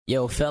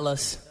Yo,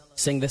 fellas,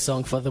 sing this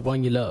song for the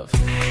one you love.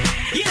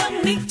 You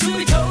don't need to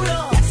be told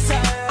off. Yes,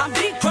 sir. I'm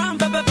deep crime,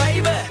 baby,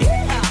 baby.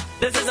 Yeah.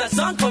 This is a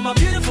song for my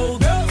beautiful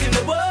girls in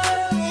the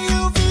world.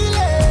 You feel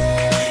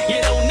it.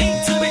 You don't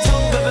need to be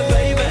told, baby,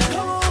 baby.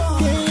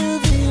 Can you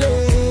feel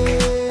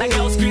it? Like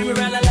girls screaming,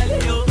 ra la la la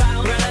yo,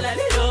 bow, ra la la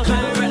la yo,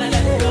 bow, ra la la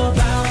la yo,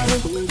 bow.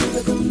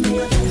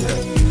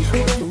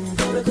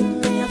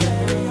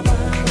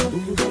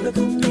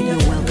 You're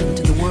welcome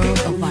to the world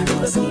of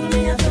Vyrusky.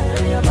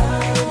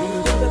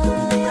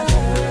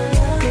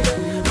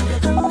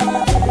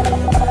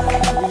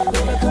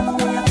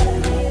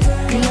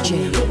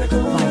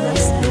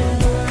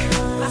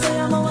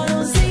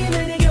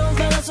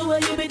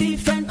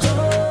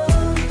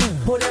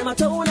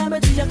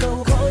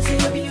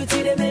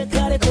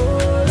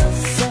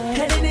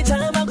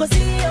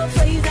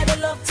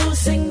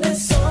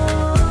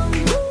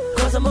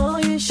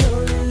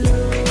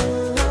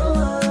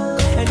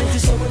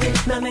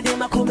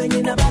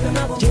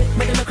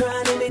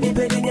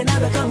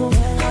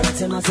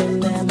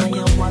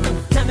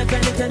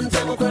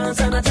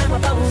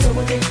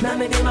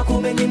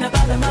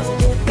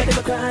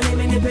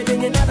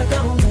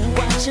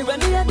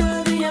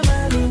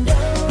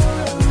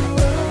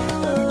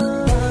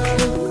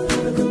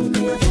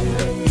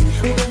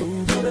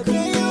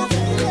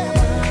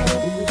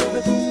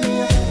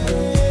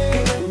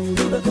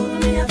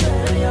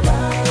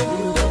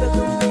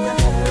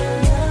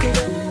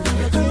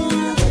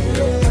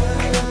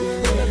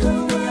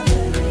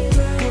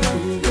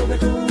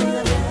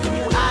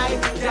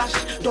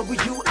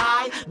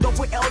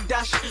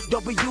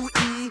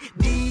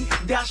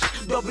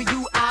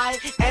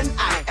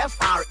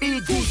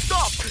 W-E-D-W-I-N-I-F-R-E-D.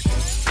 Stop!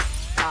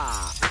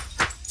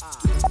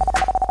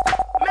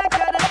 Make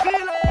it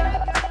feel it.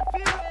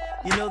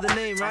 You know the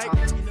name, right?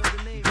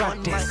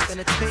 Practice.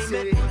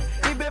 Entertainment.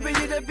 Hey, baby,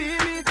 you done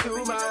beat me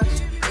too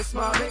much. It's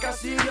smart, make I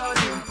see your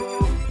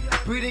dimple.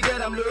 Pretty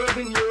girl, I'm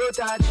loving your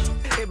touch.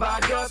 Hey,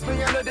 bad girl,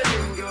 spring under the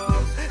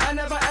lingo. I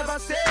never ever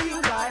say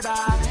you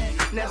bye-bye.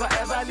 Never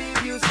ever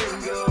leave you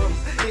single.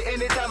 Hey,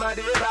 anytime I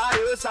do by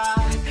your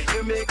side,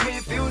 you make me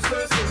feel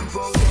so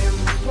simple.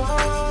 Simple,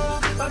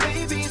 my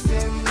baby,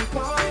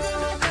 simple.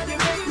 You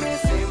make me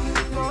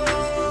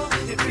simple.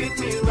 You treat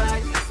me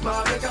right,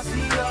 smart, make I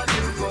see your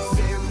dimple.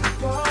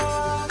 Simple,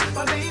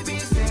 my baby,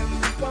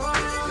 simple.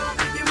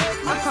 You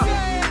make me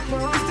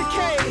simple. It's the K,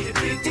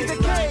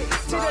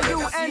 to the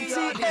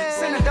U-N-T-A.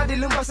 Send a daddy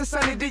lumba, so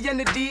sunny D and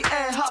the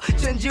D-A.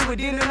 Change you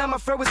within and I'm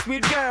afraid with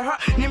sweet girl.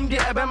 Nim the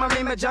Abba, my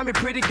name, jammy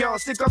pretty girl.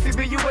 Sick of you,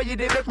 you where you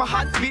they make my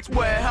heart beat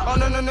well. Oh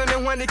no,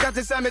 when they got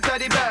to send me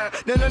teddy bear.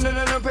 No,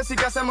 Pessy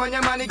got some on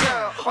your money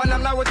girl. Oh,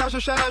 I'm not with Tasha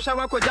Shana,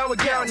 shower, with our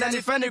girl.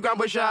 Nanny Fanny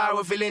Grandpa Shower,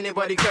 will feel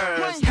anybody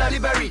girls. Halle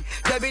Berry,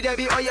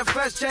 Debbie, on your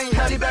first chain,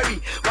 Halle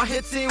Berry. My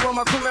hit team, when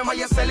my crew, my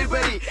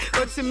celebrity.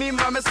 But to me,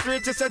 mama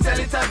straight to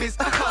Teletubbies.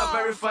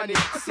 Very funny.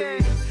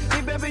 Say,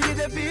 hey baby, you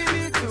the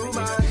baby too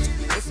much.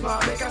 It's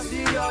smart, make I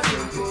see your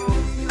dimple.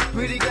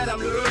 Pretty girl, I'm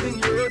loving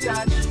your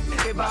touch.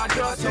 Hey, bad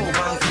girl, so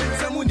bad.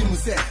 Someone who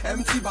say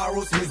empty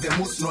barrels makes the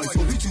most noise.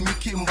 So we to me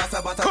Kim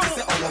Bata to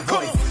say our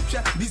voice.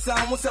 This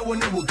I won't say when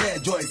they will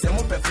get joy. Say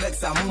more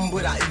perplex, I'm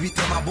Mumbura, every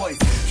time my boys.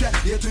 Yeah,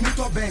 to meet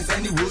up Benz,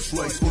 any Rolls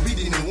Royce.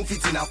 Forbidden who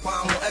fit in a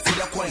palm or at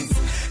the coins.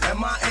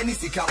 Am I any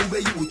sika, Ube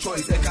you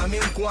choice. I come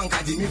in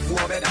Kwanka, Jimmy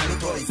for better than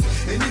toys.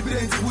 Any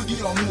brains would be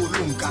on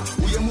Mulunka.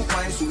 We are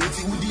Mukai, so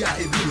it's Woody a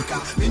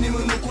Binka.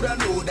 Minimum no could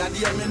know that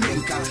the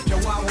America.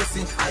 Jawa was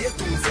in, I have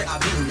to say a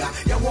binga.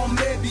 Ya one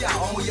baby, I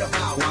own your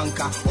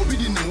wanka.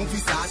 Obidi no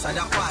visa,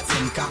 Sada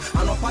Patinka.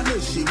 And a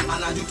partnership,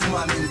 and I do to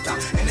my mentor.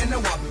 And then I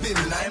was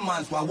baby 9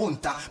 months, I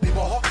won't.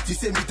 People hot, she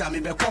say, Mita, me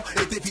beko,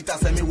 80 feet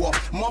as a me walk.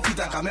 More feet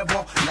and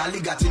camebo,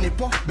 Naliga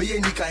Tinipo,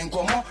 Beyenika in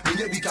Como,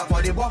 Bika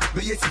for the ball,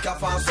 Beyesika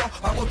Faso.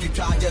 I go to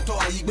charge it,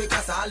 I make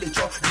us a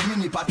little,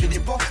 Jimmy Papi de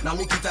Po,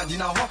 Namikita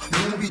Dina Ho,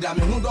 Movie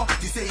Damihundo,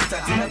 she say it's a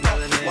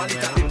Tineto, one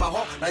little paper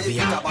ho,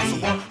 Nayaka Basu.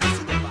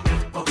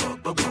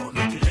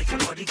 Make you let your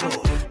body go.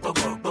 Make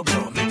you let your body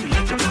go. Make you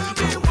let your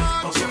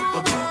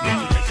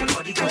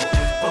body go.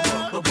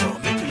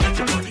 Make you let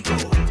your body go.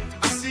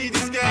 I see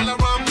this girl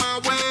around my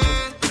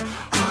way.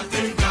 I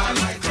think I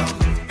like her.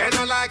 And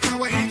I like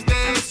how her hips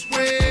dance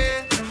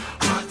way.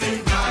 I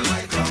think I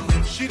like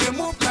her. She dey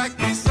move like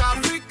Miss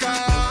Africa.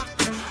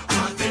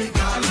 I think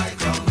I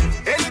like her.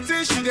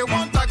 Anything she dey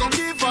want, I gon'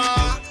 give her. I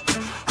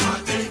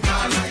think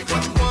I like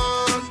what you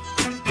want.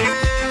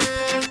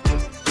 Yeah.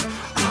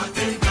 I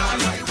think I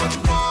like what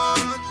you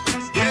want.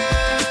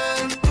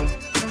 Yeah.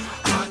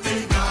 I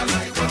think I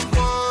like what you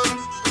want.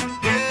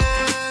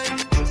 Yeah.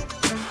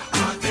 I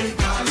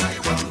think I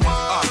like what you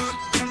want.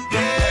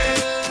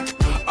 Yeah.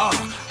 I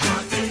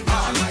think I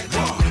like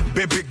what.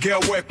 Baby girl,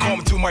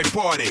 welcome to my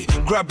party.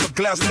 Grab a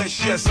glass, let's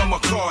share some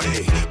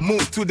Bacardi.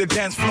 Move to the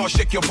dance floor,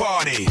 shake your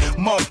body.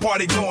 My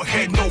party don't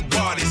hate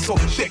nobody, so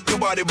shake your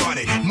body,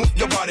 move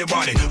your body,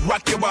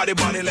 rock your body,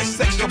 let's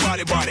sex your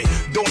body.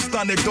 Don't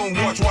stand it, don't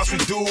watch what we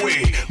do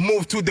it.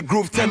 Move to the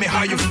groove, tell me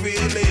how you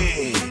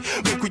feeling.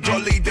 Make we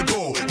jolly the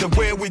go, the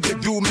way we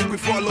do, make we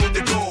follow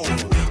the goal.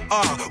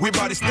 We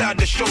about to start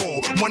the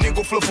show. Money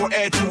go flow for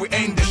air till we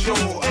end the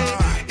show.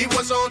 It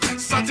was on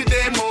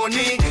Saturday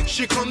morning.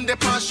 She come there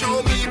and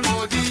show me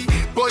body.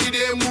 Body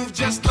they move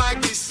just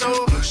like this,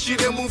 so she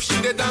they move,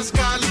 she they dance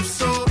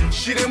calypso.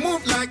 She they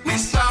move like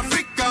Miss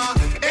Africa.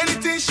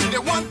 Anything she they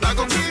want, I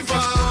go give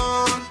her.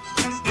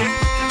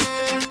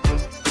 Yeah,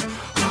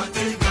 I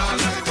think I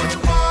like what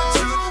you want.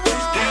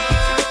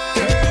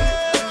 Yeah,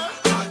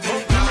 I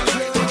think I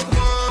like what you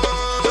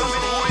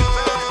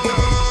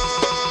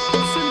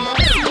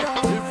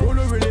want. If you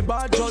look really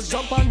bad, just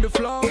jump on the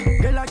floor.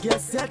 Girl, I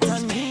get set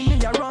and give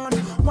me a run.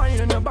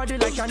 Wine on your body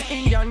like an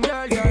Indian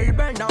girl. Girl,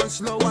 bend down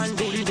slow and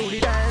do the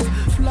dance.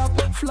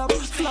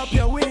 Flap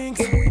your wings.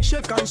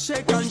 Shake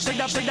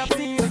that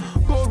thing.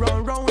 Go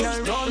round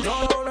and round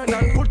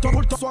and put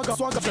up swagger,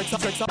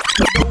 flex up.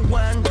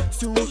 1,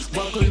 2,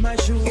 buckle my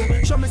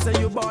shoe. Show me say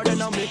you bored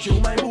and I'll make you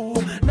my boo.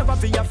 Never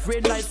be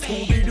afraid like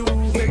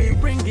Scooby-Doo. Baby,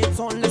 bring it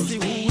on, let's see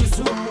who is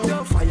who.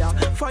 Yeah, fire.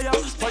 Fire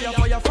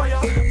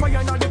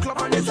now the club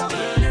and it's a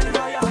burning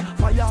fire.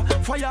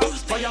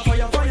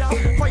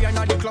 Fire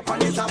now the club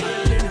and it's a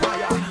burning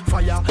fire.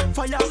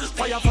 Fire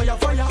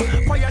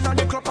now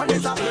the club and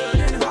it's a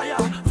burning fire.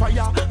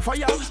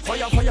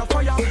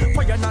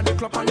 Fire now the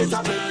club and it's a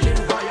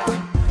burning fire.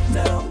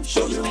 Now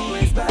show me who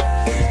is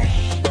bad.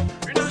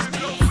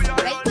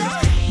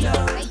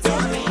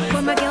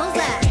 Where my girls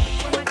at?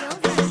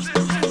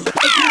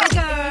 If you a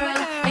girl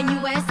and you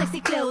wear sexy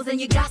clothes and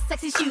you got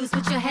sexy shoes,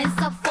 put your hands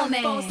up for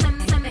me.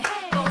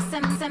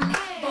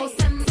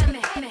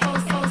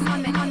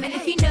 And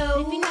if you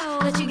know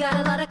that you got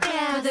a lot of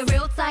class with a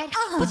real tight,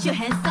 put your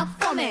hands up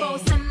for me.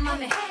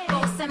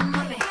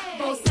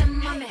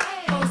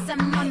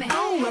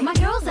 Oh, where my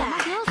girls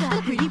at?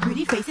 The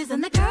pretty faces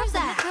and the curves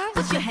at.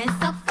 Put your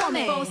hands up for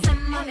me.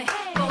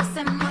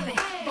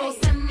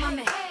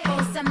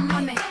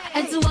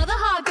 And to all the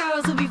hot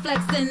girls who be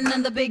flexing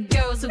and the big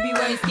girls who be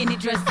wearing skinny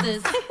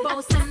dresses.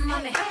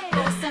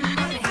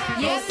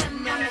 Yes,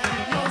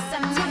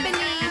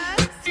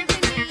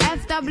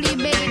 FW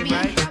baby,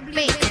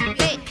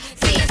 fake.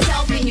 See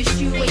yourself in your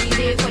shoe when you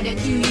live for the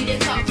queue. You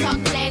did talk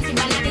plenty,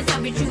 but like it's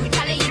something true.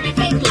 Charlie, you be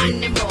fake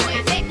London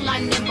boy, fake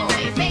London boy,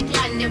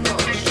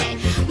 shit.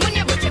 When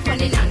you put your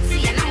funny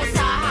Nancy and I was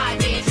so hard,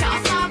 they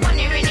try so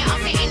funny in it, I'll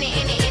say in it.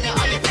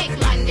 Oh, you fake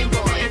London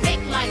boy,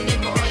 fake London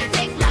boy,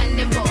 fake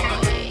London boy,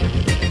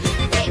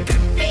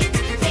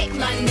 fake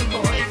London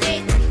boy,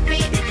 fake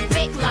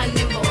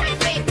London boy,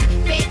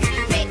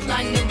 fake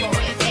London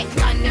boy, fake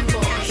London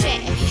boy,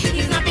 shit.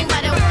 He's nothing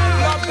but a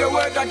Love the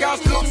way the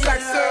girls look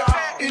sexy.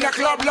 In the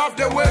club, love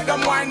the way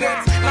them wind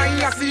it. Now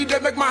you see they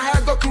make my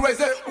hair go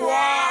crazy.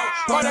 Wow,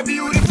 what a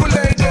beautiful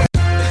lady.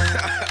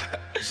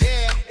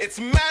 Yeah, it's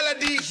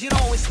melodies, you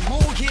know it's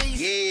Moogies.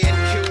 Yeah,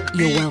 and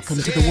Q You're welcome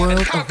to the world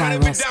of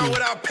Vyrusky. down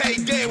without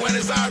payday when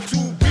it's our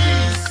 2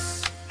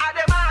 B's.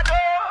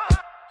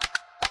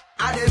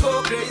 I dey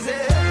go crazy.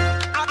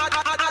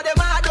 I dey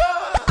mad.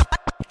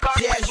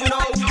 Yes, you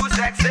know too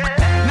sexy.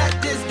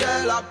 Met this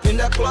girl up in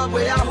the club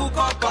where I hook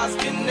up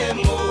asking them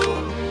more.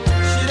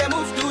 She dey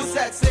move too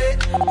sexy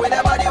with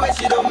her body where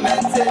she don't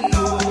maintain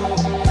no.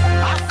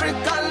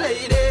 African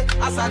lady,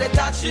 as I dey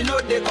touch, she know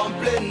they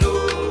complain no.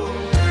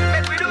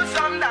 Make we do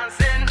some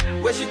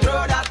dancing where she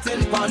throw that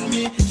thing on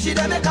me. She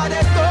dey make her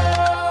dey go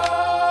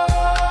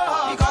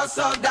because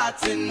of that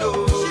thing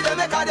no. She dey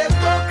make her dey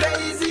go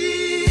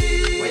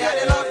crazy. Where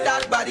they love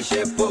that body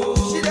shape oh.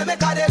 She dey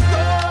make her dey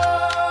go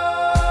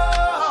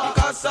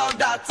because of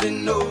that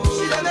thing no.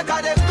 She dey make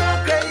her dey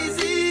go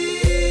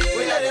crazy.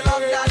 Where they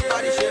love that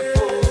body shape oh.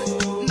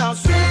 Now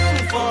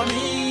swing for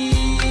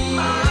me,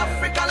 my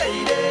African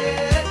lady.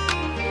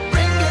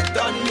 Bring it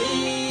on me.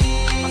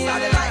 I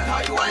started like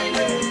how you whine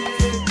it.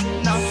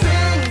 Now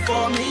swing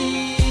for me,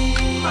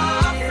 my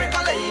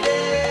African lady.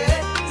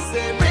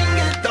 Say bring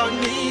it on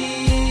me.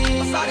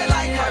 I started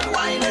like how you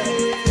whine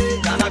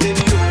it. Ghana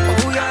baby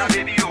oh yeah,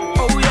 baby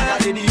oh yeah,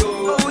 baby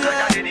oh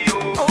yeah, baby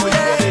oh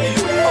yeah,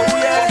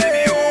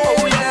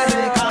 oh yeah.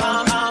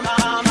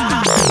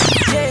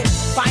 Yeah,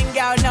 fine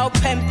girl, no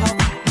pimple.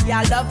 Yeah,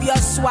 I love your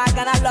swag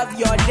and I love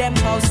your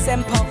dimple,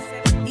 simple.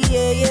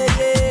 Yeah.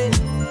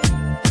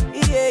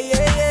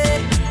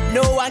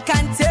 No one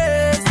can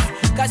taste,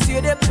 cause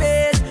you're the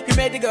best. You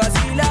made the girls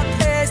feel a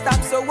taste.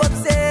 I'm so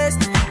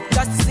obsessed,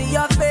 just to see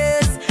your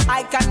face.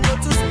 I can go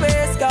to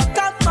space, girl,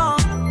 come on,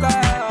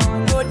 girl,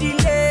 no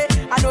delay.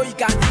 I know you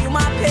can feel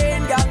my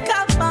pain, girl,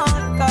 come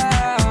on,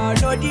 girl,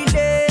 no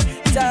delay.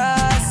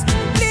 Just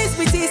please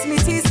me, tease me,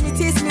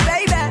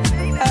 baby.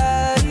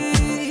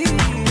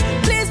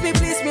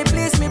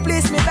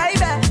 Please me, baby.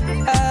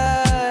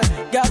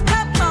 Girl,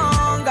 come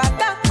on, girl,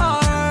 come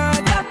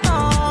on, come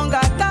on,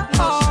 girl, come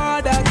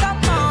on, girl,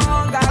 come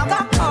on, girl,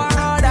 come on,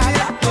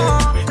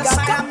 girl,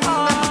 come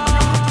on.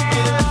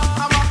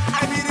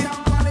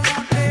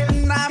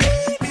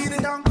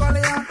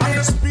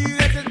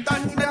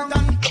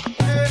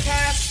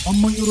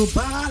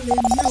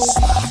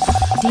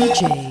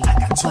 DJ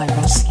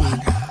Vyrusky.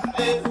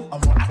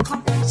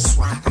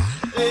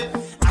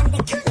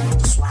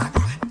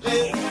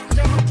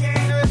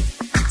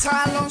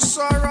 Talon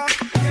Sora,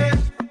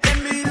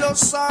 low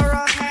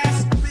Sarah.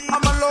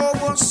 I'm a low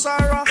one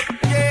Sarah.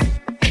 Yeah.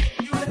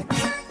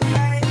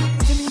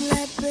 Feel me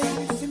like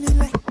baby, feel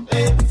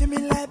me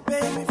like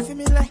baby, feel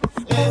me like.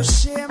 Oh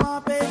shit, my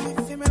baby,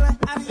 feel me like.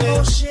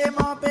 Oh shit,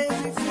 my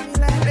baby, feel me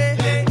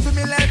like. Feel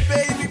me like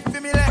baby,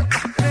 feel me like.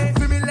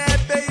 Feel me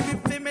like baby,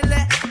 feel me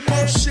like.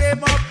 Oh shit,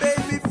 my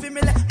baby, feel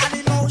me like. I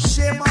need more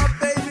shit, my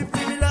baby,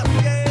 feel me like.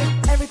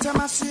 Yeah. Every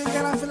time I see you,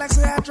 girl, I feel like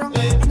say I'm drunk.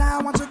 And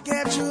I want to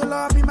get you,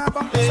 Lord, be my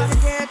bunk. So I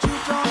can get you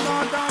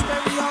drunk, down,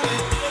 very young.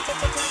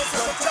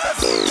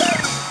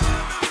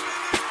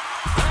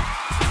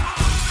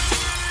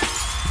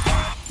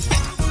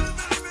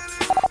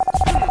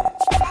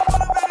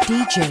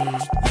 DJ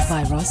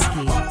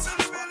Vyrusky.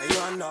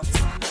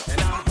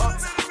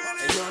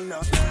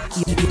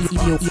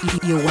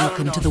 You're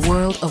welcome to the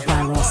world of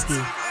Vyrusky.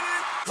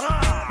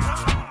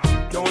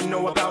 Don't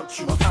know about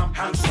you, I'm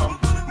handsome.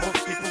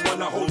 Most people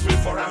wanna hold me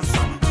for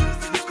ransom.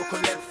 We could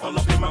collect all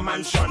up in my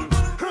mansion.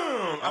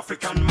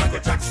 African Michael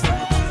Jackson.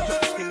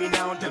 Just see me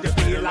now, till they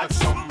feel like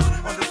some.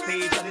 On the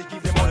stage, I just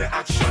give them all the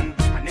action.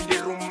 And in the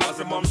room, as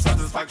a mom's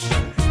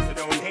satisfaction. So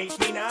don't hate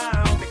me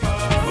now,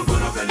 because we're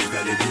gonna belly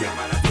belly be a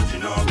man. I thought you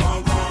know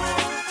wrong.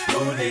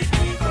 Don't hate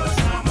me, cause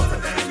I'm hotter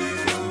than you.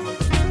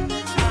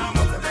 I'm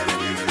hotter than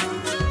you.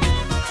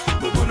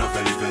 We're gonna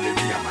belly belly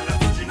be a man. I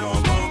thought you know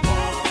wrong.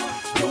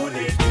 Don't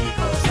hate me,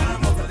 cause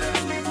I'm hotter than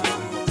you.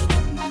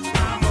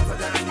 I'm hotter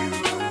than you.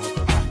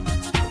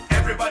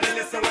 Everybody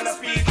listen when I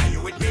speak. Are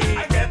you with me?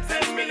 I get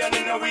 10 million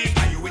in a week.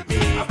 Are you with me?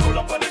 I pull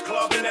up on the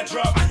club in a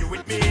drop. Are you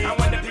with me? And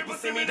when the people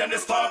see me, then they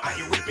stop. Are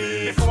you with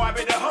me? Before I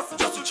be the hustle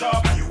just to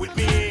chop. Are you with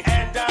me?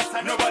 And dance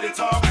and nobody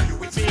talk. Are you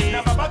with me?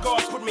 Now Baba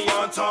God put me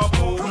on top.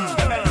 Oh,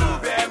 and I do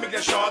bear make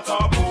the short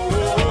up. Oh,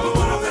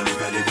 belly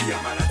belly be a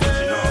man. I thought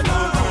you know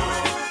wrong.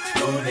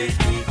 Don't hate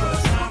me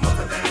 'cause I'm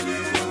hotter than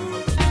you.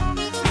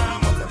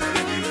 I'm hotter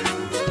than you.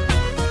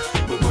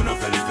 We're gonna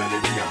belly belly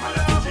be a man.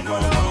 I thought you know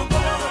wrong.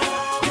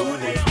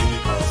 Don't hate me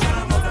 'cause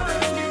I'm hotter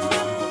than you.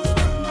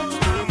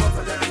 I'm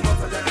hotter than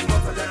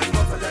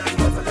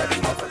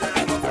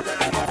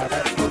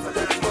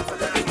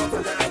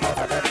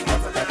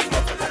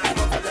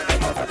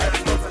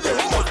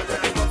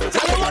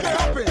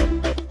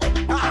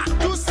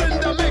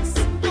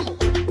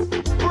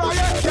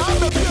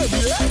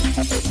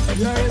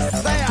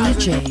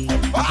DJ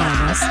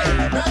Vyrusky.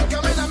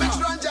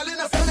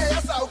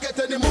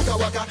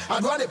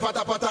 I'd want a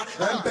pata pata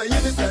and pay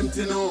you the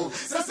sentino.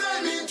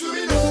 Say me to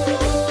me no.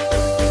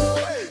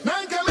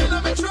 Man come in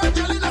and me try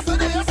jelly. I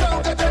said yes,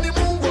 I'll get any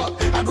move up.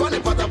 I'd want a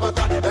pata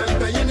pata and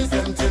pay you the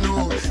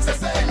sentino.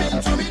 Say me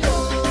to me no.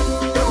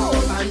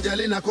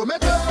 Angelina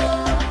Cometa.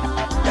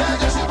 Yeah,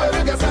 just she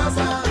better get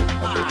sasa.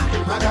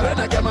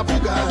 Macarena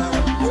Kamapuga.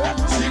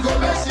 She go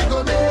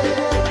me.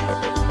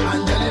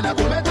 Angelina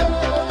Cometa.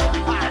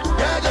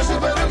 Yeah, just she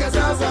better get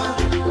sasa.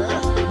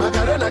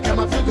 Macarena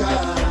Kamapuga.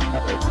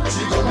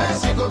 She go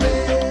me.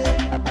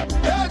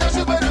 Yeah, just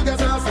she better get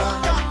sasa.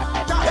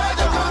 Yeah,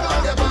 just come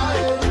on the boy.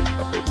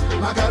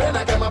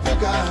 Macarena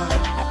Kamapuga.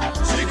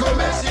 She go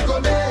me.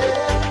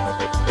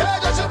 Yeah,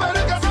 just she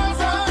better get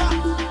sasa.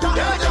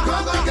 Yeah, just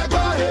come on the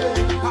boy.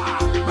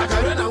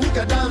 Macarena who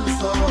can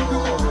dance.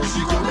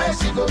 She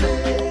go me.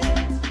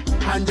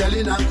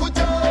 Angelina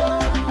Kucho.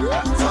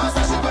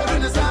 Sasa she better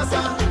get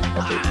sasa.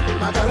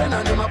 Macarena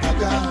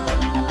Kamapuga.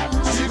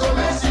 She go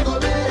me.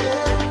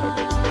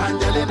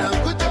 Angelina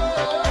Kucho.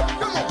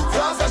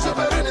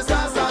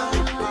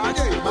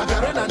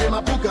 Macarena ne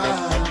mapuka,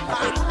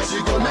 she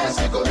go me.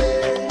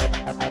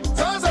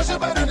 Salsa she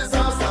better the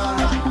salsa,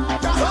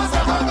 salsa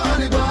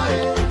kangani boy.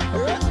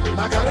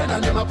 Macarena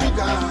ne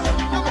mapuka,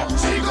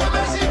 she go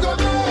me.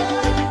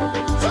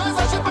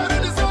 Salsa she better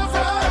the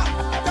salsa,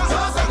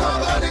 salsa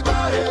kangani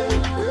boy.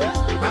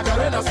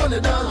 Macarena son the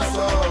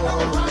dancer,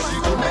 she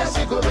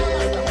go me.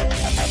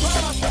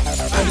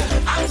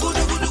 I'm good,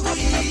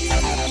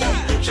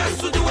 just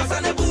to do what's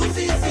on the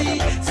booty.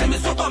 See me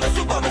so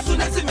me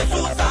soon as see me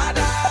so sad.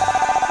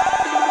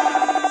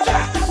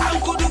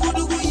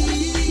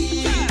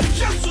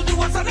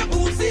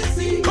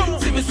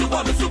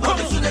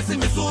 See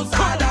me so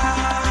sad.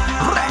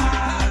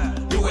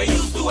 The way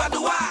used to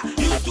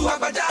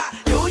Agbaja,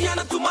 you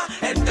yana to ma,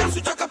 and dance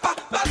to Chakapa,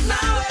 but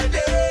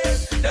nowadays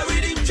the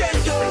rhythm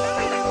change.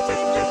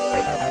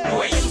 The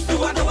way used to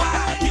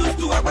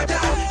Agbaja,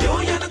 you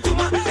yana to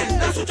ma, and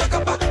dance to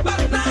Chakapa,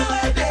 but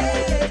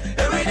nowadays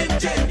the rhythm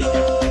change.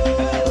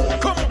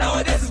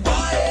 Nowadays is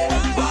boy.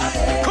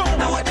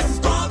 Nowadays is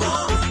gone.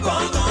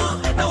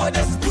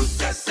 Nowadays is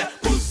pussy.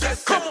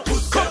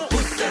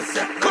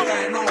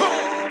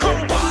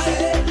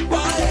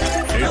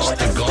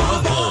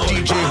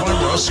 DJ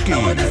Vyrusky.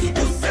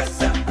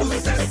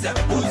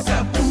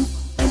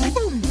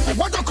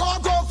 What you call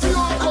go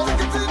feel? Go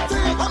get it.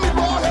 I'm in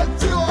ball head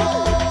feel.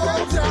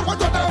 What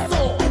you dance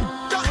so?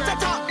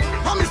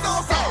 I'm in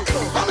salsa.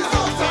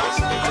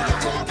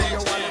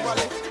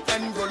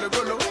 And golo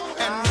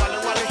and wale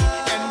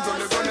and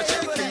golo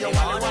check it your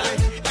wale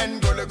and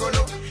golo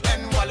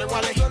and wale and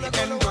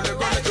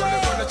golo.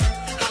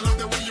 I love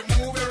the way you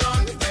move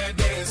around the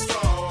dance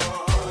floor.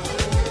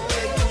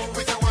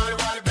 With your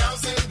wale bounce.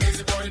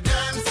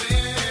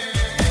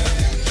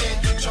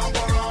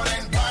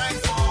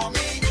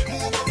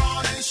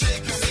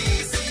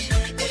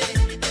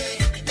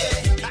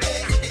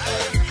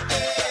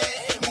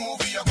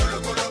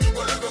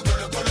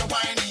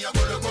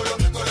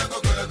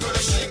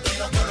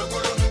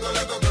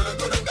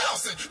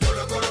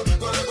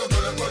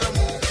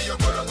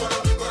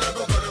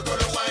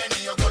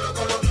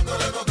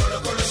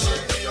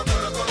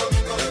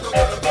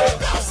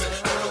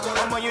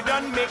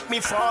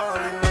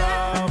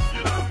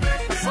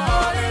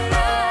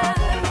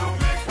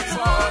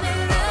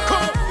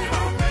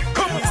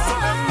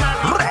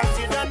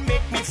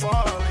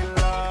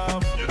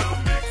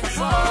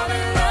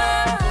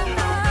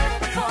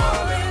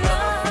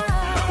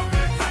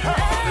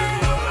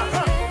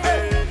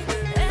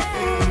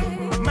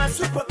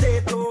 sweet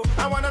potato.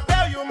 I wanna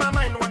tell you my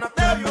mind,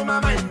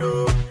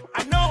 oh.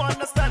 I know,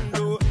 understand,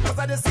 oh. Cause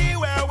I just see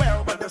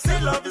well, but they say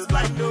love is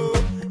blind, oh.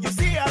 You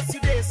see as you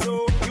day,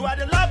 so you are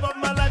the love of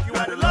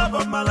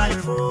my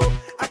life, oh.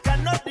 I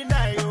cannot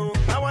deny, oh.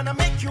 I wanna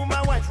make you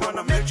my wife,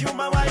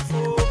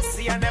 oh.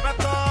 See, I never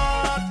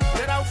thought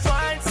that I'll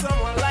find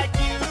someone like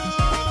you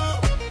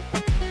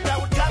that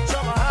would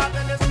capture my heart,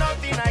 and there's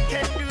nothing I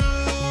can do.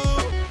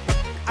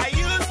 I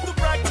used to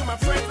brag to my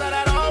friends that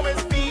I'd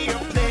always be a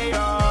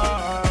player,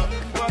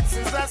 but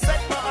since I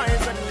set my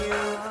eyes on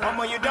you,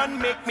 mama, you done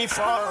make me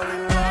fall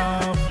in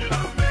love.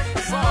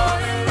 Fall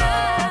in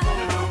love.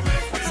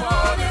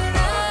 Fall in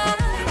love.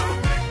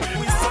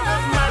 We still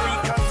not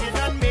married cause you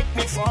done make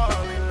me fall in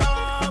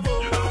love.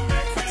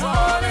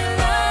 Fall in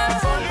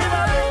love. Fall in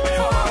love.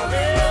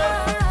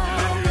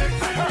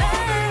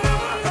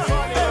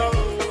 Fall in love.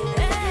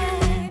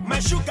 My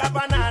sugar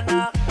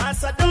banana,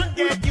 as I don't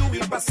get you,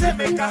 if I say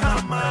make a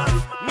hammer,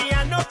 me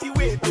I know the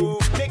way to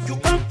make you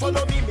come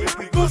follow me, make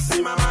we go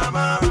see my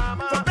mama.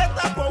 For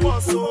better for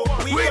worse, so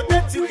we go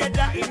get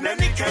together in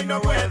any kind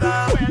of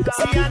weather.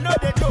 See, I know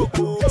the talk,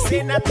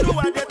 say not true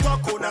at the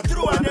talk, not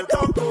true at the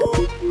talk.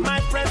 My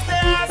friends they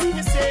ask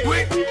me say,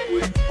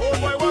 oh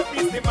boy, what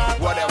is the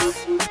matter? What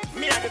else?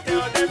 Me I can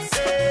tell them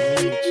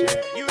say,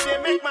 you they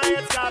make my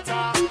head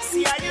scatter.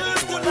 See, I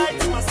used to lie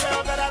to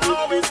myself that I'll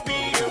always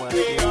be a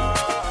player,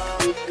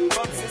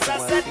 but since I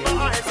set my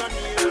eyes on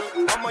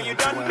you, mama, you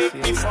done make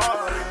me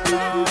fall in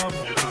love.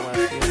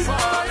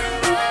 Fall in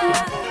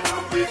love.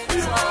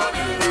 Fall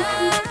in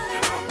love.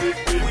 We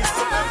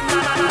still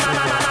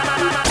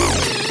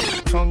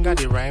Tonga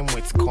the rhyme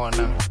with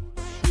corner.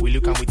 Will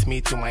you come with me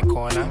to my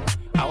corner?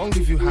 I won't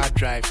give you hard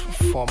drive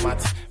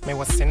format. May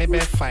was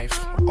Senebe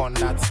 5 on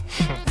that.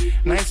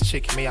 Nice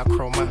chick, may a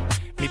chroma.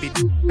 Maybe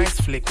nice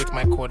flick with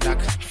my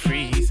Kodak.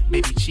 Freeze,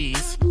 baby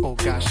cheese. Oh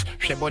gosh,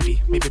 she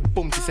body. Maybe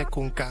boom to say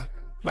kunka.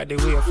 By the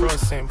way, of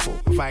simple,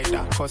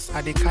 Vida. Cause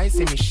I de kai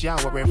say me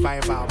shower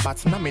revival.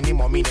 But na many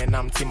more mean and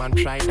I'm team and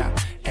try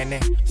that. And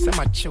say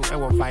my chill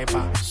ever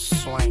viber.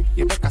 Swine.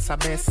 You better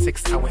sabe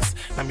 6 hours.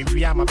 Na me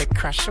ria ma be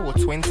crash or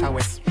 20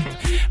 hours.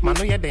 Man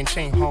no ya den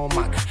chain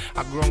hallmark.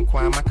 I grown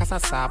kwa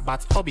makasa sa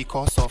but all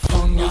because of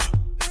Tonga.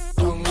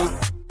 Tonga.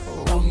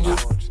 Tonga.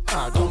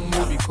 Ah,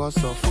 Tonga because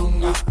of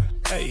Tonga.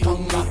 Hey.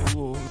 Tonga.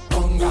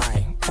 Tonga.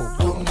 Oh,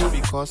 Tonga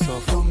because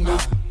of Tonga.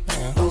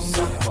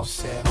 Jose,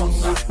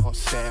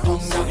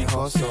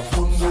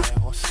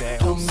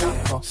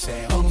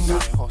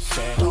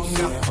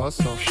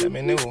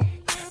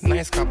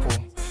 nice couple.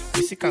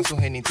 We see cancel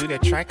head into the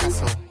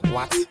tri-castle.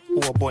 What?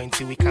 Oh boy,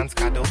 until we can't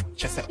cuddle.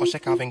 Just say, Oshe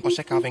Calvin.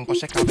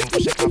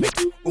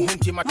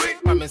 Uhunti ma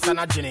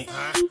sana jene.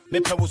 Me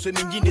pe wo so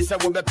mi ngini se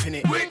wo be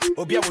pene.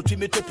 Obi a wo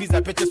tumi to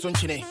pizza pete so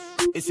nchene.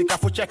 Esika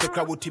fo check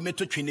kra wo tumi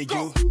to twene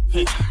ju.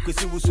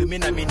 Kwesi wo so mi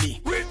na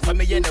meni. Fa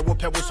me ye na wo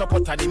pe wo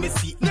supporter de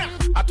mesi.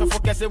 Atofo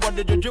kese wo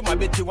de jojo ma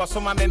beti wo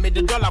so ma me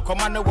de dollar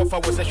koma na wo fa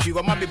wo se hwi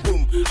wo ma be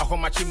boom.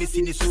 Ahoma chi me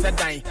si ni so se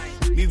dan.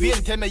 Mi wie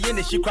nteme ye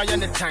na hikwa ye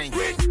ne time.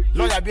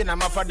 Lawyer bi na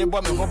ma fa de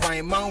bo me ho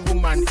ban man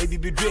woman e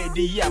bi dre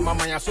de yi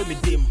amama ya so me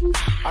dem.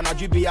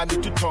 Anaju bi ya me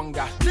to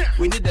Tonga.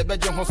 We need the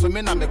beje ho so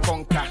me na me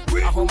konka.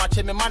 Ahoma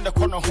chi me man de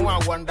kono ho a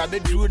wonder be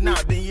dru na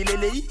be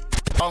yilele.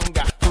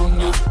 Tonga.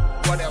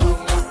 Whatever.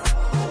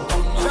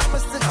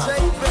 Mr. J,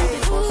 baby.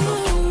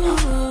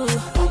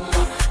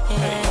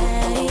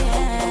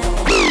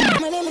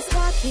 My name is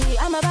Rocky,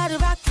 I'm about to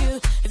rock you.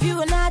 If you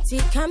were naughty,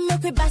 come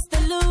make me bust the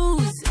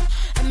loose.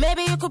 And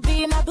maybe you could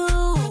be my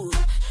boo.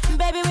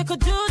 Baby, we could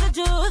do the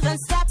do, then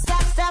step,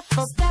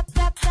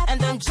 and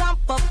then jump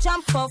up,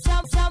 jump.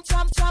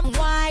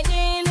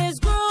 Whining is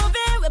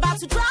grooving, we're about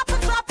to drop it.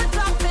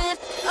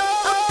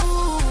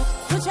 Oh,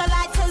 put your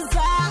lighters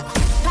up,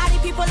 party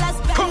people, let's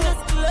bend this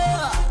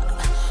club.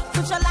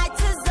 Put your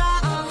lighters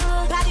up,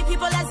 party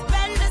people, let's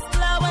bend this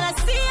club. When I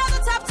see all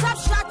the top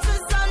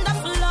shotters on the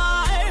floor,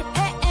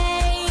 hey,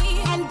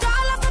 and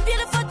all of the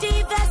beautiful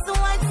divas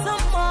want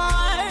some more.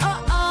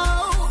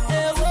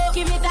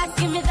 Give me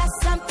that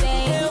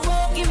something.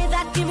 Give me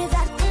that, give me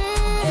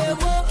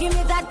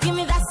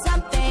that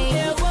something.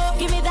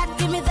 Give me that,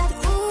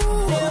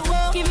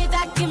 ooh. Give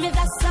me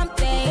that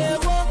something.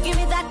 Give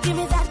me that,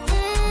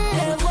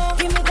 give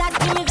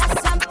me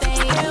that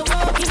something.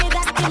 Give me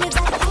that,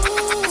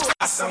 ooh.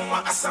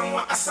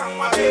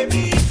 Asanwa,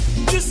 baby.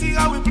 You see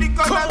how we blick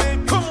on that,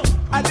 baby.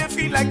 I dey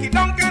feel like it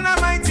don't get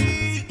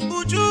mighty.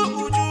 Uju.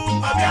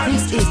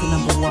 This is the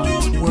number one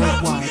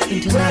worldwide,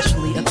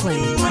 internationally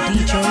acclaimed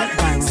DJ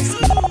Vyrusky.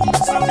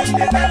 Something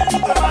they tell me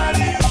to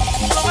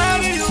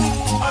marry you.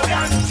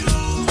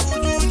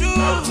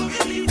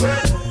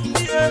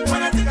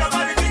 When I think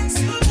about the things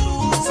you do,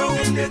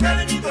 something they tell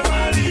me to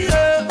marry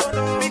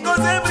you. Because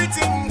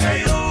everything that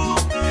you,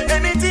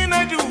 anything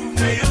I do,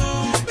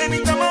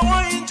 anytime I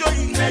want to enjoy,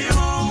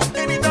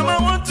 anytime I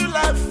want to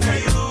laugh,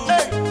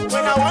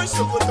 when I want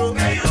Sokoto,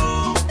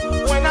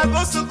 when I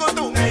go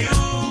Sokoto,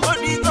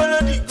 Odi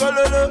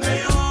Kololo, and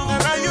you.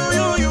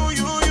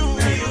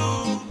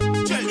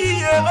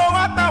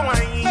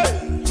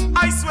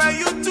 I swear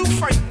you too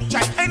fine.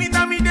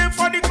 Anytime you there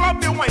for the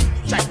club, they wine.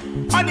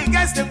 All the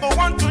guys they go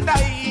want to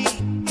die.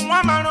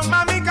 Mama no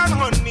mommy can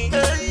honey.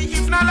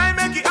 If not I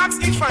make it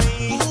ask it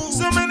fine.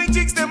 So many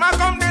chicks they might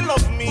come they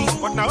love me,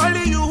 but now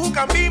only you who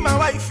can be my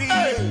wifey.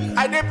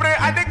 I dey pray,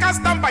 I dey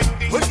cast and bind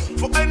it.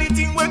 For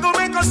anything we go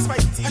make us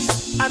fighty.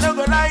 I don't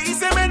go lie,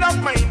 it's a made up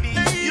mindy.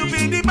 You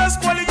be the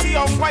best quality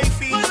of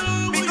wifey,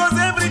 because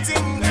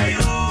everything na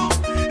you.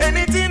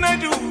 Anything I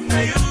do na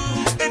you.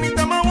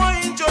 Anytime I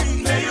want enjoy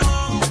na you.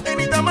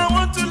 Anytime I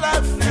want to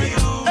laugh na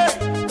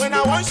you. When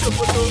I want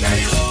shokoto na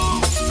you.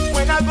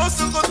 When I go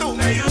Sokoto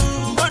na you.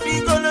 Go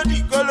di golo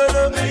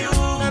na you.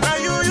 Na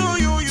you.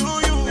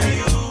 Na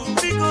you.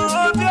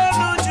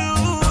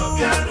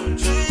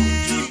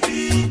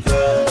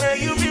 Because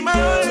you be my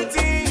only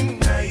thing.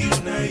 Na you.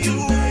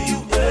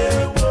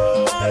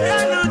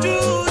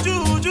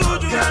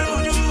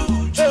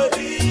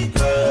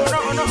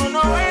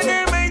 No, when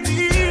they make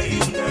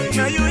it.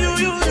 Na you.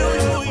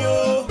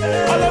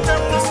 All of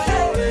them must say.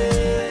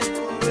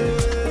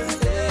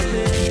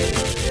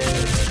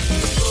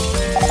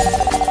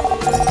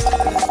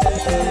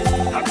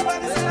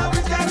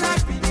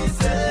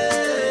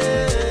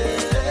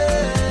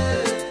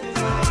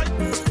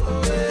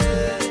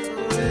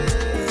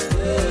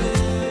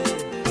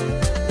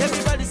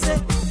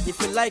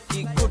 Like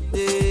it good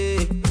day,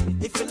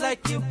 if you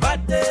like it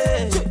bad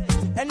day.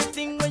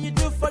 Anything when you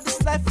do for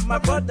this life, my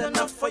brother,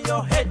 not for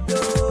your head,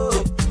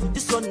 oh.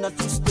 This one not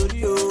true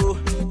story, oh.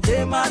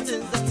 J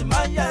Martins, that's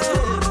my head.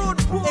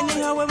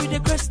 Anyhow, when we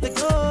decrease the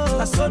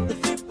goal, I saw the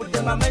people,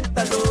 them are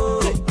mental,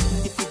 oh.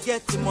 If you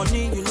get the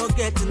money, you no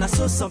get it. I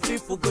saw some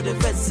people go the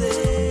best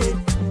say.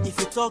 If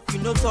you talk, you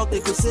no talk,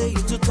 they go say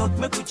you to talk.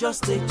 Make we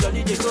just stay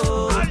jolly, they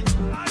go.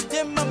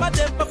 Them mama,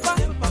 them papa,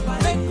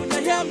 make you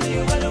not hear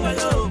me,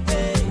 well,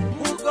 hey.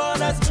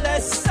 God has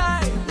blessed,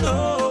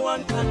 no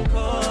one can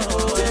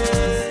call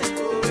it.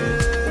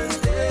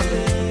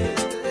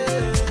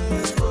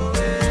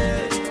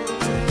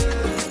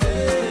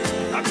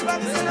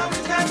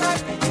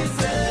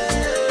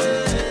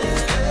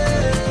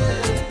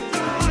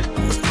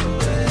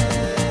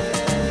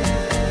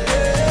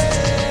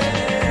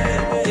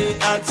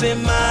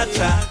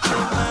 Matter.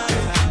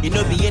 You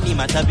know, be any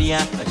matter,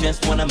 I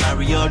just wanna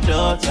marry your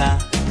daughter.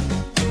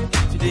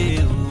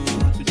 Today.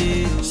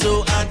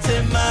 So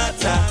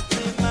antemata,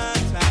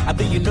 I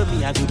bet you know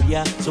me, I go be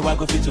here, so I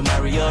go fit to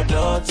marry your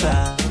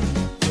daughter.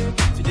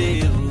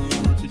 Today,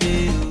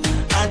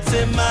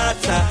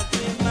 antemata,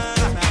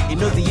 you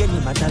know the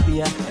end matter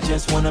be, I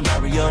just wanna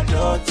marry your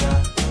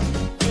daughter.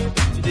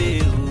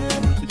 Today,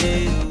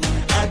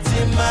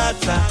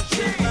 antemata,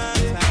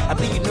 I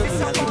bet you know me,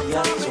 I go be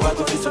here, so I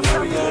go fit to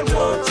marry your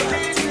daughter.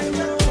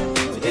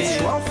 Today,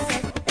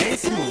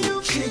 it's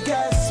smooth. She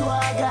gets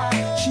swagger,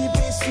 she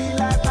be sweet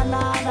like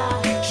banana.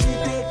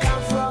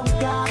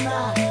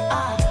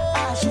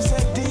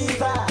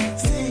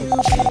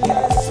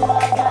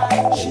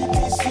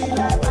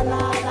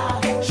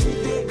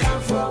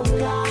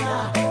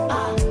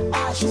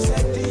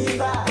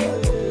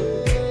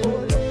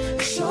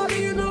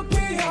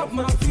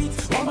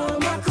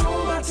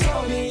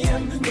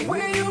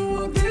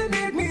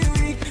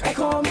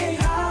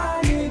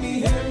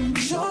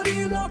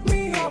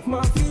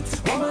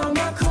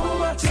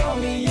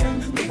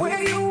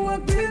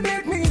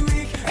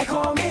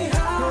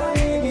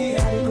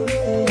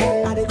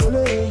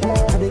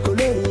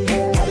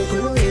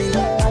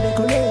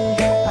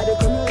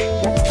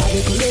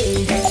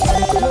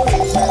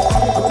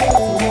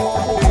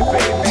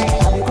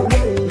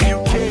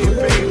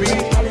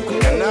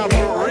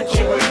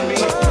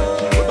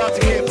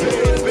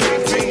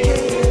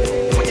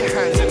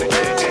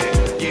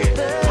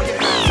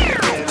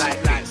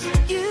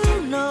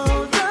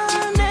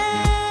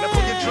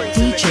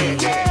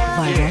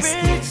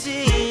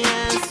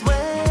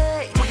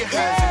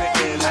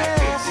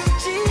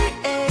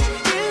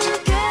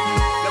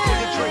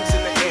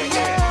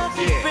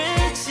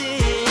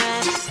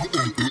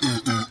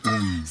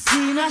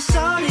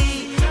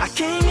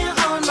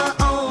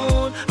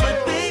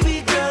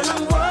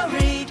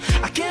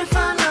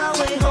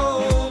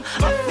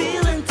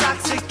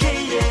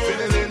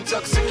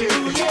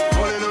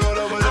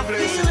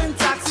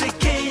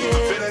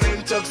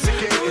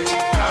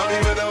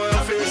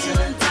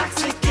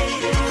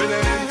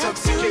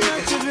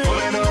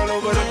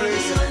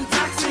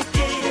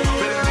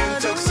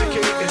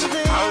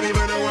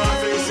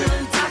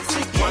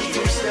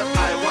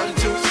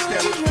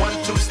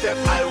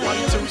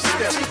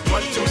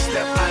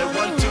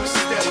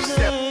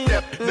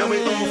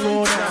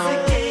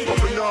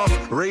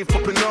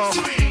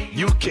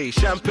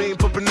 Champagne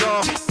popping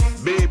off.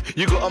 Babe,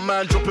 you got a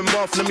man dropping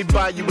off. Let me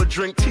buy you a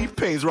drink.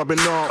 T-Pain's rubbing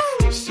off.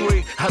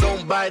 Sweet, I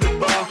don't buy the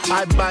bar.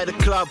 I buy the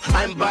club,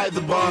 I'm by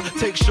the bar.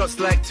 Take shots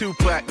like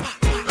Tupac.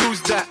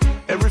 Who's that?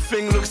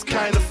 Everything looks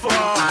kinda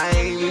far.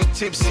 I'm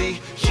tipsy,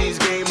 she's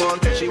game on.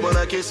 She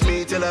wanna kiss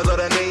me till I got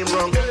her name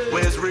wrong.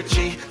 Where's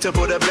Richie to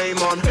put the blame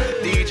on?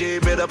 DJ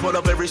better put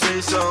up every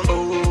say song.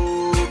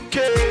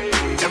 Okay,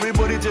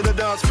 everybody to the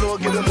dance floor,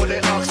 give them what they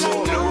ask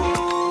for. No.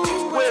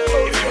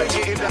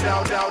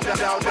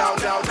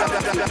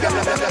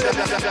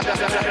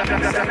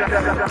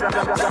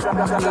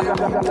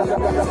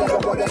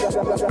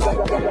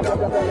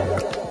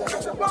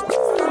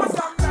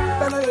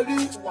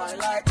 One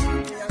like me,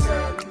 a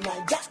girl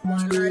like that.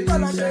 One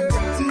like that.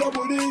 See your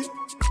booty,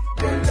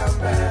 get down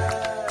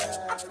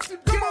back.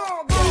 Come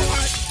on, go.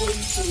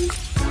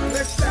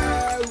 Let's go.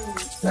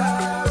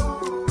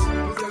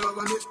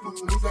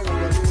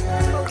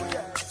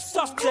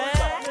 Stop there.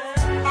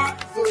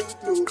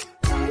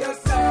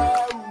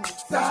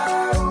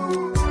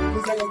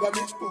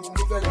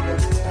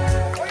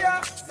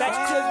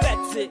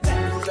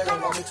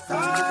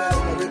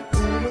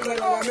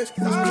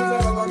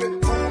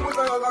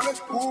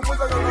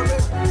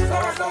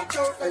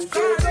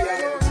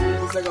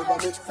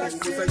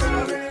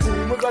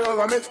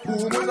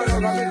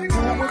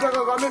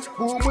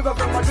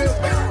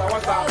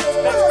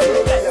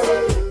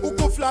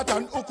 Uku flat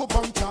and uku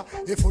puncture.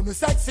 If you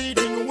succeed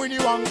in Winnie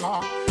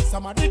Wanga,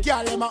 some of the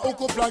girl in my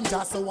uku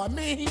plunger. So I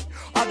me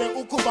are the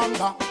uku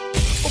banga.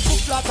 Uku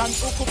flat and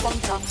uku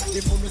puncture.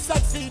 If you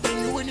succeed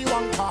in Winnie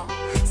Wanga,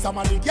 some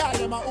of the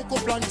girl in my uku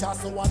plunger.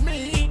 So I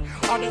me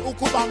are the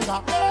uku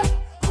banga.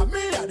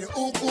 Me are the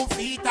uku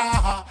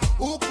fita,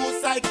 uku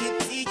psychic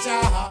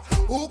teacher,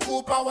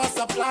 uku power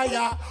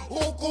supplier,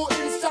 uku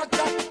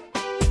instructor.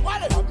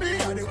 Whatever me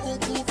are the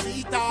uku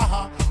fita,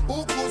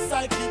 uku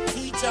psychic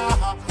teacher,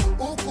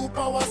 uku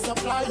power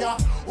supplier,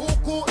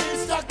 uku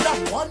instructor.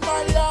 On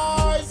my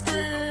ice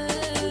cream,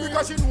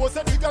 because she knows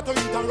that you got to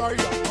eat a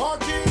rider. On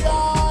the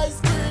ice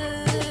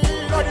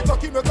cream, now the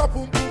talkie make a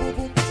boom boom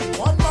boom boom.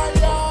 On my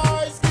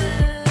ice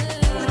cream,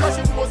 because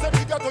she knows that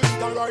you got to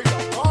eat a rider.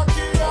 On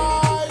the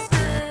ice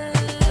cream,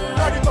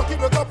 now the talkie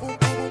make a boom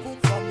boom boom boom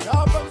from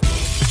Japan.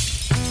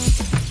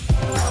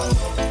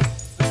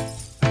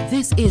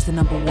 This is the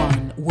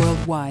 #1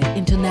 worldwide,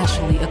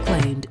 internationally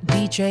acclaimed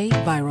DJ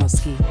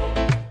Vyrusky.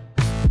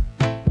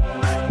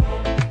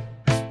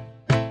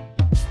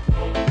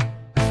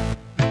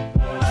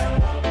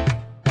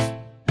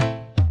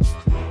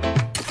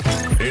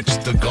 It's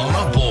the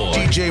Ghana boy,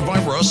 DJ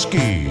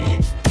Vyrusky.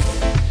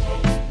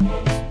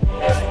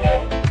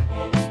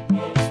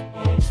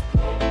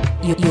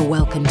 You're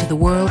welcome to the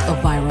world of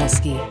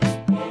Vyrusky.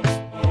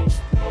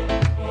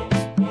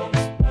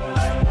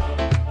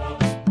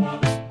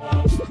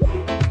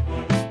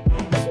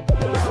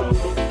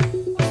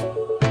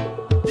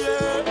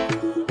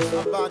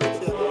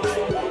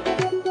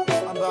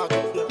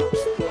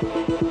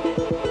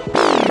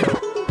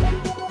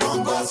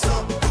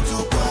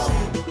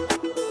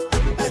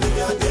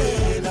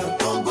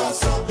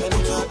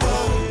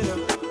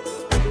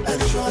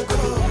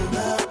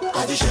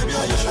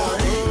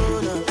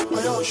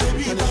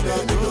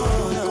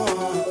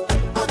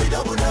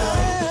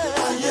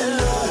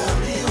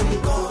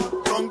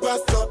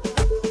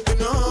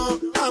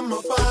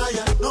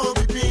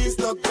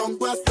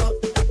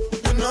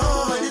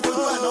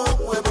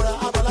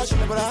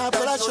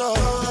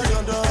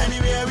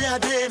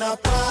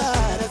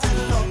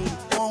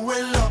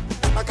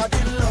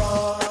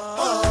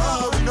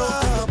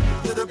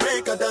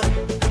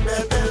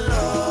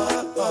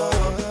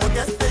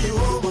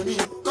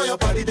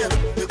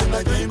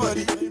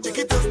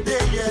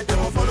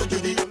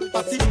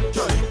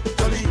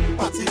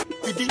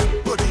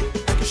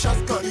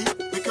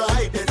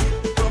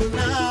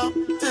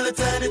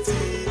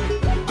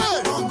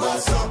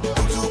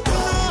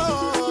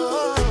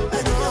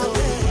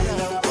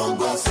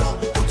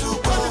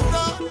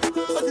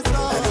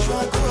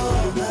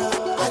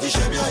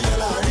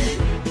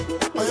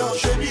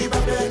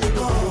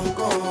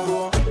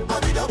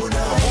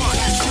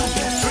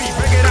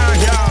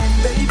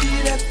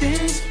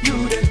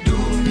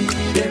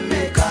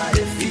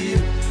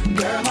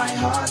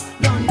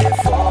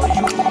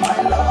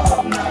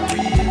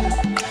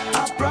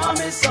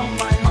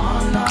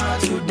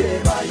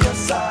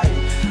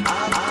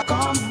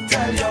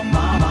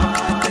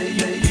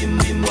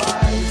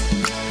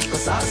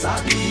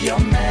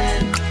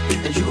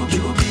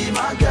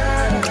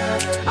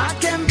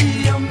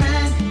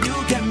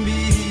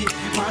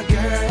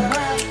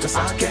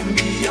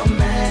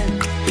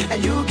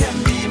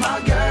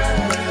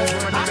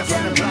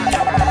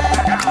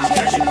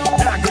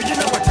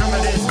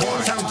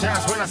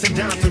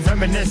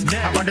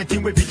 About the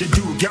thing we be to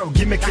do, girl,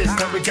 give me a kiss.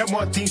 Now we got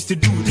more things to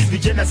do. This be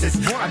Genesis.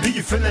 I be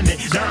you feeling it.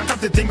 Now I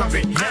have to think of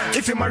it.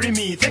 If you marry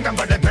me, think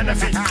about the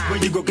benefit.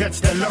 When you go get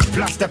the love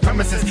plus the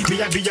promises.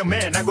 Me, I be your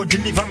man. I go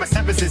deliver my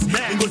services.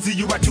 And go see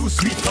you are too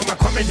sweet for my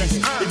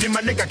comedies. If you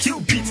my nigga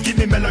cute beats, give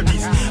me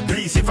melodies.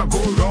 Please, if I go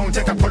wrong,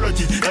 take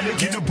apologies. I don't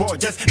give no ball,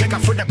 just make a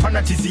foot the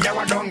penalties. See how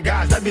I don't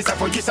guys. That means I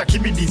for you, I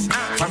keep me this.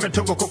 I'm a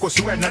Togo Coco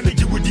Sue and I'm a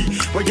Jibudi.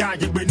 Well, yeah,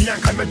 you be near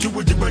and come to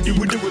the body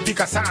with the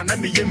Kasa. And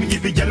I'm a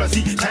Yemi,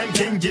 jealousy. Time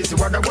changes.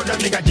 What I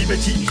nigga give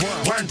it to you.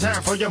 One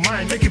time for your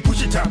mind, make it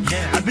push it up.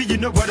 I be you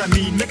know what I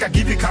mean, make I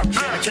give it up.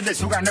 I tell you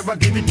so I never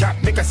give it up.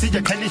 Make I see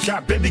your candy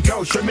shop, baby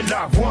girl, show me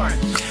love. One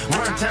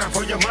time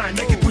for your mind,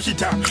 make it push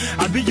it up.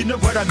 I be you know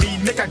what I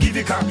mean, make I give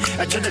it up.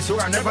 I tell you so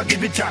I never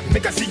give it up.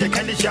 Make I see your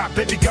candy shop,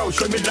 baby girl,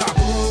 show me love.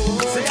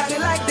 Say I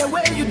like the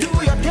way you do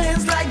your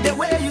things, like the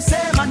way you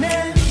say my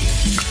name.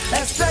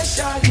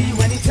 Especially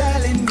when you're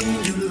telling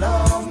me you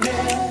love me.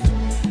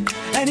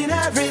 And in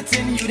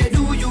everything you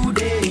do, you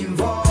they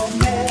involve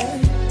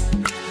me.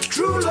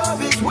 True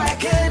love is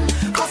working,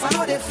 cause I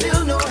know they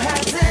feel no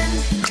hurting.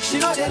 She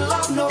know they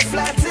love no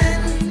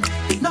flatting.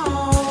 No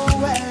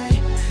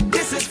way.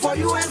 This is for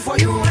you and for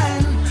you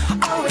and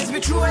always be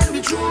true and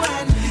be true.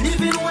 And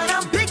even when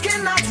I'm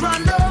picking at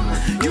random,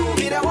 you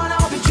be the one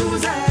I'll be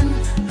choosing.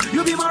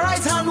 You be my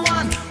right hand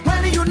one.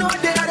 When you know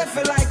they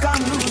feel like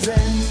I'm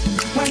losing.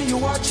 When you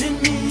watching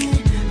me,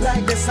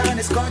 like the sun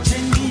is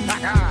scorching me.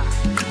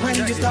 When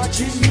you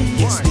touching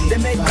me, they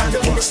make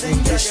me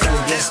sing the song.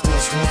 Yes,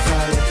 bitch, we on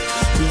fire,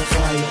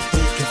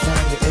 they can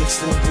fire,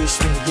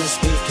 extinguishment. Yes,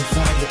 they can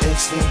fire,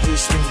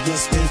 extinguishment.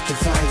 Yes, they can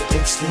fire,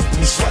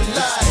 extinguishment. One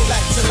lie,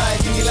 like to lie,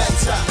 give me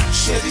lighter.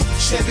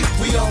 Chevy,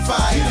 we on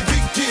fire.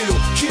 Big deal,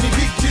 kitty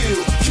big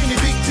deal, kitty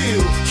big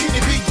deal,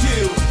 kitty big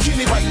deal,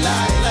 kitty white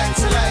lie, like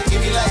to lie,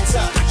 give me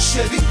lighter.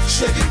 Chevy,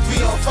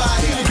 we on fire.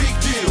 Big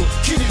deal,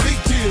 kitty big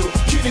deal,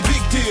 kitty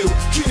big deal,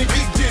 kitty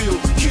big deal,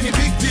 kitty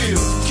big deal,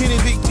 kitty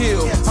big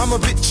deal. I'm a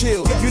bit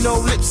chill, you know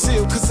lip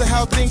seal, cause of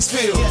how things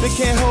feel. They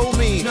can't hold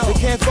me, they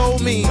can't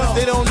fold me,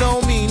 they don't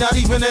know me, not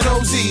even an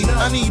OZ.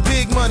 I need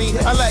big money,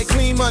 I like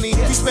clean money.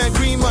 You spend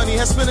green money,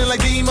 I spend it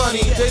like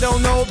D-money. They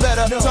don't know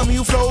better, tell me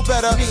you flow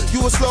better.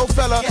 You a slow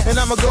fella, and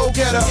I'm a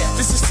go-getter.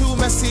 This is too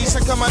messy,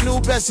 check out my new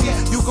Bessie.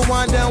 You can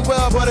wind down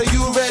well, but are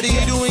you ready?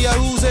 Doing your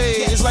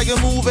Uzi, it's like a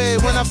movie.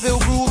 When I feel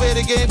groovy,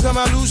 the game come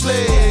out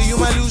loosely. You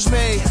might lose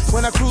me,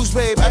 when I cruise,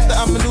 babe. After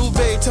I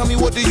maneuver, tell me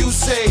what do you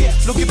say?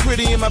 Looking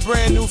pretty in my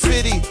brand new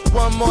fitty.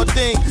 One more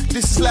thing,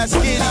 this is last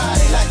kitty.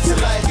 Like to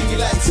lie, give me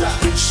lighter.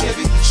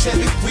 Chevy,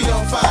 we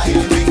on fire.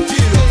 Kitty big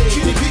deal,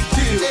 kitty big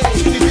deal,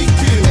 kitty big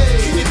deal,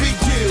 kitty big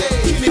deal,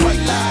 kitty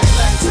white lie.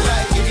 Like to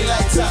lie, give me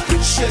lighter.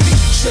 Chevy,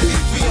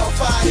 we on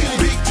fire. Kitty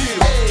big deal,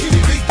 kitty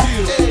big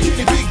deal,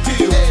 kitty big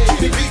deal,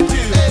 kitty big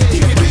deal,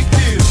 kitty big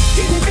deal,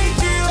 kitty big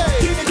deal,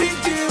 kitty big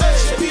deal.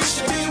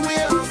 Chevy, we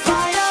on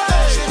fire.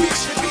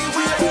 Chevy,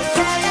 we on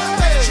fire.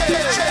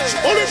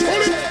 Hold it.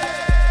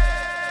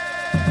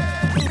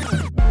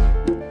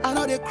 I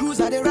know they cruise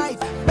at the right.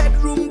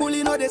 Bedroom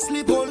bully, know they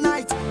sleep all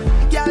night.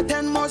 Girl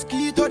 10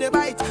 mosquito they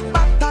bite.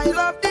 But I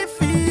love the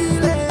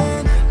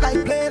feeling.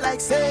 Like play, like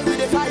say we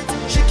the fight.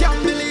 She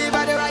can't believe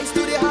I the rise to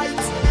the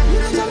heights. You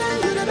the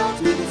challenge, you the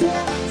dog me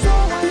before. So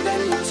why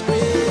then you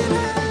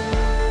screaming?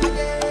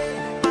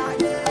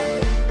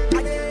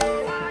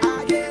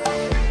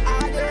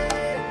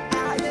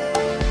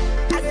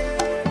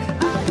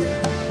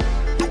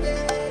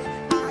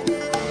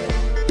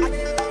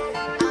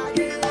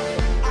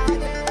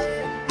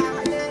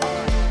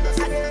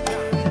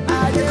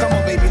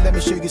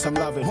 Show you some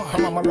loving.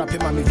 I'm a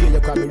rapping, mommy, via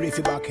your crabby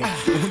reefy backing.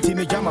 You team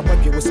me jam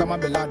about you with some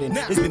Bin Laden.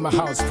 This be my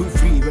house, feel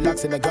free,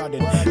 relax in the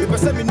garden. You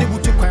must send me new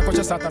to Quang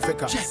for South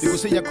Africa. You will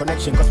see your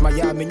connection, cause my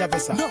yam in your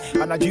visa.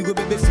 And I do go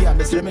baby fear,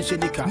 Miss Remen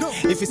Shenika.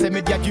 If you send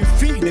me that you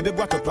free, maybe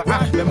what up,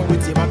 remember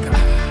with your maca.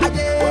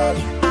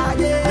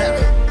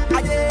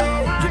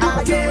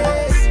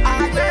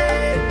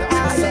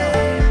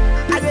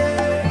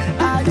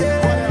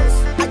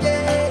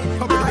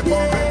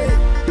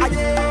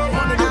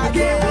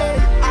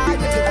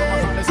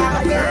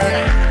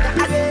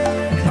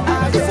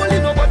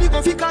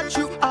 Catch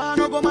you, I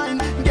no go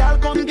mind. Girl,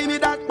 come give me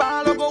that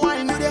ball, I go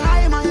wine. You the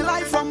high my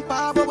life from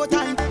Pablo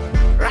time.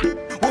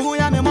 Who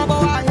am I,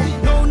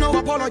 mobile? No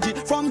apology.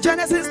 From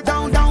Genesis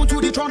down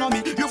to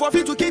Deuteronomy. You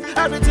forfeit to keep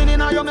everything in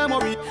your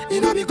memory.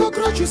 You know me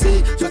cockroach, you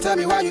see. So tell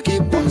me why you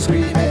keep on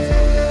screaming.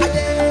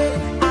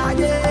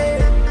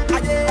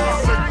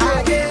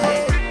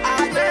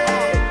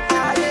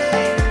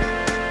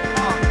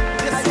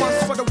 This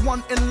one's for the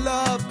one in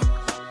love.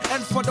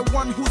 And for the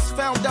one who's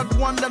found that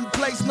one and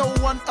place no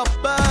one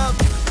above.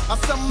 I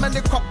some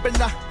many copping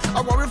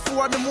I worry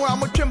for the more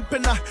I'm a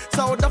trimping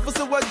so that was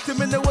the one to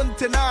me the one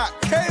tonight.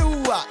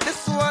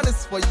 This one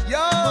is for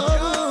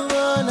y'all.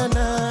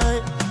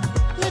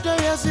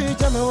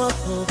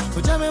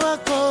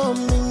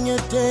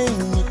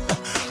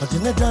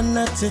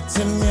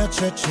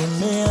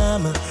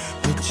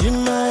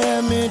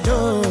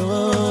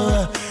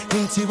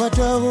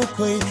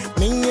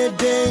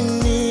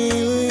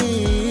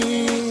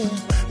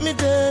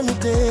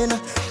 Midena,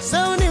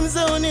 Sony,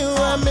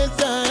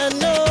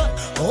 Wametano,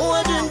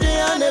 what in the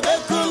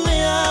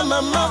Anebecumia,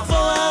 Mamma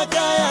for a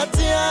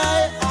gayati,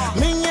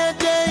 Minya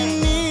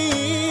Dani,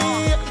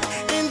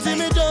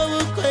 Intimido,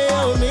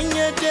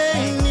 Minya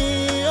Dani,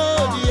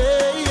 oh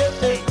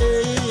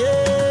yeah,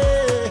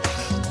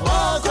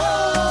 Wako,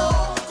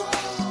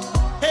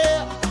 hey,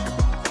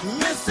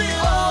 Missy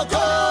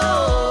Wako,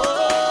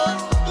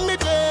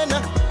 Midena,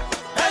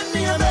 and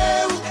Miame.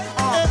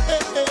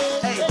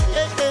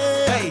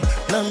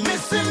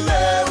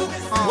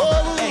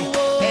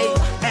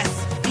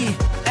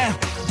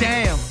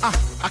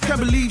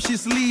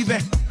 she's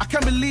leaving. I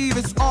can't believe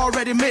it's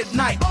already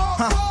midnight.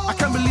 I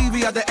can't believe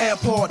we at the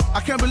airport.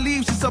 I can't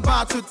believe she's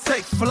about to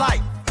take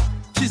flight.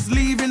 She's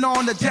leaving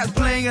on the jet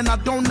plane, and I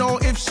don't know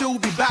if she'll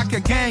be back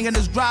again, and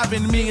it's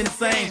driving me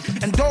insane.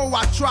 And though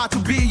I try to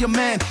be your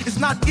man, it's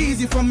not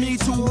easy for me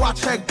to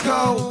watch her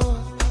go.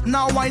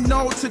 Now I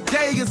know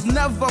today is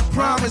never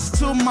promised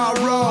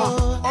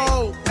tomorrow.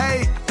 Oh,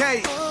 hey,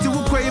 hey, do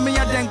you pray me?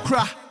 I didn't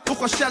cry.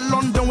 Oko shell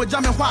London with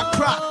jamming white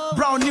crack.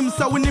 Brown him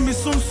so when him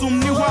sum sum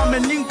ni wa me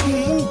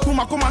ninku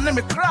kuma kuma ne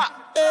me crack.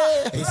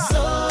 It's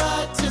so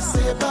hard to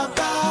say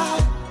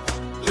bye-bye.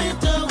 Me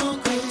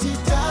don't crazy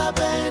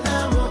tabe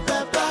na mo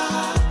beba.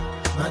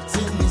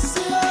 Martin is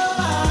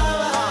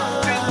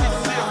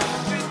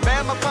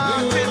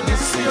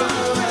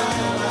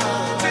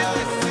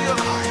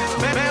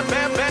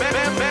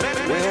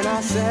When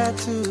I said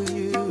to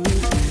you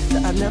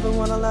that I never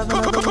wanna love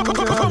another woman,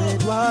 girl,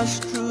 it was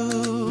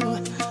true.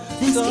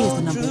 This is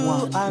the number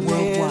one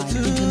worldwide,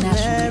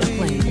 internationally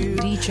acclaimed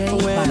DJ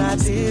Vyrusky. When I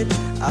did,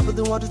 I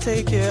wouldn't want to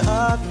take care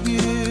of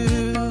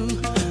you,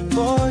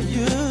 for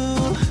you.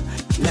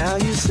 Now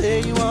you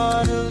say you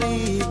want to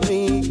leave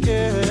me,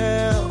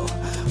 girl.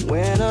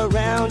 When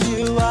around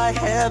you I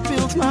have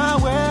built my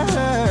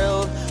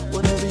world.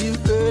 Whatever you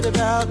heard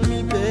about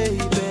me,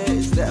 baby,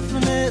 it's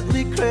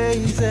definitely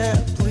crazy.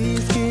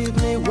 Please give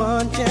me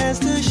one chance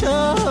to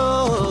show.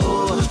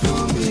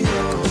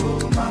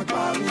 My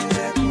body.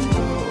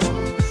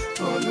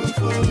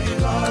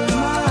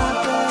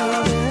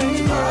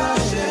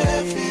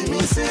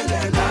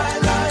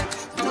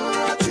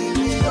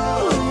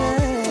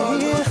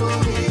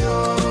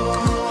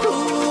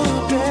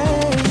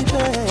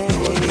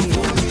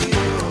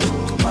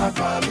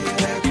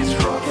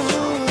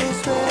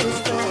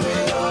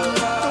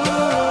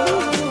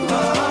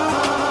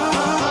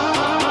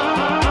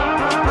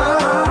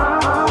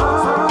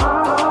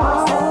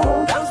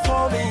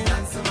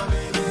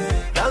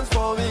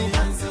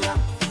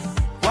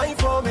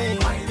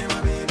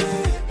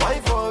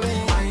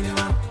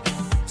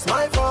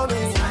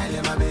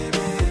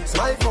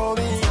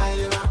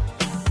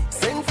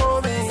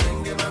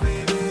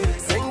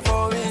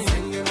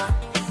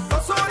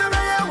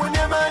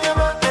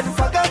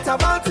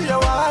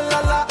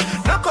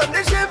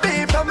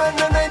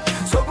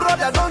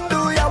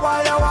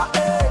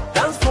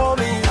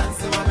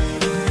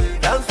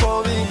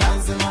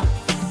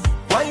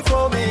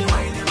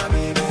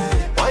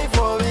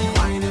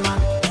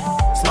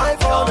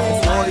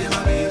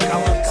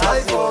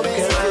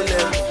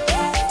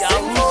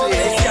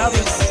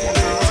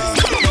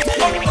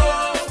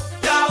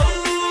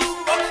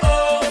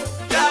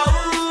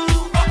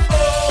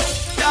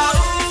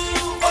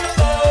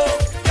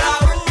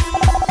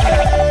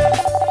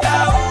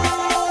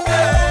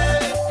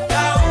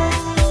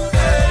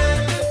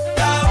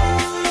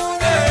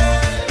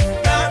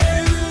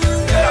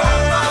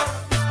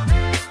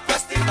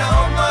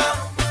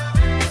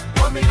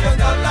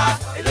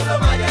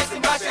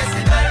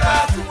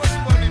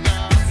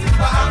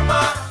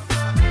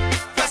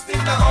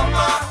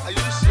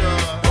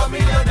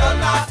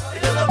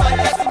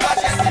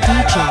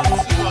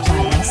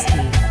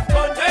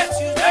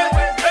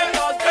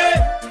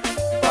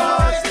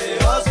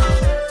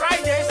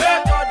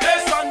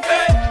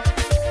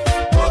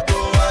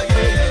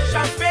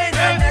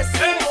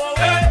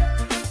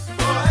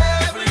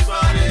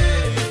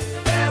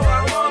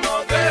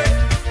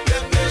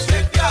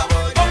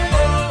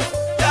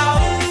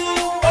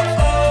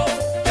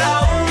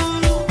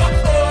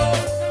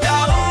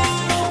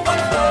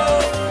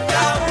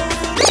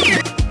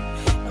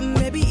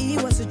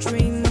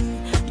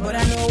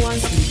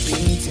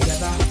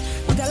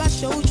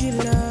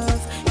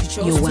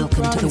 You're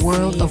welcome to the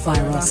world of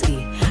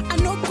Vyrusky. I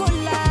know go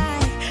lie,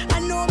 I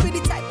know be the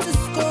type to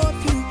scope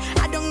you.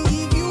 I don't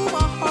give you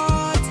my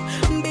heart,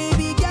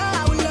 baby girl,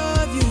 I will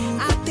love you.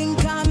 I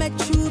think I met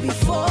you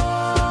before,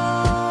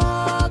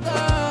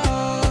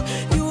 girl.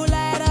 You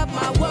light up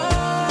my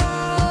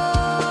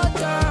world,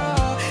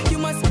 girl. You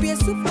must be a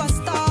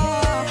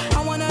superstar.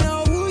 I wanna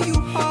know who you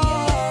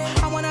are.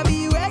 I wanna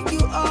be where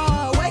you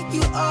are, where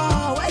you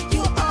are, where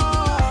you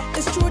are.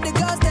 It's true, the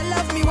girls that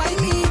love me, why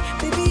me?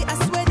 Baby, I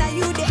swear now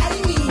you they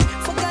eye me.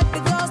 Forgot the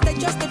girls that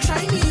just to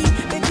try me.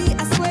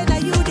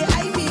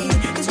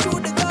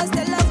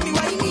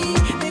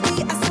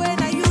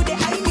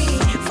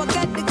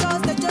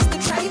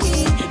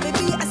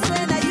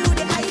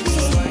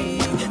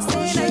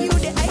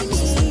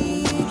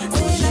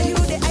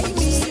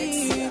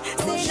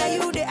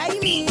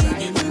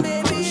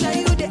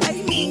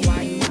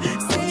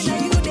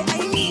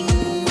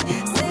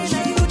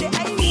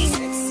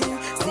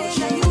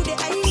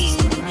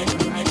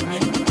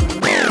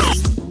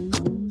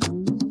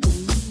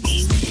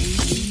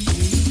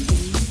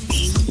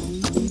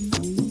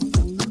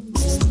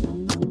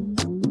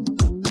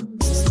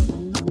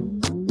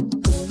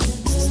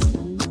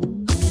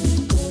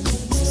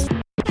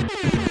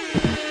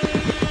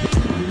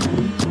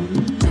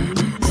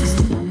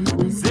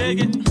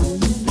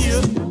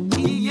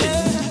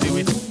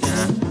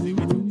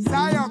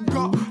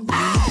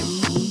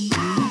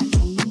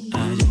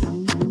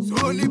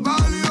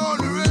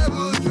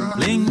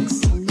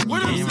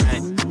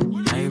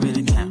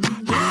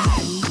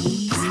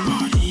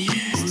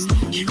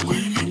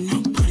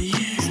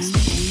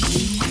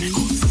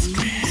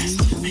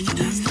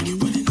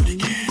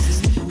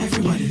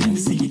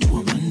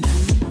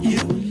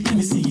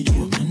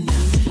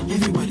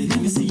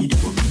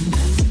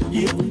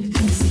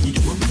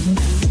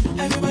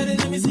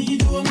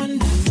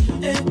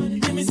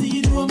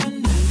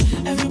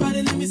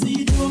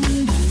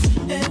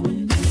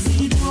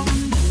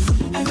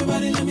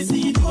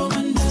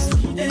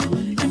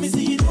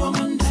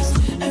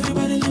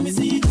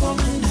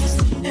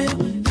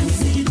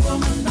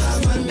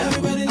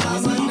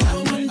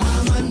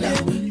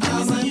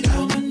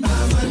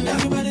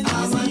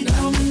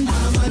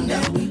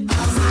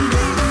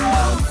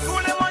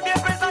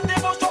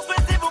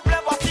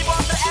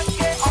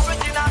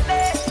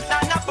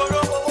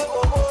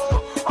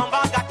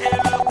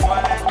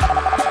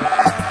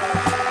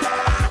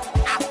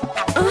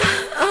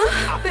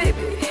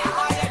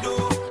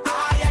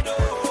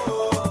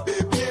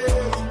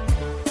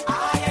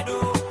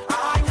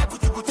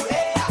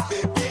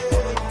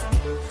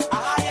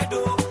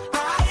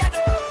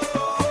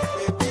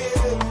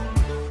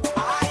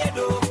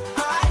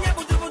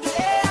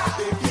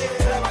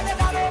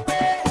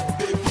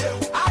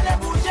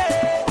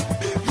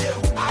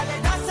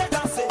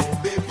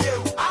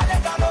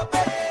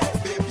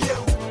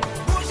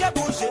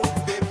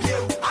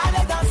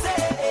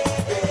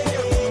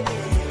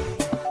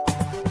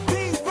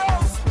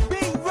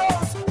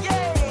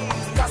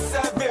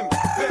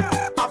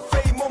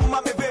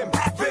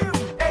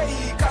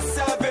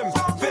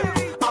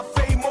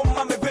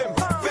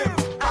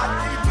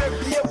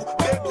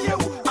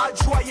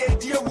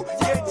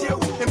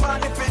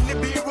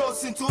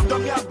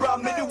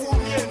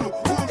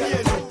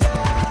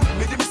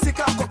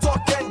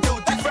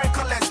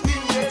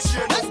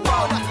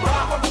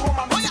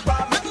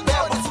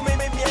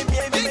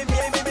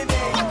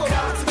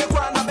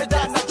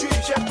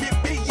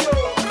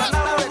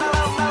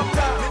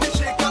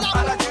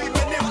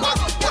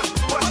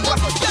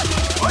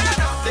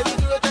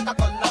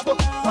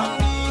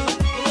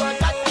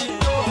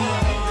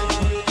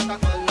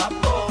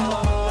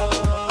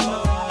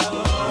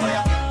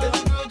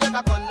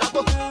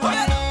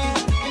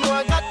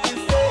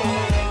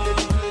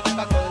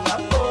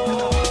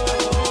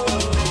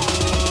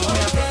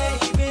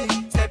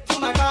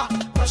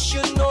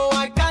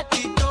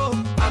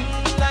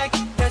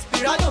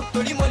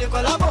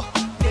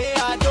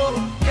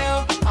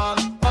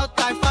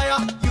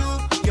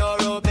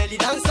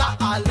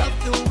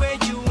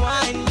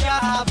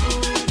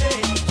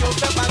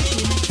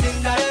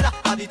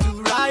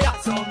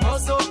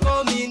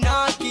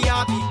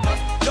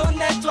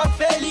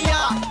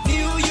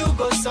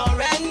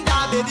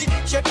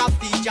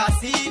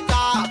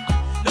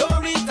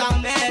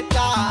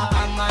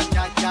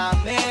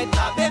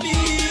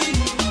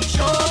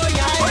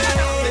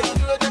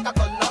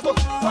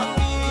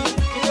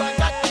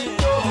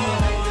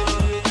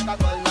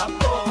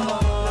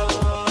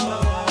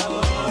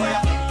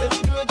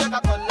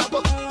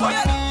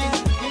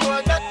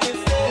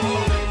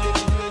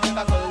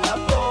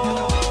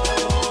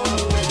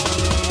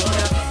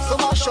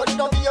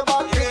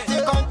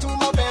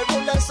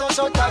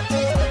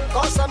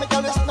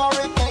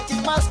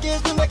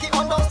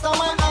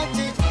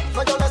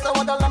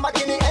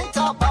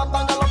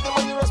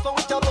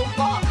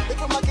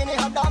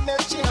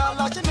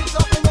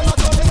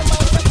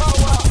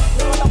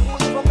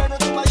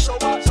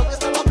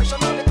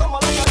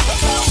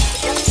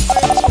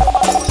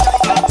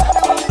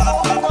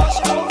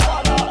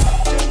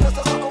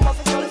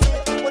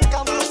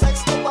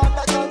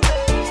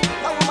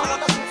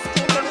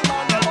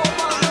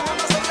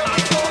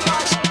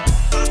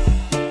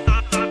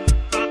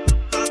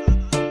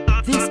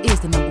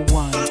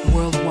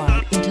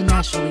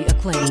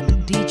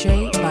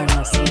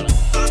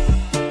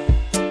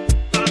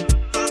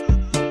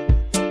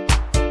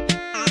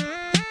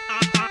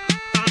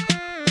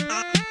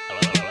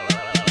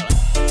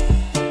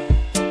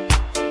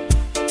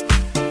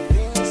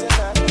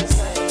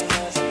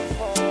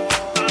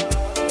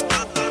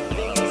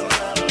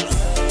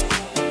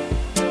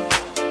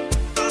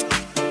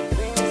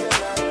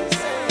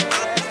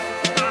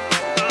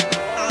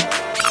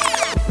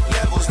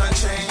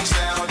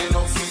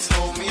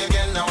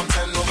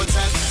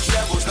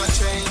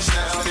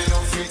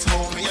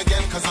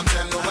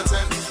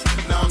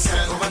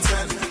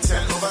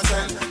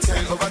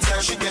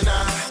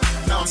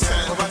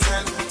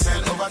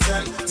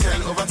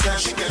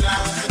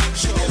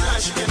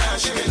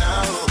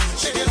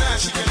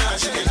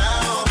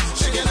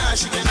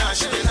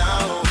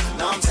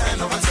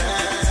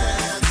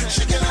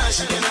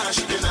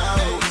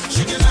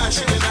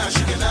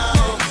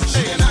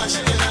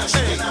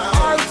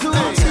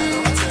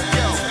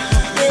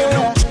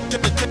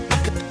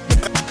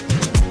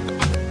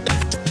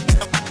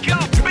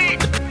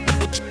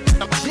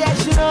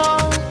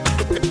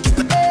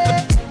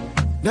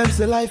 Them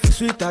say life is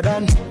sweeter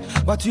than,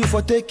 but you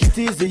for take it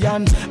easy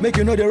and make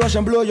you know the rush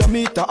and blow your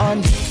meter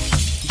on.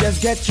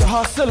 Just get your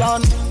hustle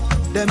on,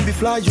 then be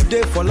fly you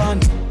day for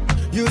land.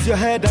 Use your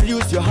head and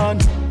use your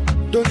hand.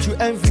 Don't you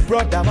envy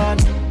brother man?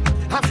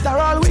 After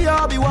all we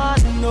all be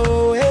one,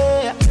 no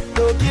hey.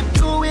 So keep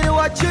doing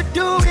what you're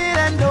doing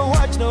and don't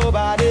watch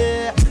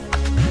nobody.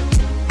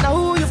 Now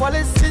who you for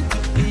listen to?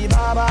 Be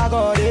Baba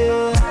God,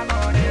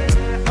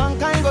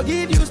 mankind go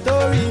give you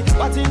story,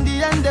 but in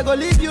the end they go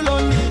leave you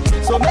lonely.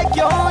 So make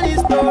your own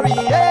story,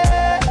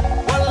 yeah.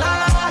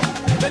 Wallahi,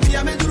 baby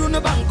I'm a duru no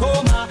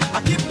bankoma.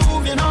 I keep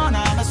moving on,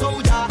 I'm a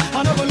soldier.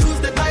 I never lose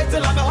the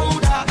title, I'm a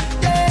holder,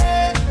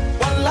 yeah.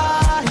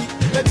 Wallahi,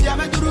 baby I'm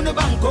a duru no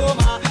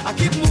bankoma. I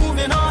keep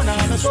moving on,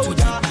 I'm a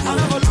soldier. I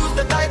never lose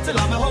the title,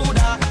 I'm a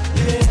holder.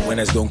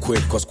 Winners don't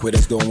quit, cause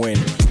quitters don't win.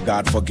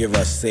 God forgive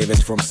us, save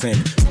us from sin.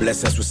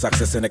 Bless us with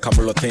success in a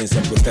couple of things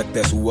and protect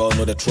us who all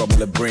know the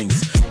trouble it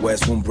brings.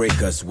 Words won't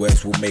break us,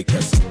 words will make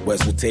us.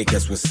 Words will take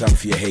us with some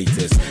fear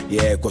haters.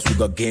 Yeah, cause we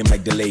got game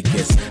like the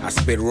Lakers. I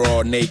spit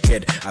raw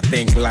naked. I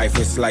think life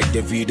is like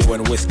the video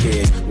and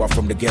Wizkid. While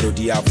from the ghetto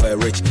DR for a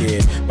rich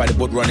kid. By the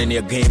boat running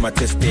your game at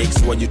the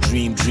stakes. When you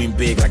dream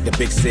big like the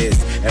big sis.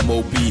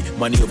 MOB,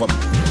 money over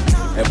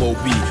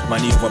MOB,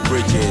 money over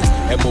bridges.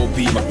 MOB,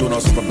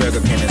 McDonald's over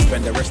Burger King. And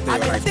spend the rest of your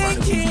life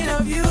thinking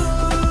of you,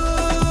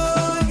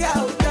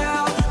 girl.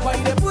 Why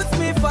you put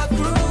me for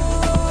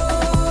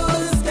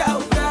cruise,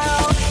 girl?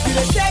 You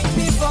dey take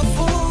me for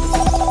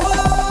fool,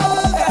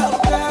 girl.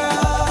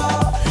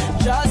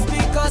 Just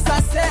because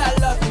I say I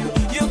love you,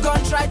 you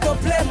gon' try to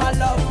play my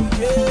love,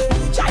 yeah.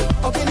 Chai,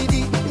 okay,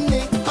 Nidi,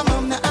 I'm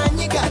on the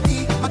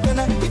Anyagati,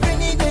 Makana, if you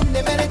need them,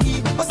 the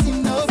melody, Osim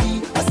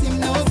Novi,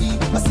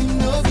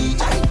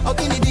 Chai,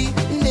 okay, Nidi,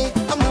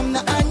 I'm on the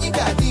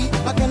Anyagati,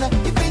 Makana,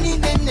 if you need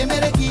them, the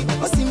melody,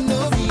 Osim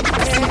Novi.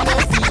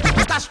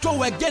 Castro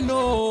again,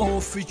 oh,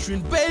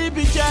 featuring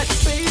Baby Jet,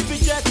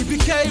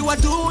 BK,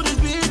 what do the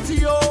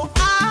video?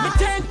 Me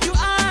thank you,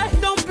 I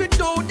don't be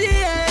do the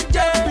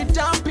end,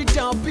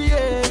 jumpy,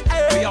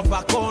 we are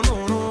back on,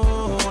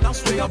 no,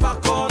 that's we are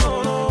back on,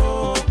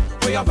 no,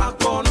 we are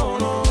back on,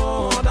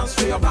 no, that's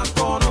we are back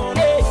on, no.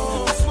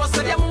 I swear,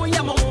 say I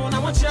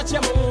want church,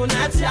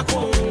 that's your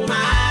home.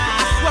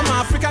 When my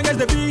African gets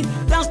the beat,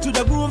 dance to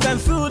the groove and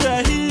feel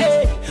the heat.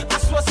 I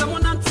swear,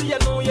 someone anti you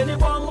know you need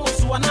one more,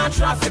 so I'm not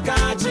traffic,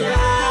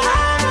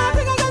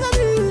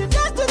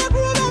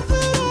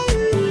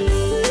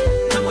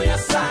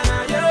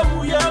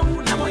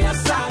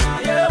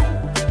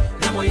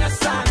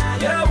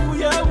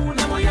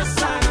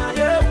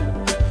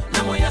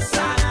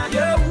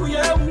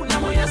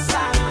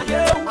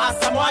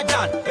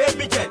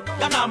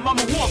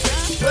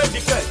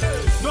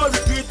 no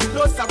retreat,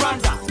 no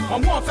surrender.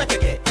 I'm more fake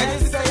again.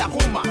 And this is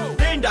Yakuma,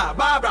 Linda,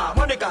 Barbara,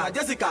 Monica,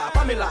 Jessica,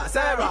 Pamela,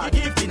 Sarah,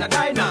 Gift in a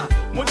diner.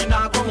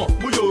 Mudina, come on,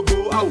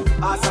 Muyogo out.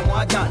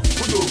 Asamoajan,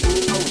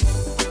 Muyogo out.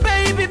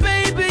 Baby,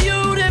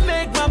 you they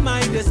make my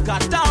mind is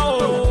cut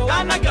down.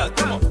 Ghana girl,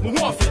 come on,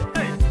 Muwafe.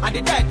 And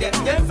the dead,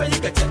 then for you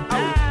get it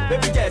out.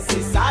 Baby,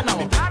 Jessie, Sana,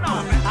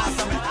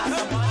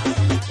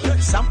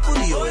 Sample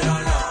the oil,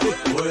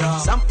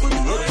 sample the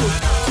oil,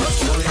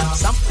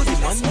 sample the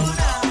money.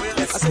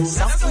 I said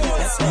sample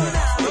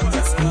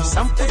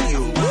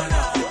you.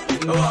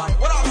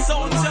 What up,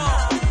 soldier?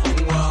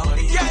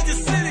 Yeah,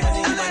 just sing it.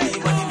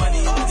 Money.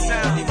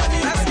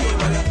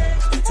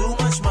 Too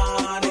much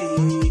money.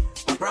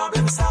 My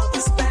problem is how to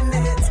spend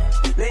it.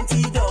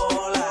 Plenty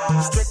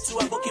dollars. Straight to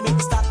a bookie, make me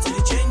start to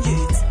change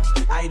it.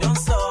 I don't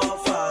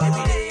suffer.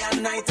 Every day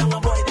and night, I'm a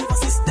boy in the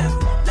system.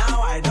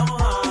 Now I don't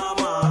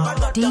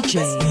hammer. DJ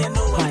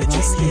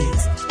Vyrusky.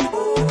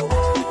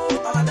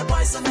 All of the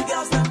boys and the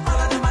girls, them, all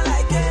of them I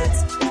like it.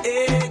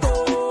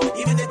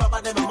 Even the papa,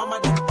 them, and mama,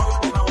 them, all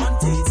of them I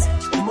want it.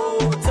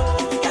 Moto,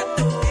 got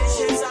the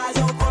shapes, eyes,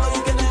 don't follow,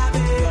 you can have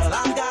it. Girl, I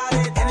got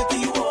it.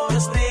 Anything you want,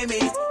 just name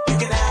it. You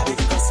can have it.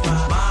 Cause my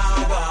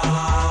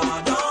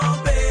God don't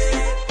pay.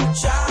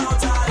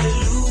 Shout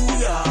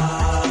hallelujah.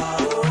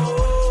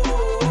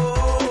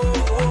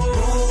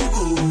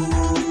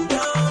 Google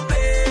don't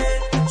pay.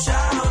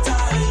 Shout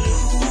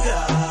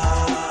hallelujah.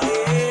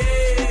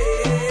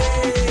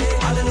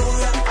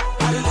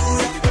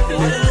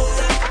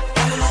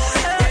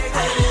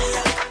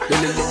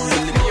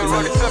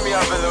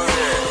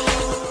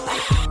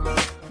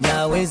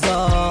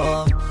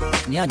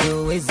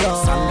 Nyado wezo,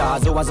 Sanda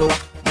zoa,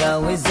 ya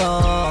wezo,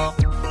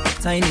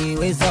 Tiny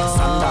wezo,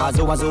 Sanda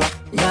zoa,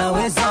 ya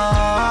wezo,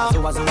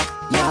 ya wezo,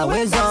 ya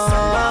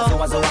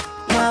wezo,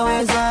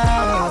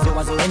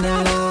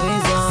 Enelo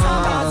wezo,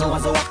 Sanda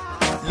zoa,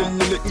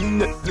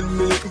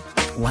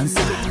 Once,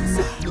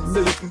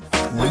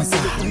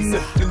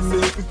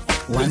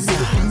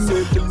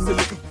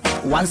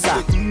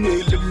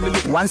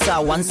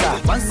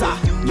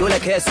 you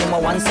like a sumo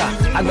once,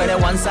 I got a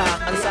once,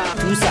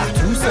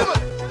 two.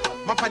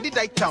 My paddy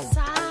died town.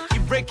 He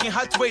breaking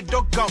heart way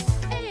dog gum.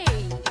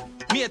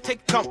 Me a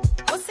take come.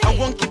 I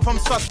won't keep him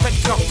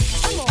suspect gum.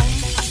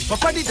 My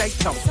paddy died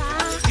town.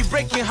 He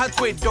breaking heart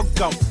way dog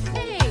gum.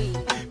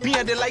 Me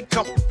a the like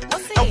come.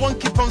 I won't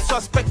keep him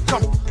suspect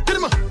come.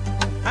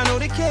 I know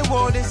they care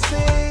what they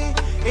say.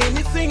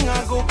 Anything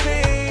I go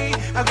pay.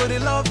 I gotta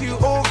love you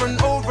over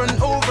and over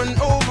and over and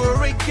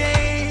over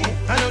again.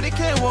 I know they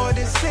care what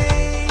they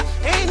say.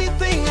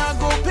 Anything I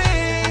go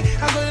pay.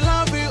 I gotta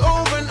love you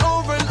over and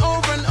over and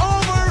over and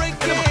over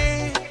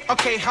again.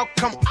 Okay, how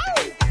come?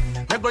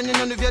 Na granya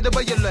no via the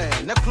by your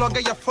land. Na clog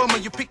your form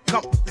you pick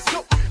up.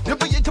 So,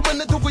 never yet to win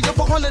the two your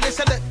holiday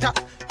selector.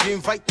 You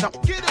invite them.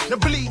 No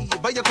believe,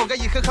 but you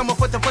can come up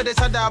with the for the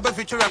sada, but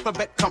future rapper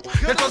back come.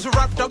 That was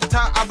rap doctor,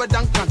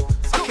 Abadankan.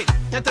 Okay,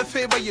 not a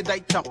favor you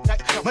die come.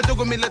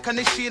 Madogo Miller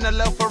can she in a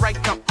love for right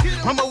come.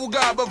 Mama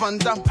Uga Van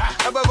Dam,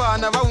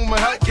 Abavana, woman,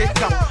 her cake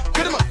come.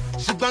 Get him up,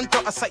 she blunt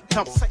out a sight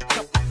come.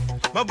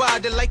 My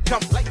body like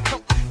come.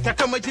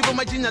 Takama Jibo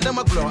Majina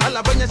Damaglo,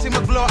 Alabama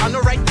Simaglo, and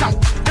no right come.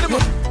 Get him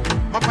up,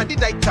 my party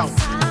die come.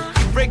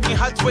 Breaking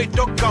hearts way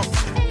dog come.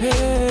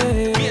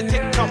 Me and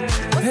take come.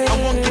 I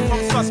won't keep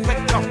from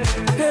suspect come.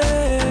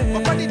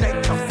 My body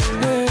night come.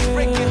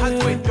 Breaking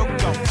hearts way dog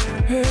come.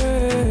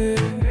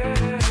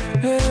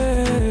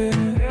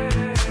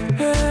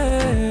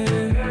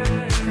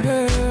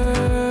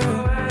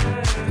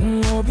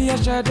 No be a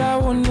shadow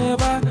will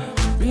never.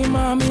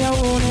 Remind me I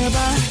will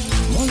never.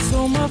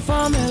 So my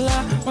family,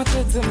 my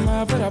tete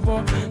my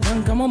brother,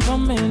 and come on,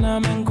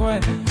 Pamina, and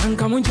quiet, and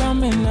come on,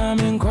 Jamina,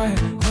 and quiet.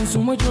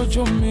 Consume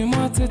Jojo, me,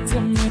 my tete,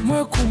 me,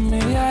 Mokumi,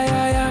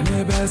 ya,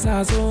 me best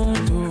as on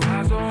to,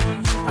 as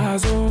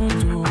on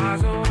to,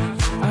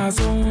 as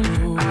on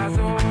to,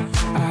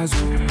 as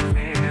on,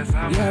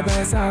 yeah,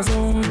 best as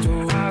on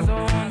to,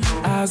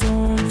 as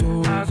on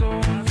to,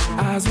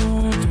 as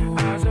on to,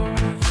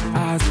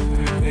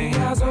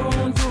 as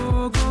on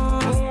to,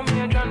 go, me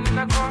a drum in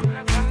the car.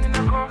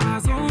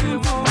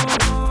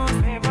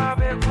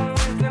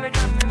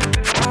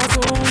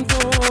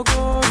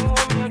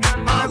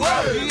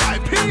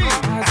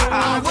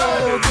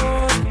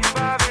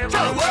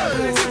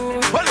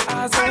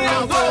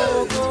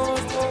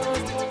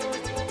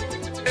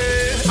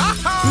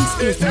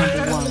 This is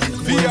number one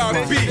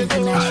worldwide,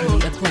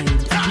 internationally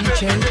acclaimed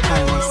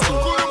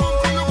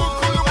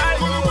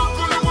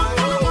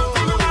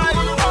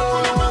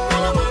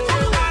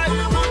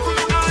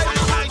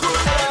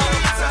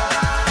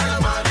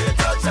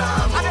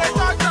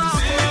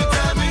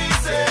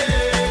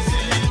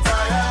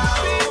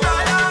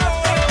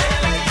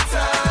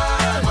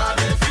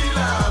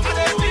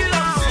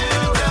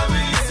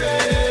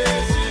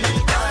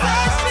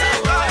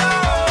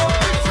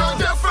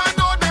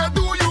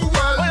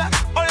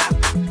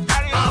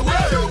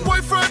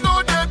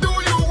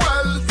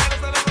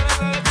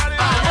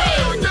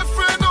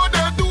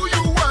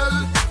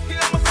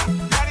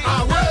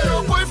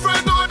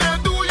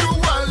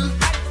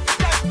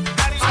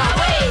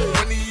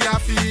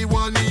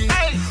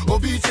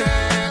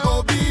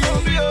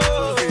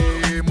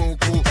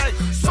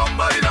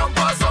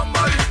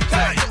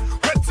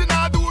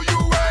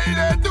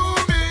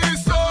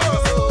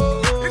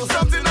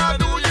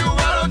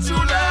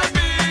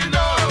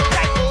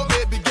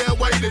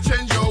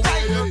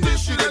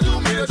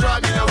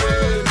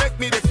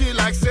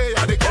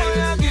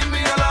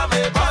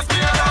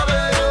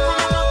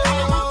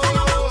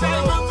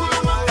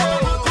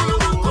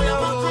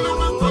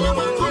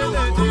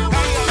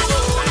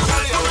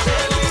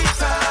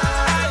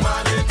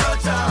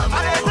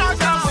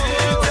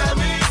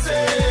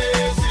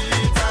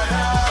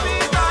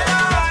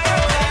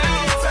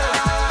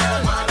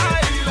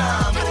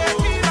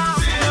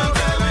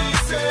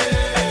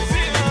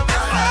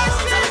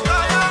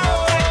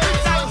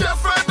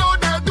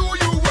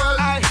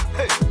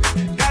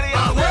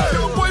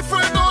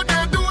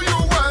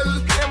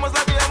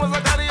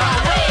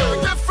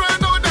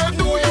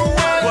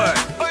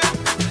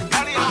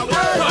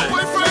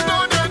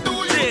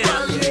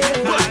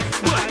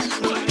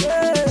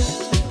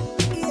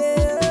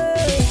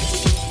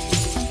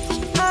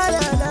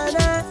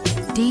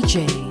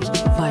DJ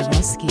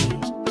Vyrusky. DJ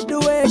Vyrusky. The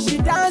way she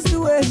dance, the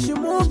way she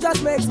move,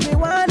 just makes me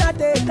wanna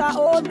take her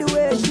home. The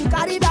way she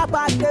carry that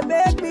bag, they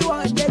make me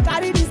want to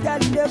carry this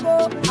girl in the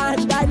go.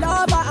 And I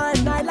love her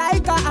and I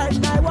like her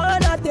and I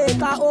wanna take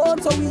her home.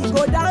 So we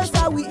go dance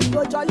and we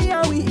go jolly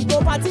and we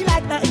go party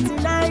like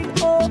 99.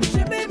 Oh,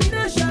 she baby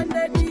no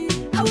shandy.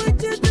 I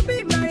want you to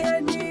be my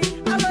honey.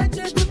 I want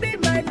you to be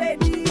my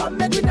lady. Come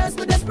make me dance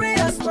with the spray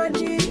of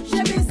money.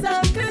 She be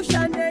some cliff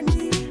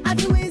shandy. I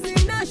do easy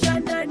no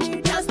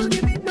shandy. Dance to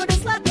the beat, no the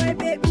slap my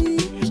baby.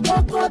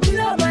 Coco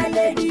below my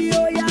lady.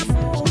 Oh yeah,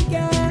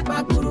 funke.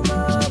 Bakuruma,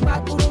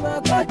 bakuruma,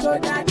 gojo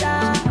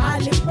dada.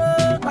 Alimo,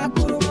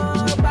 bakuruma,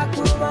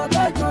 bakuruma,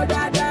 gojo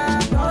dada.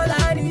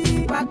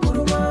 Olari,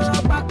 bakuruma,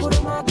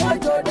 bakuruma,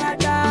 gojo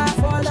dada.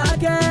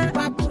 Folake,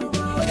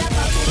 bakuruma, oh yeah,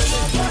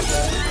 bakuruma,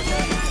 gojo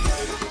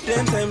dada.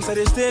 10 times I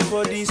dey stay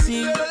for the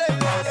scene.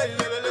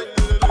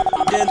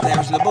 10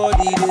 times the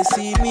body they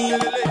see me.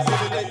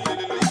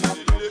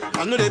 I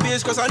know the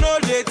bitch cause I know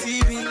the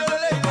TV.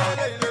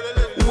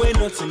 When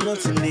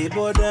nothing they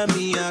bother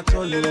me at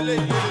all. Yeah.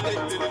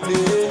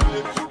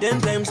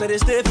 10 times I they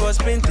stay for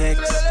Sprintex.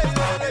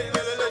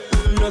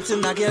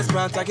 Nothing against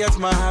brand, I get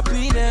my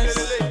happiness.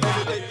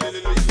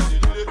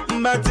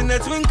 but in a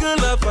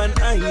twinkle of an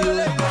eye.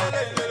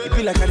 It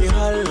be like a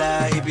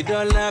holla, if you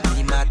don't love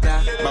me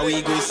matter. But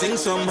we go sing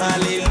some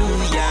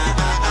hallelujah.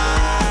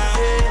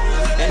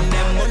 And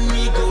then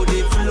money go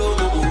the flow.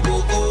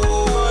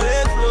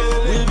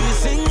 We'll be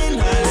singing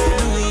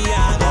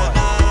hallelujah.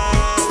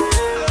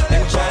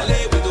 And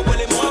Charlie, we go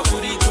well more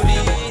goody family.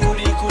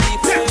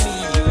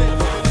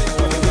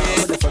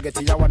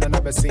 Forget it, I want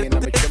another saying,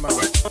 I'm a chimney.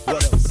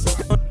 What else?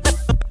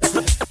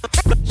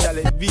 Shall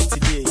it be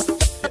today?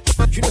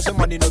 You know some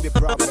money no be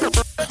problem.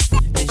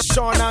 And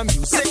Shauna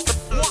music.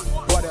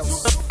 What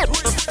else?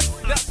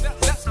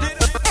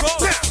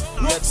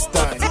 Next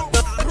time.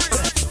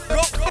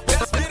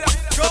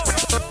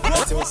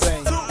 That's what I'm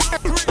saying.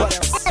 What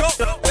else?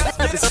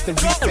 This is the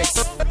refix.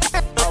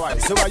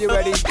 Alright, so are you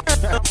ready?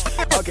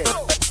 Okay.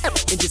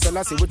 Inji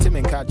Salasi, what him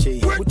and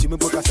Kachi? What you mean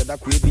because that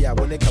could be a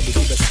one that we do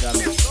the drama.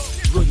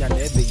 Ronya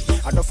Navy,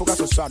 I don't focus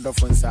on sword of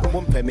Fonsa.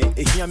 Won't pay me.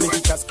 If you make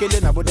it a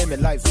scaling about them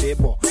in life,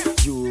 table.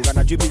 You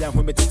gonna do me and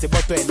who made it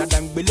about and I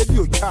don't believe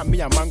you can't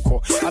me a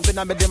manco. I've been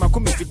a medema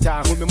come if it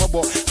are whom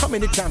mobile. How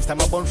many times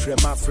I'm a born from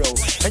my fro?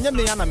 And you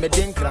may an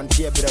American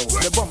cranty, bro.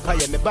 The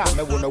bumpire, me bar,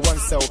 me one one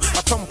cell.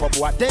 A pump of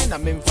what then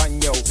I'm in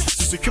fan yo.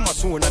 Sucuma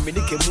soon, I'm in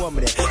the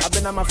woman. I've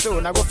been on my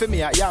phone, I go for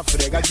me at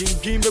Yafre. I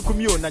dream the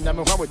commune and I'm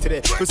a hammer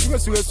today. Because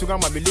you were to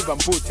come and believe and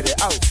put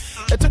it out.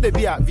 Eto de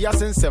bia via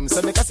sensem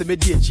so make us a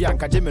media and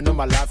kajeme no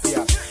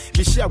malafia.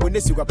 Be share when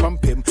you go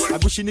pump him. I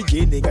bush in the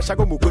gene,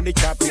 Gashago Mukone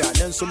Chapia, and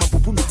then some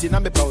pupumiti na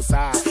me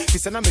pausa.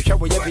 Kisana me show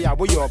where you are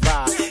your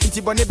bar.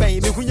 Inti Bonnie Bay,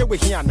 me when you were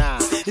here now.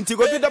 Inti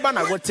go to the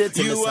banner, what take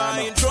you are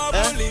in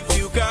trouble if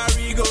you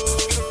carry go.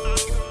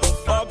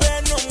 Or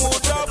ben no more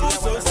trouble,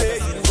 so say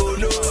you go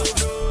no.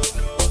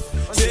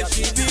 Say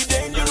she be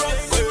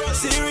dangerous,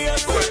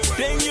 serious,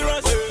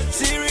 dangerous,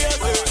 serious,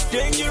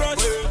 dangerous,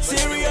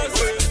 serious,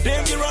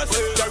 dangerous.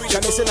 Can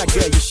I say a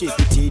girl you shape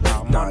it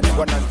down?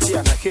 One and tea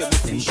and I came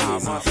with fish.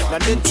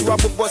 And then two up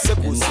boss a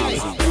pussy.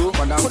 You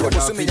put up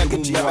some in a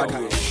kitchen.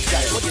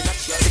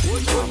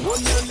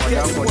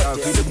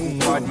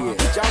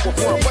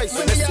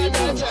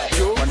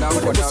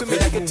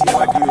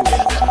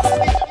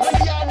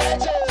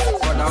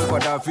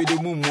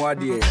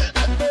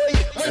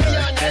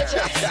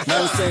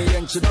 Now say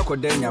young Chidako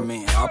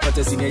Denyame,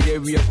 Apata in a year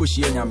we are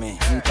pushing Yame,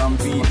 and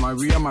Tampi,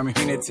 Maria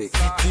Maminity.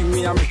 See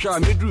me, I'm sure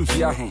I'm midroof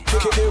Yahe.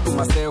 Cable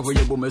must say where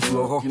you bombers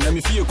loho. Let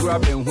me feel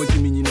grab and what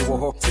you mean in the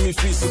war. See me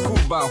free so cool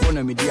bar,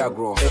 Hona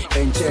Mediagro,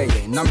 and Jay,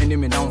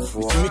 Namini down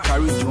for me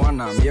carry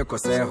Joanna,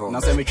 Miacoseho. Now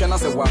say me can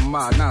say one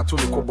man, not to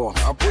the Cobo.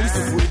 A police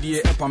of Woody,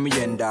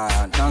 Epamienda,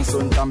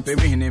 Nanson Tampe,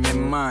 him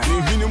in mind.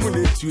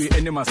 Minimum to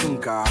any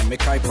Masunka,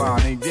 Mekaipa,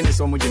 and Guinness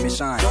on Mujim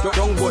shine.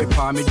 Young boy,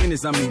 Pa,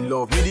 Guinness, I'm in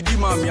love. Me the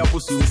man, me a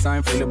pussy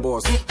sign for the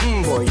boss.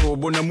 Boy, oh,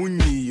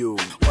 Bonamuni, you.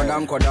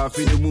 Madame Koda,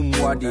 feed the moon,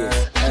 what dear.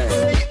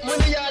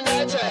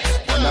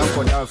 Madame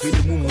Koda, feed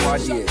the moon,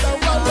 what dear.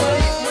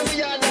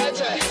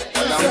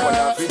 Madame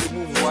Koda, feed the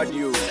moon, what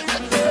you.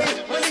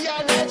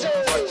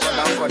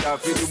 Madame Koda,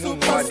 feed the moon,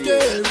 what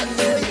dear.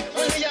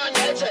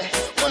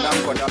 Madame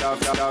Koda,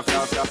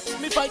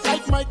 me fight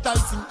like Mike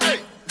Tyson.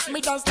 Me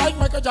dance like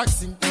Michael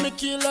Jackson. Me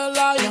kill a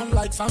lion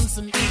like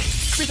Samson.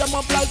 Feed them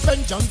up like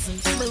Ben Johnson.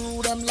 Me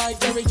rule them like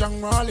Jerry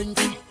John Rawlings.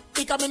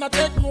 Because me not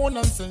take no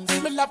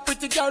nonsense. Me love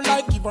pretty girl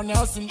like Yvonne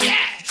Nelson.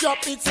 Drop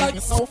it like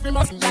a Sophie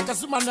Mason. Like a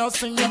Zuma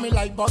Nelson, yeah me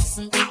like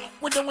boxing.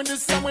 We don't win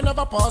this song, we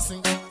never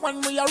passing.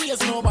 When we are race,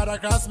 nobody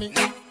cross me.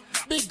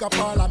 Big up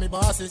all of me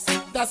bosses.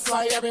 That's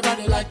why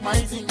everybody like my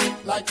thing.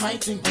 Like my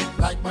thing,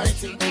 like my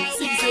thing.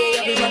 See say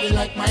everybody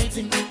like my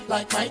thing.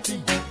 Like my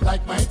thing,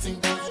 like my thing.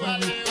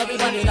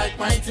 Everybody like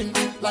my thing.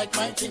 Like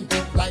my thing,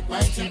 like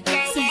my thing.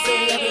 See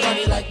say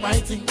everybody like my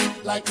thing.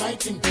 Like my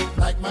thing,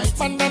 like my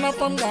thing. Bandana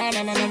from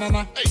Ghana, na na na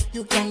na.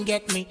 You can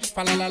get me,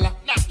 fa la la la.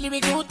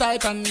 Lyrical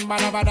type and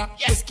bada bada.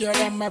 We scare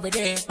them every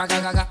day, baga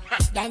gaga.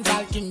 Dance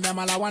all kingdom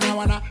all I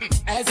wanna.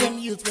 SM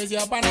youth raise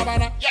your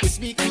banana. We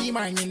speak me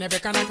mind in every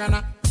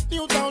kana.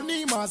 Newtown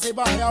Nima say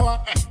bayawa.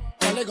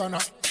 Poligona,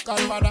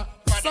 Calvada.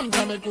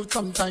 Sometimes it good,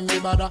 sometimes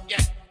it bada.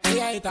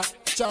 Yaita,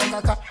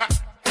 Chowkaka.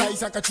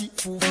 Kaisakachi,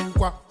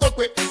 Fufukwa.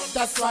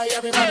 That's why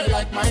everybody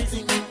like my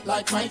thing.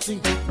 Like my thing,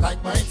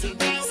 like my thing.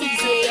 See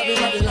say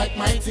everybody like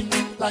my thing.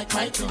 Like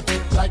my thing,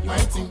 like my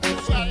thing.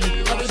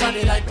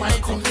 Everybody like my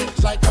thing.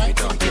 Like my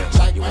thing,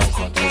 like my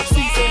thing.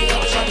 See say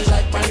everybody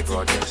like my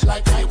thing.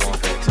 Like my thing,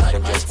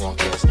 like my thing.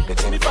 They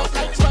tell me about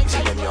flex,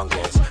 see them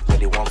youngest.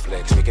 They want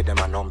flex, we get them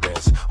our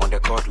numbers. On the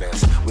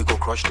cordless, we go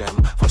crush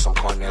them for some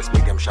corners.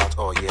 Make them shout,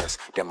 oh yes,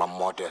 them are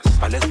modest.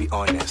 But let's be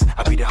honest,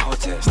 I be the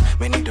hottest.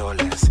 Many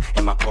dollars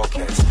in my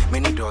pockets,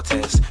 many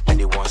daughters, then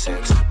they want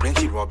sex.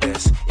 Plenty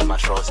robbers in my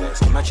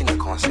trousers. Imagine the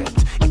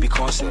concept, it be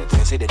concept.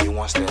 And say that they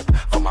want step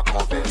from my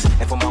converse.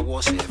 And for my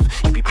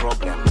WhatsApp, it be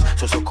problems.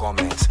 So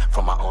comments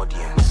from my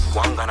audience.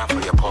 One Ghana for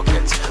your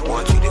pockets,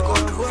 what you they go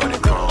do for the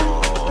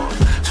crowd?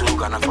 Two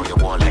Ghana for your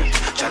wallet,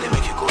 Charlie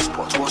make you go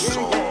sports, what's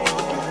up?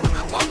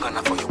 One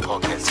Ghana for your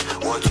pockets,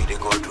 what you they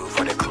go do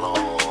for the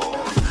club?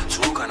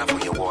 Two Ghana for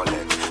your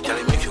wallet,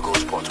 Charlie make you go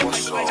sports,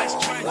 what's up?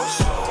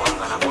 What's up? One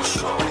Ghana, what's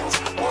up?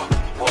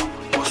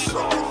 What's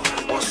up?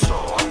 What's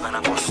up?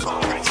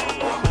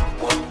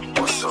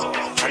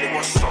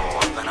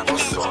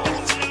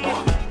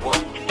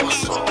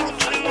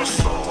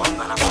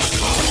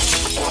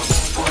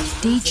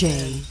 DJ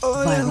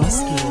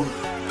Vyrusky.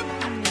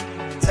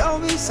 Tell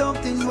me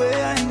something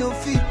where I know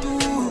fit do.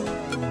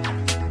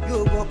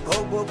 Yo, bop,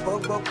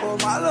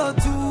 my love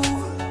too.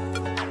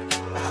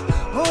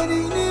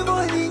 Money,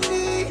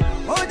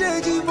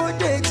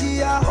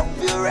 I hope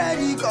you're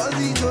ready, cause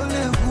it's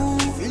only who.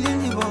 Feeling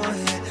the boy,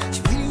 she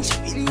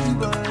feeling the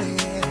boy.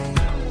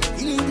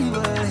 Feeling the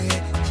boy,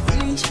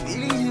 she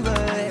feeling the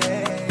boy.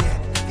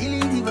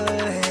 Feeling the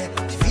boy,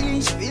 she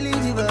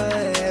feeling the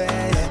boy.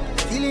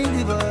 Feeling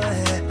the boy,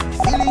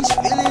 she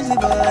feeling the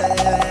boy.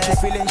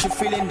 She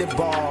feeling the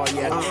ball,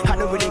 yeah. I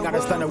don't really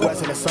understand the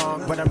words of the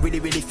song, but I'm really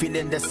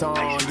feeling the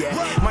song, yeah.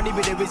 Money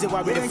be the reason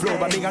why we the flow,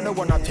 but me I don't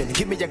want nothing.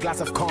 Give me a glass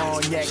of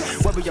cognac.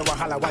 What be your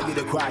wahala, why you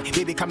the cry?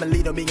 Baby, come and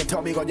lead on me and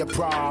tell me all your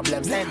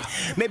problems, and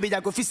maybe I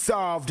go fi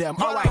solve them.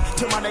 Alright,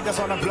 to my niggas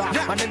on the block.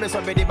 My name is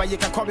already, but you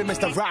can call me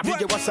Mr. Rap.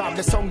 DJ, what's up?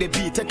 The song they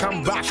beat, take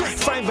come back.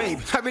 Fine, babe,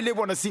 I really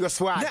wanna see your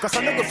swag, cause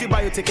I don't go fi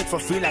buy your ticket for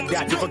free like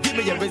that. You forgive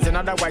me your reason,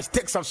 otherwise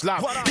take some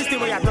slap. This thing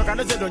when I talk, I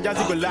know say don't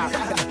just go laugh.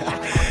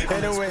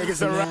 Anyway,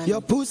 it's alright.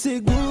 Your pussy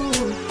good.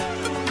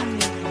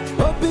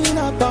 Open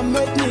up and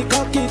make me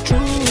cocky true.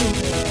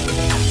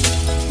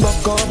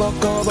 Boko,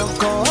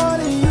 all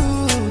in you.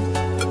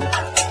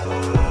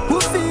 Who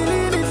feel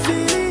it?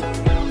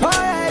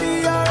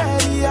 Already,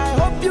 I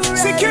hope you ready.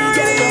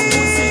 Security!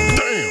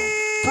 Damn,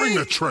 bring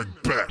the track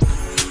back.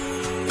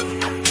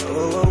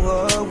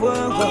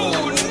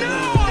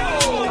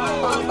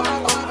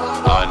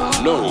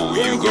 I know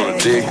you gonna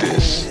dig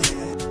this.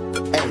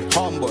 Hey,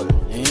 humble.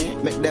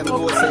 Make them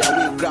know say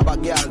I will grab a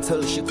girl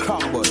till she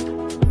crumble.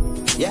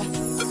 Yeah?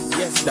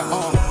 Yes,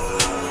 down.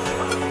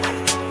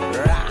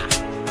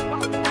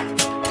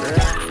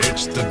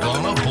 It's the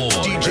Ghana Boy,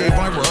 DJ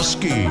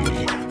Vyrusky.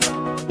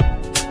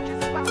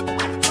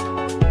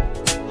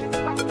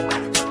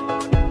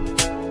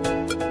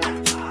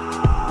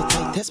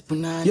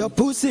 Your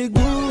pussy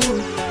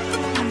good.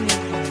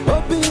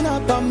 Open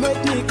up and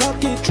make me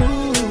cocky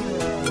true.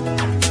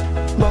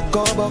 Boko,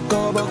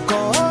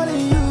 all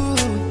in you.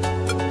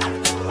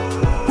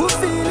 Who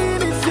feel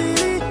it?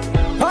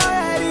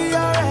 Already, I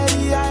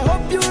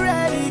hope you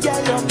ready.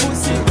 Get your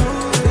pussy good.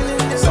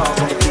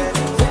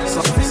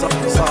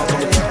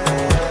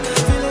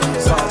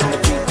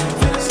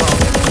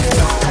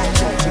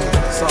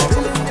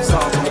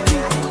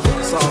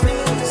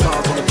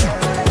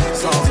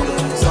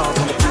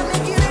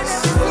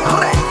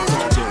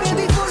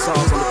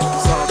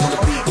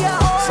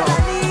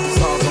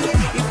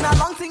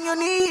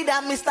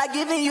 Mr.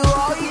 Giving you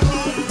all you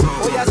need.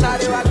 Oh yeah,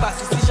 Sadewa,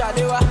 Basisi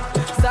Sadewa,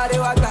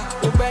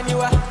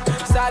 Ubeniwa,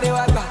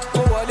 Sadewa,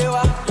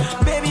 Owolewa.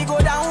 Baby go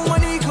down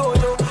when you go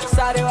to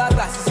Sadewa,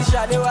 Basisi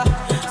Sadewa,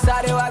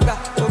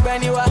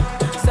 Ubeniwa,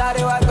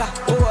 Sadewa,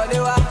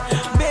 Owolewa.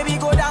 Baby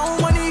go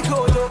down when you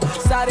go to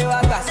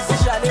Sadewa, Basisi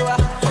Sadewa,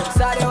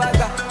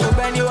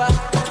 Ubeniwa,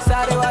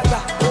 Sadewa,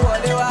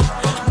 Owolewa.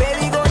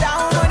 Baby go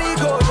down when you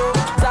go to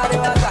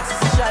Sadewa,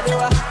 Basisi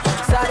Sadewa,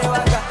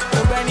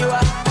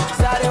 Ubeniwa,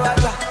 Sadewa.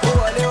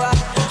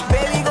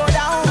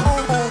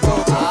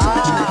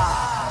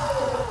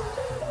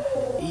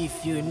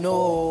 If you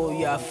know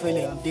you are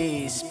feeling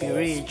this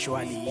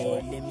spiritually,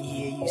 let me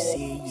hear you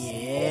say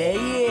yeah.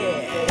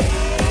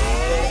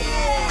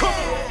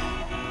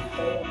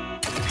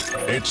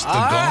 It's the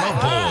Ghana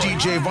Boy,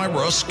 DJ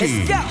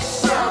Vyrusky.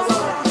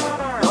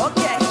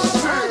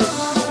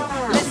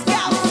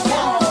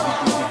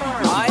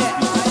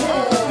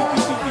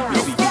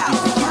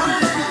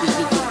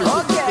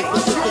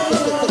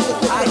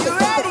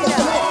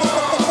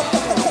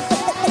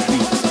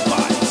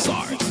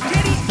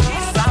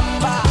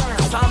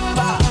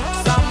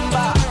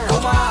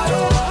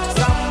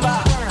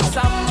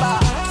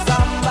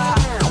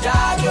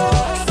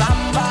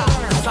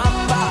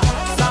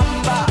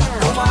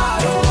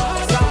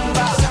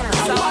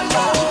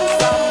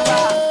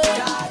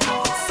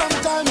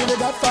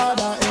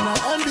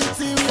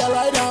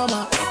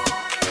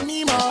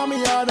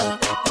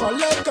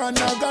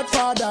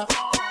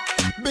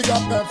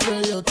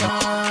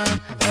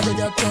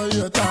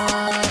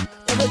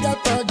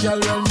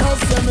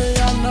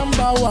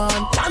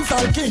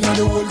 King of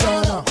the whole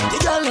Ghana. The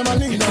girl them a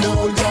lean of the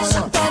whole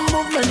Ghana. Time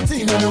movement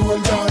team of the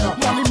whole Ghana.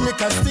 Money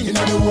makers team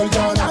of the whole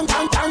Ghana.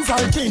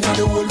 Dancehall king of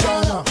the whole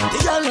Ghana. The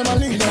girl them a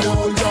lean of the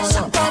whole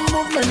Ghana. Time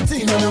movement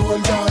team of the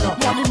whole Ghana.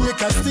 Money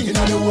makers team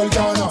of the whole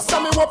Ghana.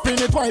 Some me whopping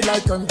it wide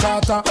like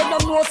Carter. When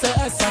them know say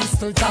essence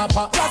still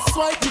tapper. That's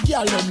why the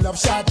girl them love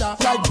shatter.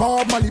 Like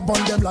Bob Marley bun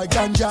them like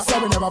ganja. So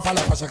we never fall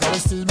off a shaka, we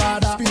still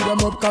bother. Speed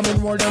them up, coming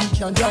more them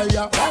can drive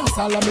ya.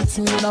 Dancehall a me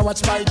team when I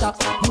watch fighter.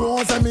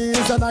 Knows me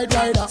is a night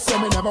rider. So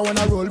me never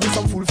wanna roll with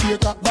some full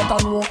faker. But I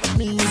know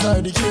me is a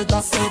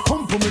educator. Say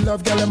come for me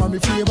love girl them a me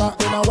favor.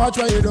 When I watch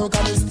what you do,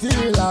 cause me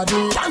still a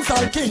do.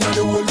 Dancehall king of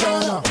the whole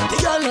Ghana. The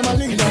girl them a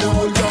lean of the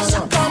whole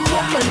Ghana. Come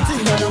movement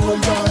team of the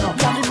whole Ghana.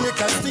 Money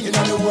makers team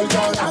of the whole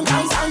Ghana.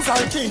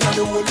 Dancehall king of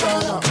the whole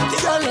Ghana. The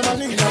girl them a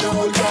lean of the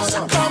whole Ghana.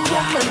 Come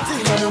movement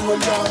team of the whole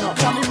Ghana.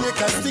 Money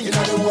makers team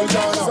of the whole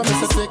Ghana. So me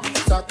say tick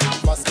tock,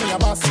 bust me a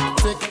bass.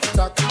 Tick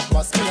tock,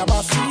 bust me a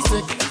bass.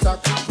 Tick tock,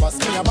 bust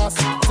me a bass.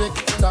 Tick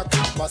tock,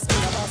 bust me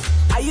a bass.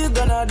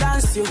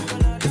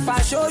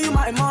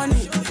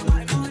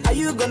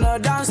 you gonna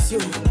dance, yo?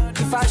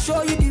 If I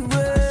show you the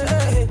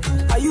way,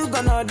 are you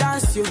gonna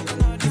dance, yo?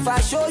 If I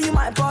show you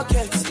my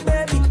pockets,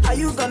 baby, are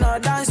you gonna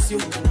dance, yo?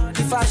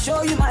 If I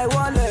show you my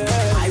wallet,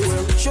 I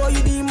will show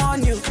you the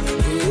money,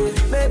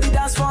 baby,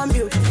 dance for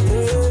me,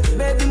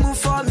 baby, move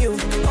for me,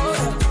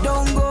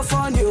 don't go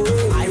for you.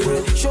 I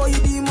will show you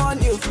the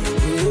money,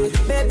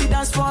 baby,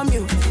 dance for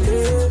me,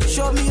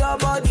 show me your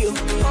body,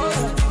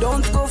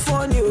 don't go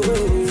for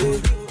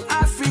you.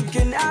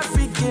 African,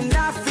 African,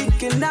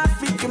 African,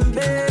 African,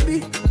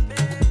 baby.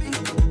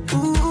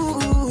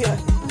 Ooh, yeah.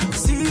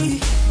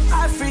 See,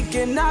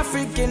 African,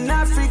 African,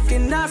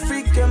 African,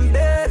 African,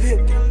 baby.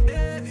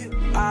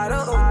 I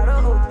don't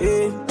know,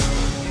 yeah.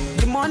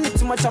 The money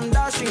too much, I'm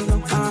dashing.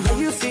 Are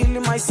you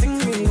feeling my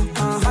singing?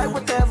 Buy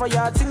whatever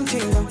you're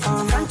thinking.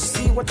 Can't you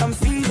see what I'm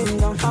feeling?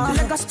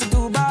 Lagos to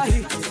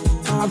Dubai,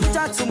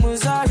 Abuja to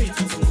Missouri,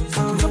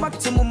 go back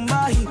to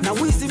Mumbai. Now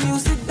is the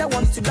music that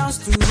want to dance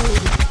to you?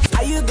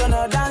 Are you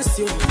gonna dance,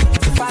 yo?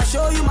 If I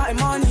show you my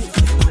money,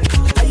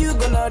 are you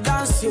gonna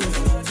dance, yo?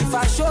 If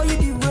I show you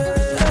the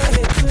way,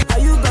 are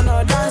you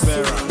gonna dance,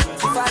 yo?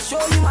 If I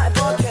show you my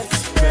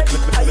pockets,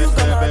 are you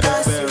gonna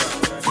dance, yo?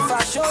 If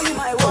I show you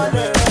my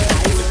wallet,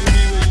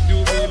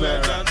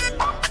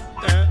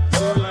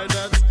 so like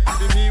that,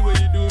 the me when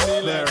you do me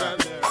like that,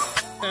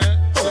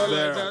 so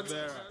like that.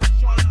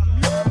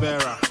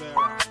 Vera,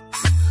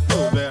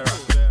 oh Vera,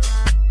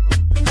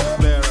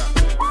 Vera,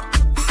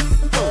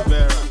 oh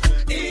Vera.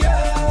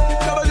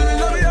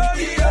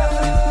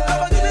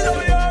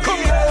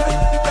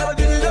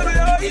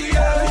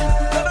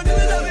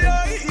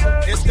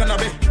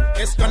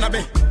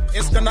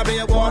 It's gonna be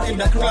a war in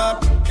the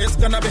club. It's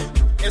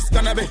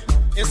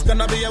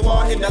gonna be a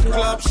war in the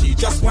club. She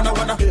just wanna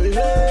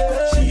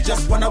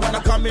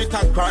commit a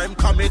crime.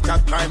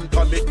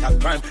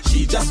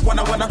 She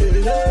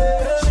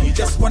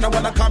just wanna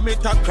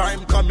commit a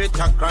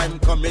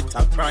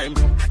crime.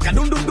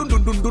 Kadum dum dum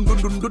dum dum dum dum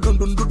dum dum dum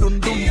dum dum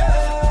dum.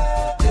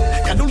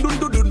 Kadum dum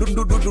dum dum dum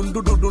dum dum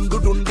dum dum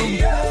dum dum dum.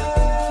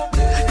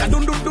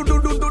 Kadum dum dum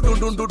dum dum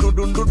dum dum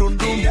dum dum dum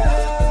dum.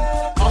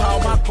 Oh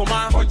Makoma,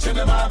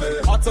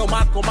 Otto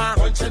Makoma,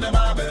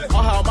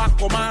 oh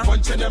Makoma,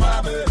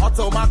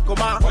 Otto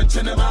Makoma,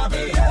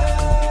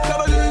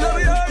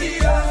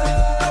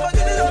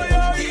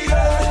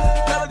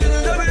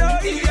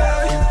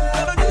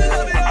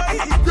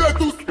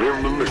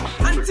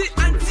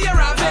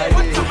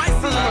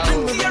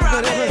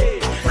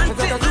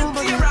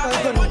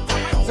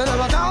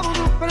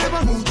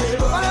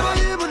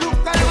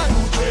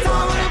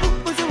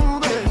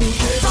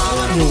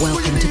 You're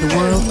welcome to the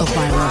world of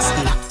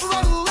Vyrusky.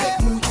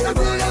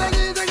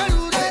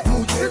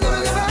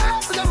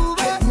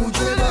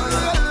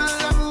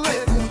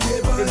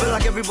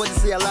 Everybody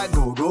say I like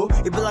go-go.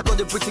 It be like all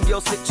the pretty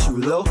girls sit you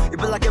low. It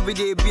be like every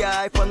day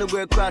B.I. If I no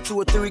go cry 2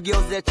 or 3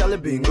 girls there Charlie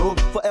bingo.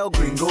 For El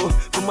Gringo,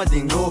 for my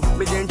dingo.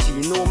 Me then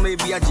chino,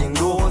 maybe a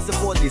jingo. Once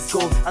for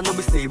disco, I know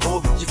be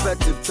stable. She fed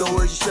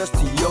tiptoe, she just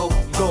to yo.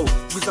 Go,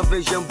 with some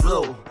vision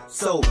blow.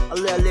 So,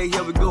 lay,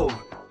 here we go.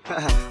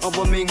 I'm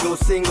a mingo,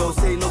 single,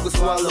 say no go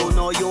swallow.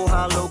 No, yo,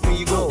 how low can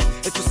you go?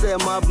 If you say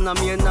I'm na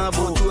me and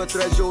nabo, to a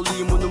treasure,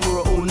 limo,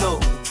 numero uno.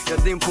 Your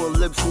dimple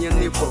lips and your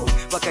nipple.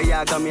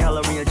 Bakaya got me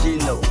hollering a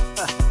Gino.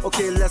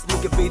 Okay, let's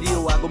make a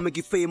video. I go make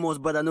you famous,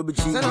 but I know be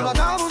Gino.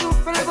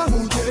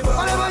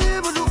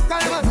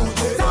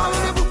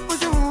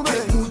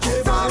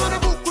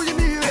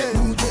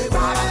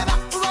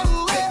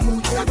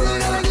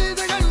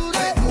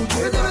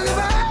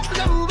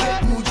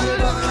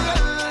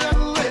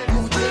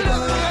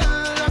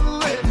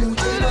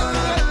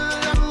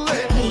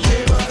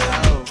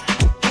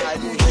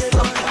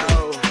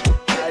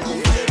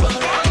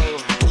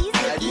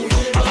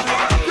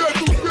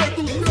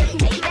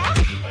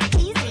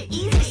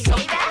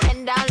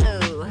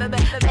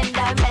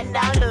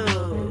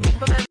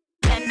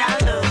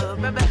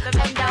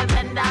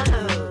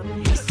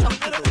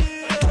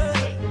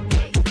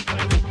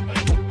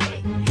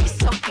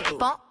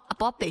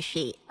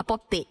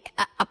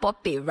 A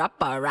poppy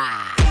rapper.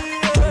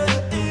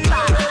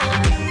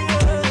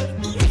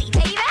 Easy,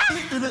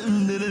 baby.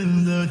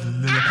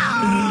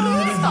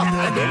 Stop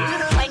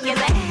it. When you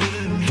say.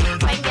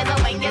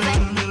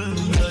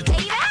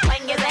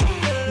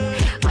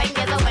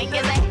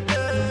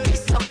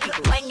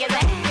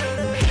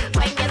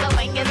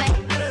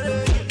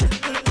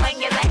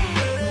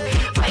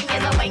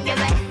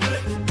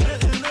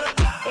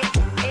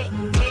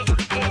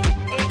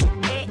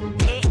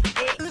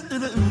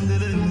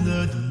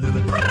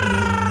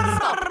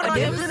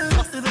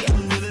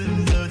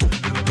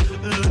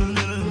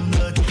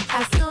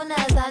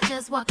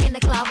 Walk in the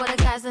club with the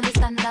guys and they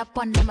stand up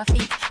on my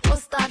feet.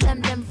 Most of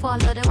them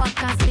follow, they one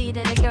can't see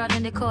that the girl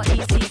in the court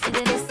easy. So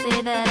they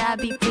say that I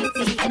be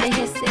pretty, and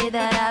they say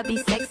that I be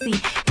sexy.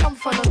 Come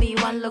follow me,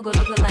 one logo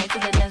line to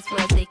the dance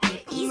floor, take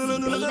it easy,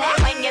 baby.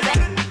 When you're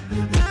there.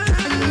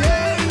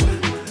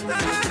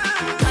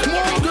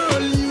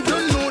 Girl, you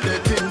don't know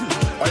that thing.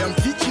 I am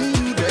teaching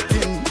you that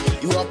thing.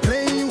 You are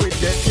playing with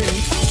that thing.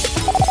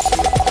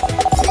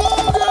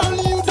 Small girl,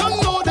 you don't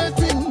know that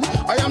thing.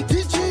 I am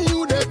teaching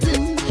you that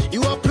thing.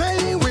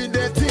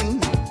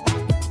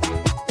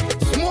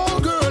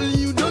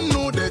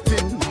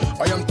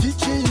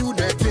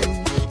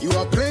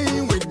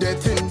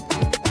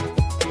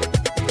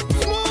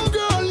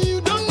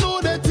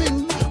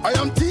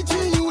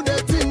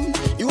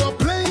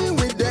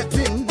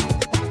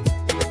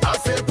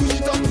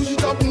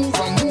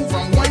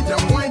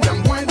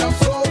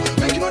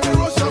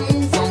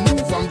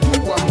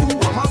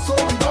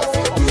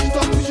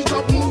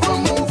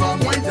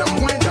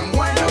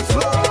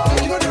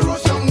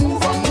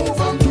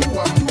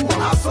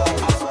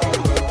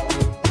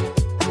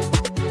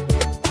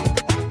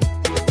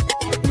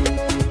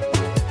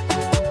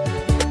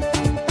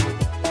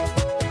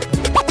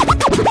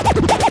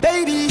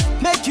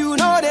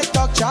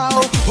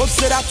 Hope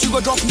say that you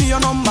go drop me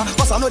your number.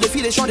 Cause I know they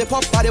feel they show they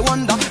pop, but they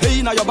wonder. Hey,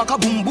 now your back a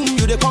boom boom,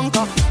 you they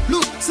conquer.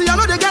 Look, see I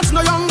know they get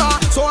no younger.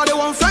 So I they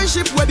want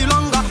friendship will be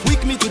longer.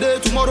 Weak me today,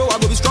 tomorrow I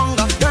go be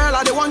stronger. Girl,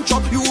 I they want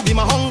chop, you be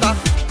my hunger.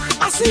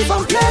 I see if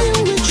I'm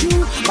playing with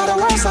you, but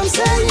the words I'm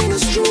saying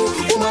is true.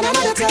 Woman, I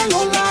know they tell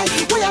no lie.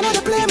 Way I know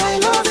they play,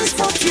 my love is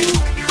for you.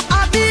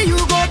 I be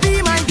you go be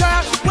my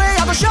girl. Way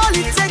I go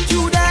surely take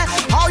you there.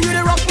 How you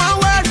they rock my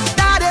world?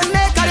 That they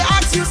make I they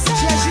ask you say.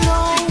 Yes, you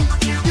know,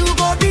 you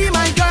go be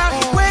my girl.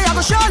 Way I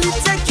go surely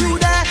take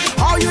you there.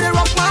 How you they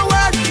rock my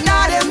world?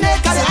 Now they make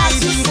I they ask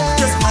you say.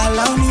 Just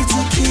allow me to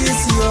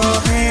kiss your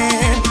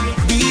hand.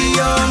 Be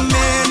your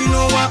man, you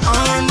know I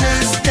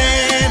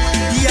understand.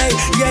 Yeah,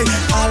 yeah,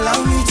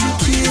 allow me to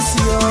kiss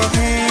your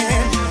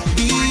hand.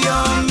 Be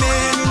your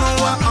man, you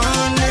know I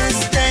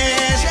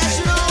understand. Yes,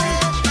 you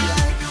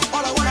know,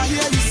 all I wanna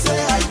hear you say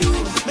I do.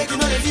 Make you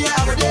know the fear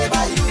every day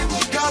by you.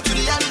 Girl, to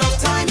the end of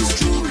time is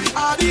true.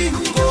 I be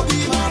you, go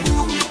be my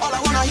boo. All I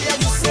wanna hear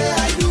you say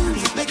I do.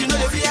 Make you know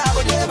the fear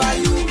every day by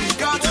you.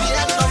 Girl, to the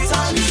end of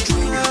time is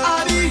true.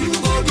 I be you,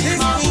 go be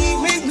my boo.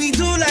 Make me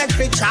do like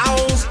Ray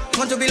Charles.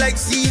 Want to be like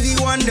Stevie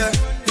Wonder.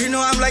 You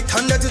know I'm like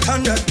thunder to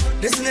thunder.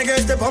 This nigga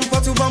is the bumper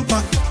to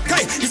bumper.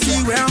 Hey, you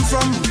see where I'm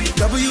from?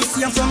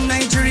 WC, I'm from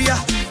Nigeria.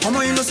 I'm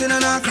a innocent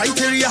and a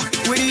criteria.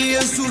 Where the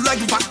ears too like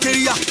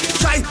bacteria.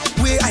 Try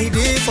where I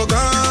did for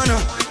Ghana.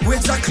 Where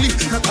exactly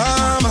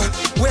Nakama.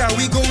 Where are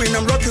we going?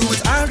 I'm rocking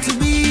with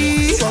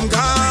R2B from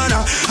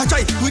Ghana. I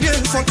try we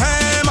did from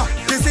Kama.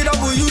 They say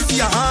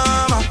WC a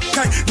hammer.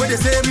 Okay, where they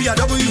say we are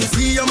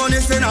WC, I'm on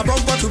this and a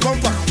bumper to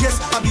bumper. Yes,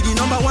 I be the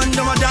number one,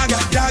 number dagger.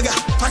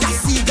 I got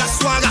see, got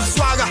swagger.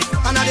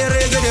 And I the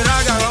reggae, the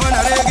raga. When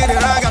I reggae, the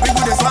raga.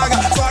 People the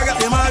swagger,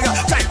 the maga.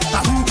 Try, na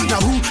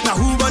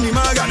who, bunny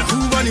maga.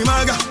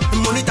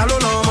 Money talo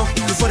lomo.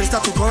 Before they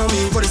start to call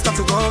me,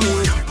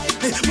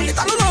 Hey, money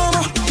talo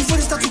lomo. Before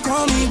they start to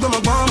call me,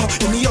 bama.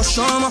 In your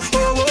shama,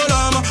 oh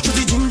lama. Should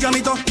you ginger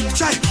me to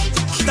try?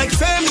 Like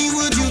Femi,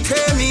 would you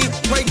tell me?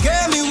 Why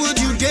get me, would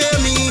you dare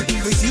me?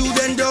 With you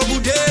then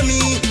double dare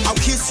me. I'll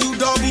kiss you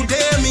double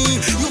dare me.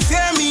 You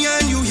fear me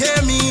and you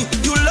hear me.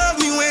 You love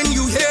me when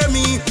you hear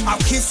me. I'll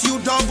kiss you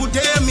double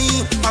dare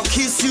me. I'll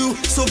kiss you.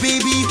 So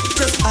baby,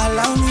 just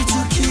allow me to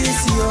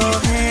kiss your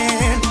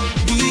hand.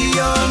 Be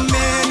your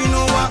man, you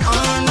know I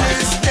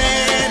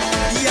understand.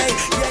 Yeah.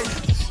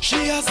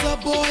 She has a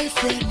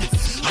boyfriend,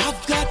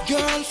 I've got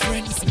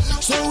girlfriends.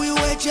 So we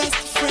were just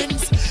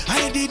friends.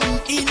 I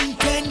didn't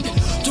intend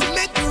to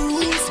make the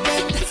rules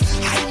bend.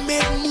 I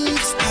made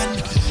moves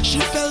and she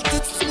felt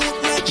it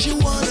smooth like she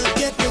wanna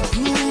get the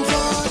groove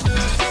on.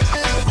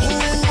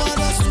 Oh, what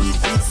a sweet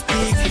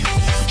mistake.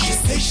 She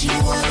said she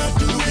wanna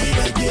do it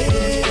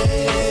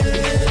again.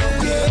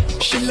 Yeah.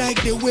 She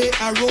like the way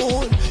I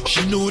roll.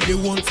 She know they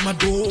want my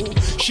dough.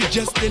 She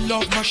just they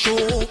love my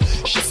show.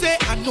 She say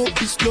I know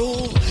be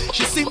slow.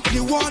 She simply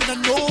wanna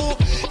know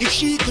if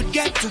she could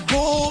get to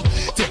go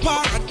to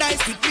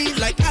paradise with me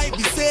like I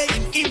be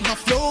saying in my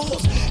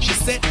flows. She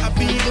said I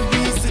be the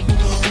reason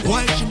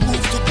why she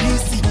moves to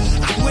DC.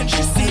 And when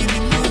she see me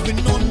moving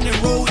on the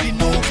road, it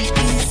no be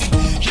easy.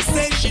 She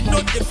say she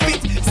not the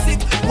fit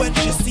sick when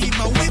she see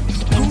my whip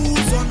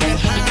cruise on the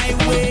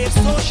highway.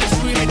 So she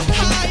screaming,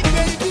 hi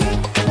baby.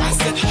 I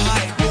said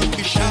hi, don't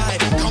be shy.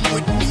 Come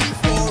with me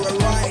for a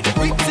ride.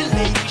 Pretty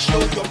lady, show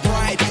your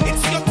pride.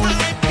 It's your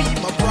time, be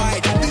my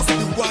bride. This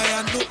is why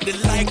I know they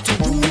like to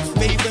do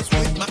favors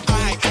with my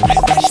eye. I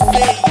wish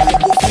say I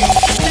would be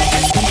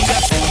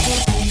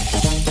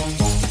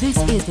This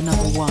is the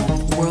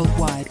 #1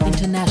 worldwide,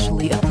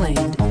 internationally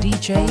acclaimed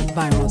DJ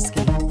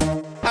Vyrusky.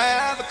 I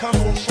have a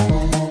confession.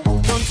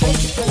 Don't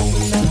take it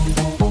personal.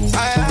 I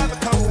have a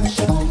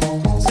confession.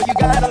 So you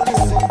gotta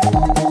listen.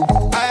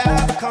 I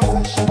have a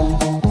confession.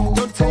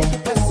 Don't take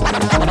it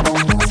personal.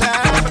 So I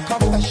have a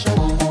confession.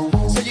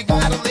 So you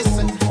gotta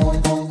listen.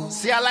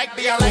 See, I like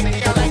the.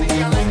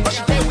 But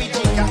she tell we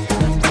chica.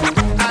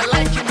 I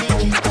like you,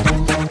 Nikki.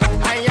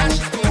 I am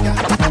she speaker.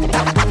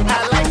 I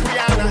like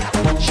Rihanna.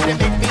 She dey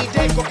make me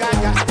take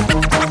Gaga.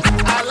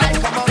 I like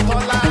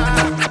Kamotola.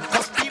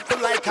 Cause people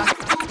like her.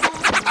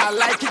 I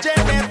like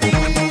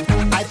Genevieve.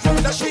 I think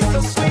that she's so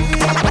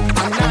sweet.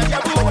 And Nadia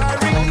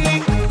Buhari.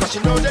 Cause she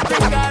know the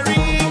thing I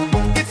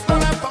read. It's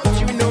not about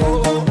you know.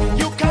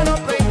 You cannot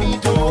play me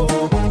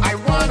though. I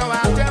wanna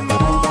have them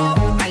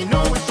all. I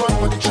know it's wrong,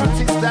 but the truth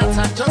is that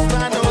I just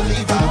can't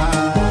leave her.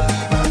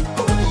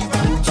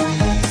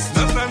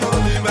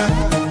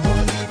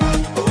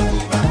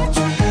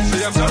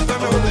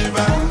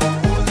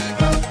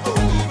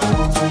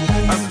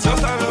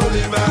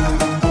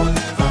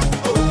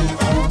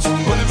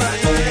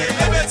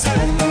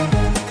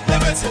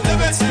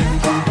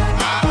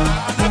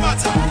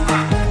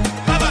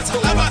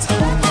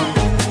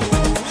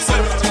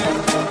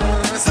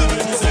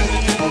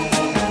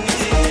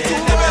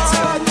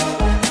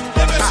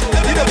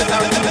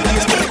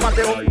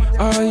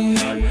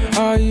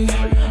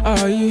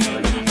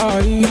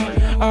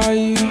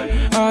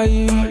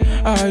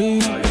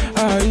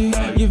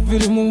 You feel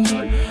the move,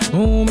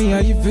 oh me,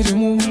 you feel the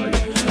move.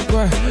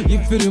 You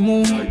feel the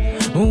move,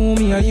 oh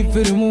me, you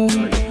feel the move.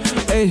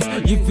 Hey,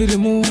 you feel the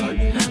move.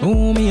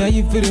 Oh, me,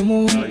 you feel the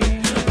move.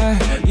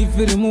 You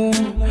feel the move.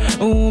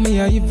 Oh,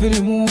 me, you feel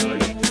the move.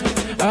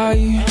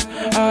 Aye.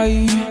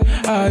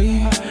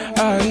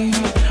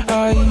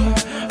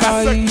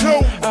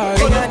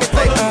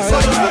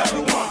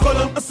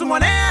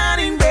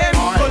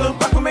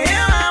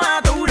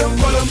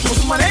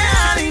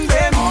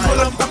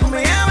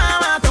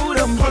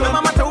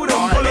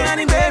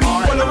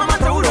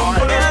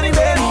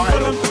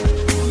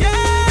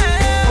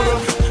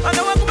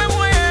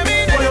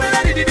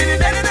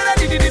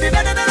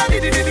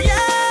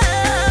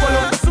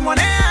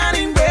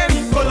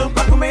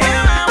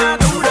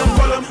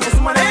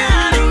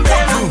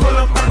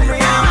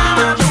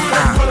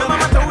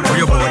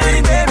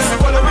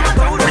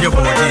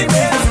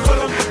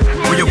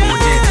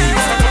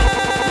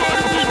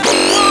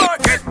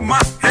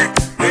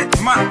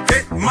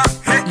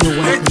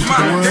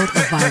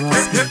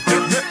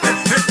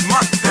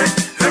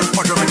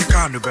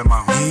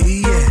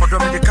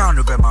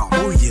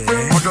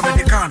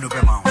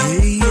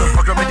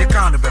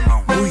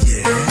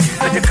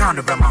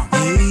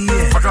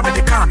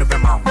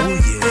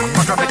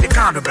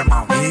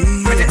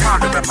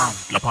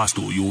 La Paz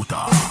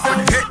Toyota.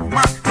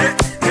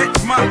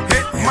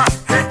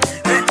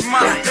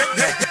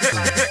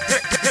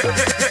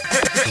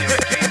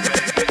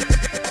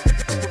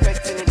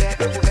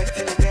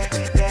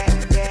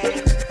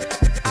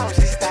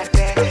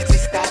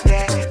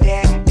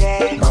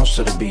 Bounce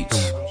to the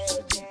beats.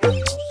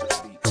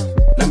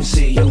 Let me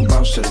see you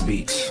bounce to the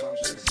beats.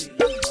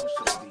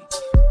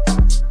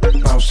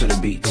 Bounce to the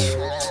beats.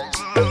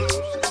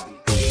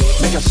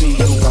 Make I see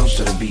you bounce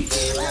to the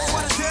beats.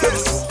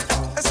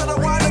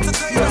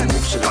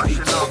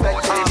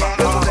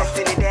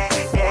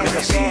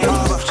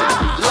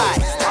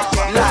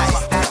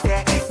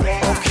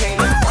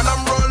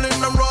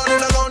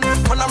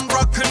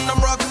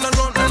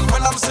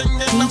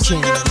 DJ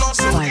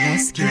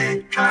Vyrusky.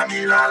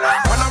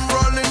 When I'm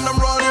rolling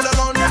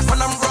alone.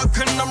 When I'm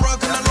rocking alone.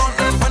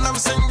 When I'm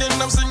singing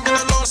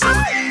alone. So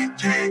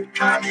DJ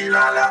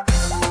Camilala.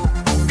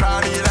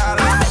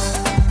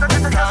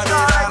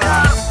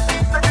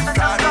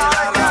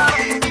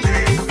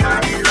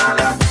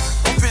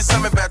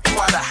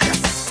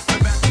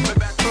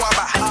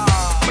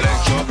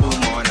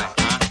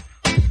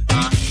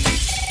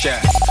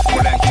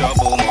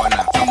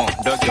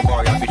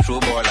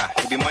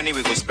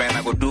 We go spend,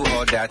 I go do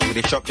all that. We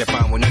dey chop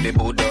Japan, we know they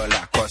bull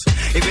dollar. Cause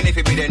even if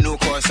it be the new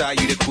course,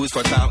 you the cruise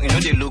for town, you know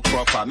they look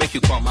proper. Make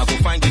you come, I go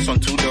find you some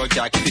 $2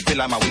 jack. If you feel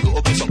like we go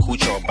open some cool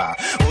chop bar.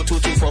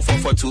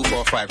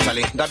 022444245.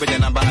 Charlie, that be the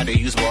number I dey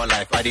use for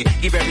life. I dey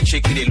give every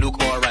chick they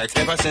look alright.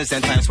 Ever since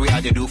then times we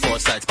had to do 4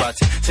 sides. But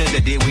since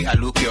the day we I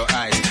look your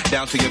eyes,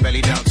 down to your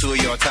belly, down to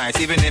your thighs.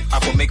 Even if I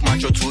go make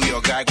macho to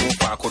your guy go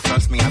far, could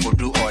trust me, I go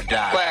do or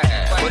die.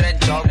 Put that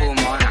job,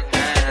 man.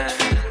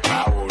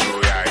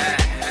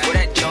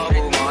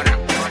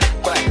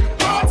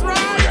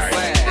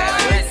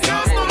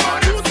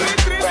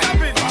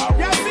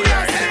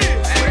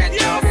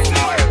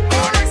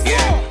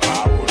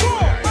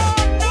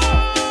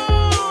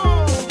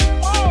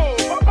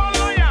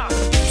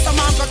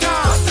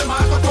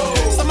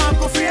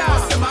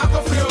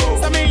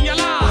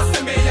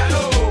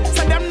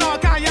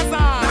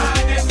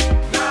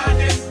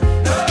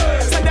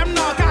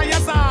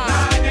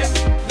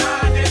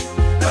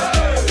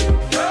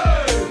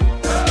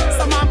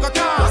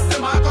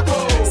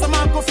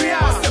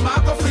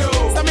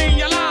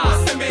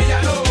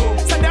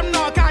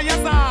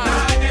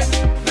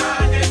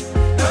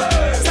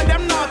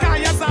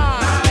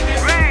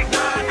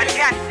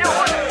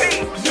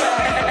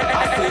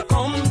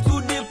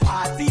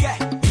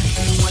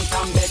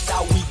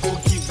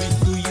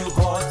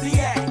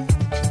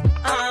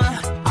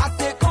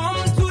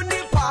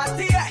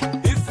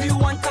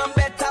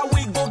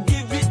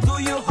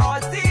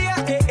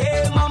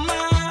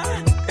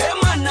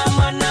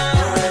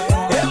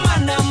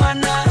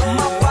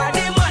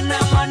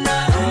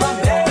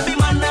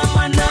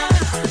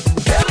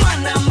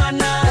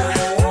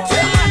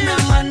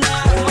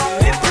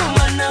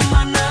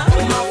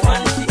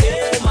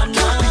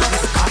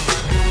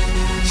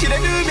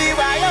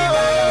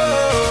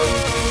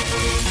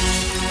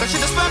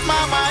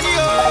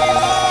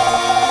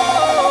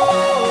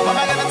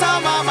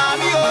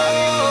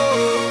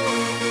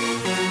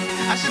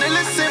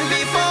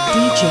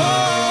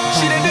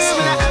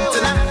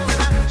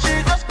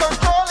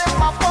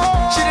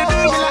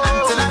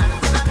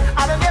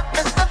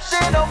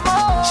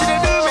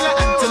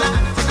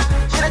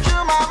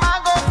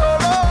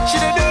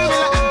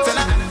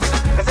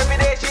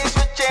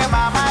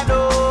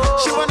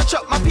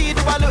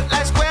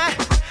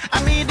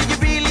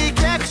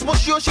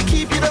 She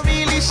keep you to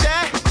really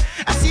share.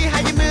 I see how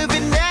you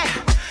moving there.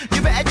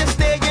 You better just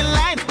stay in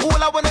line.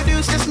 All I wanna do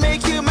is just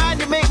make you mine.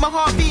 You make my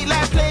heart beat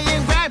like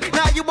playing rhyme.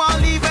 Now you won't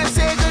leave and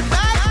say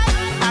goodbye.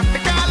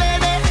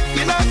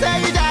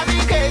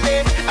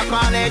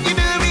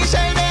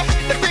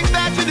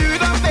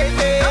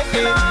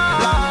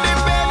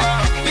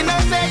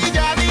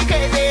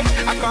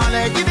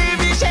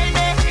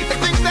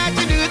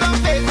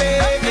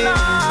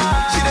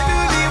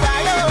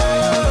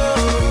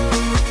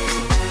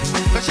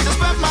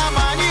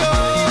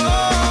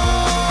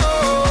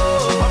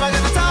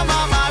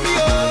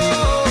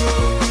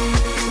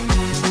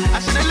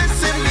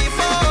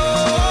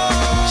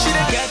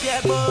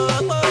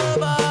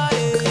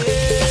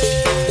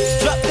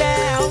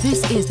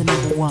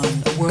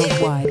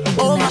 worldwide,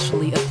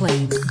 internationally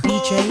acclaimed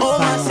DJ All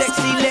my Vyrusky.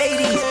 sexy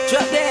ladies,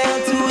 drop down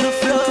to the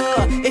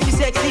floor. If you're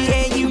sexy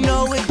and you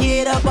know it,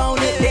 get up on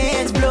the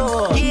dance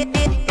floor. Get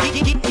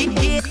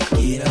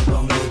up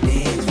on the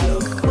dance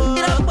floor.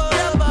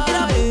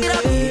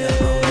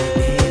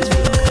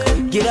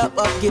 Get up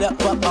on the dance floor. Get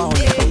up on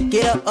it.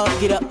 Get up on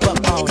it. Get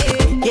up on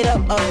it. Get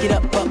up on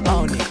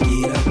it.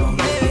 Get up on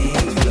the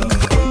dance floor.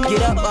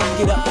 Get up on it.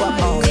 Get up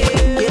on it.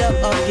 Get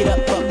up on it. Get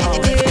up on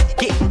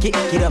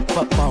it. Get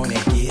up on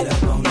it. Get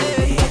up on the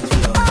dance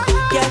floor.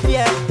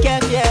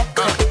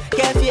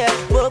 Caviar,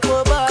 whoa,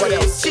 what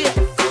else? Shit,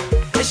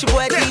 it's your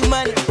boy D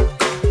Money.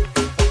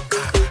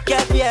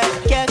 Caviar,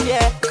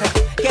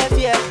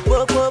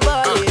 whoa,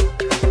 body.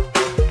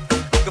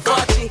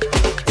 Gafachi,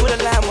 put a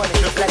lime on it.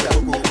 Like that.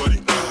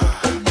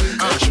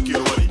 Shake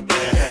your body.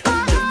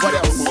 What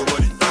else?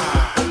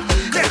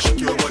 Shake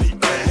your body.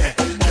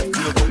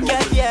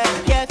 Caviar,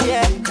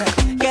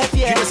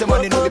 Give me some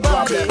money, no be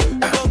problem.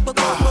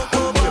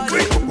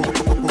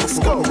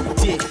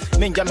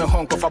 Minja me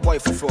honk of a boy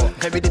for four.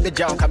 Every day the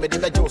junk, I'm a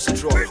day Joseph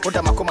draw. What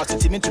am I come to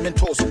team into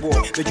mentos boy?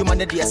 The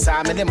human idea,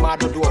 Sam and mad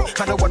door.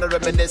 I don't want to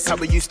reminisce how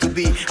we used to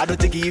be. I don't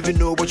think you even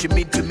know what you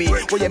mean to me.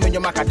 When you mean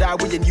your macadar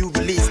with your new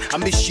release, I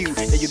miss you,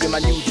 then you be my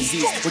new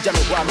disease. Would you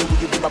know will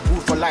you be my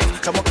boo for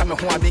life? Come on, come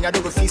home, being I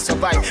don't feel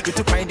survive. We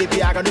took my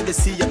day, I don't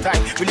see your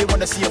type. Really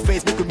want to see your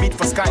face, we could meet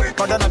for Skype.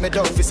 But then I'm a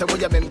dog, face away,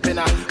 I'm in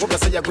pinna. Hope I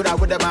say you're good out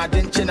with them, I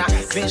didn't chin.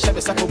 Then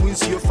Shabby Sapa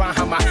wins you, fan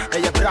hammer.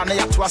 And you're brown, and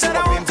you're twice I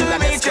want to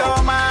meet your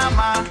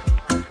mama.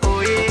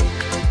 Oh yeah,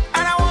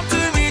 and I want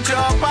to meet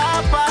your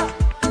papa.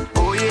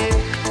 Oh yeah,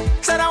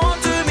 said I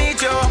want to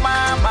meet your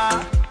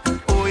mama.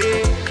 Oh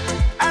yeah,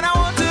 and I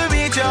want to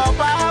meet your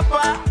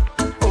papa.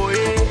 Oh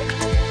yeah,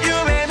 you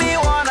made me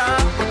wanna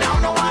go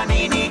down the one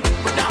knee,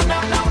 go down the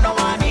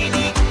one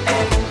knee,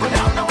 go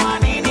down the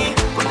one knee,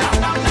 go down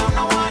the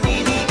one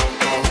knee,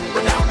 go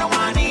down the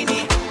one knee,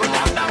 go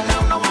down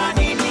the one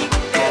knee,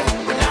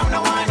 go down the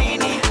one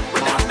knee, go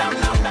down.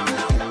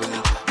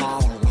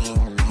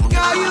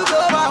 Girl, you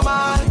blow my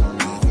mind.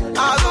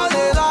 I go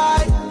dey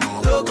lie,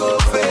 no go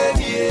fade,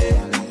 yeah.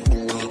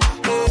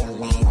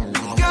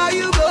 Girl,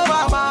 you blow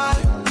my mind.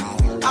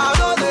 I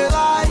go dey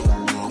lie,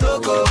 no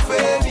go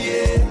fade,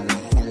 yeah.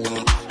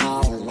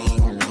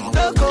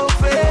 No go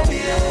fade,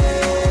 yeah.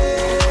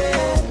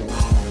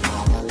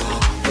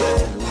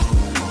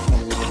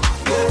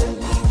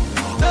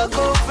 No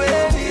go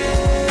fade,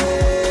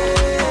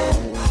 yeah.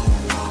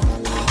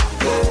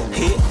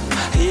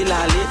 Hey,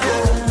 lali.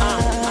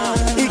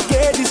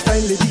 Ike this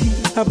fine lady,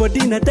 her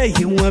body na die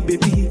here one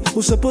baby.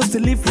 Who's supposed to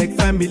live like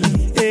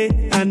family?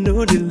 Hey, I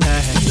know the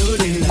lie.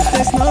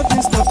 There's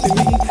nothing stopping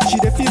me. She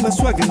dey feel my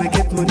swag and I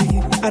get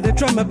money. I dey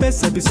try my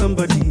best to be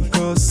somebody,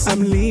 cause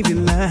I'm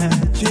living life.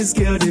 This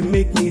girl they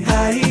make me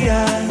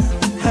higher.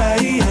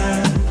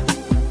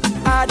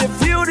 I dey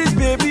feel this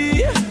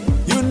baby.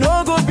 You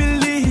no go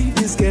believe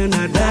this girl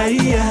na die.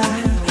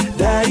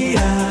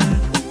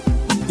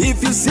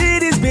 If you see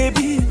this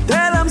baby,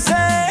 tell I'm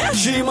say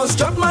she must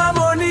chop my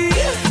money.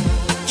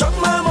 Chop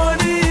my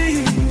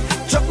money,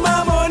 chop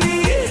my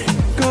money,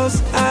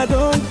 cause I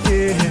don't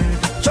care.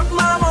 Chop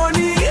my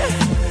money,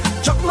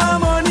 chop my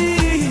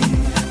money,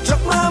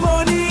 chop my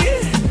money,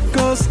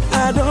 cause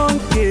I don't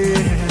care.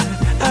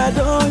 I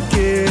don't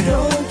care,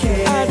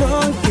 I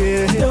don't care,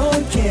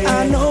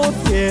 I don't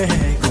care,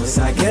 cause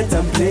I get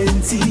them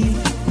plenty.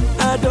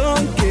 I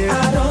don't care,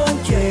 I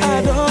don't care,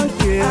 I don't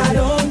care, I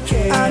don't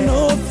care, I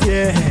don't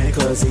care,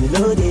 cause you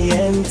know they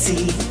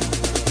empty.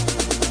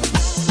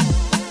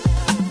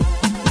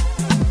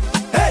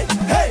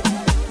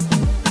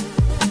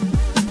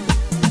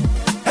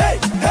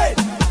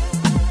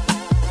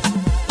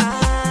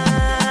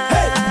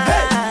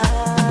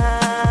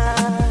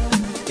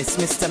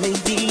 Mr.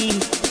 Maybe.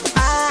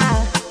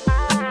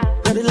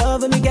 Got the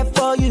love me get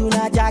for you,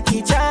 not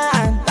Jackie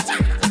Chan.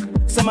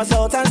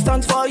 Somersault and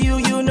stunts for you,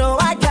 you know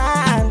I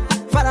can.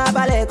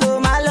 Farabale ko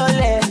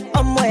malole,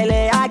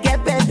 omuele I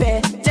get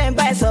pepe.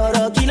 Tempa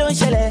soro kilo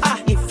shele.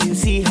 If you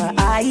see her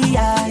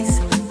eyes,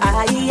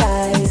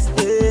 yeah.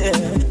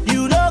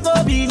 You don't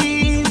go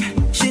believe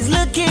she's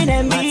looking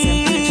at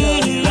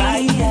me.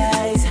 Right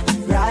eyes.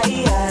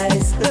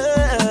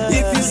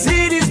 If you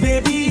see this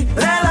baby,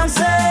 tell I'm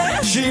say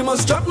she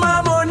must chop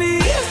my money,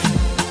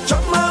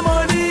 chop my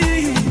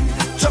money,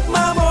 chop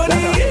my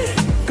money,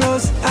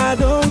 cause I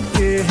don't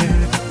care.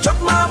 Chop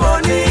my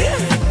money,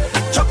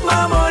 chop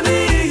my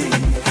money,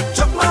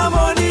 chop my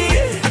money,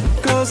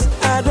 cause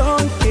I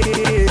don't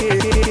care.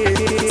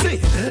 See,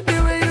 The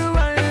way you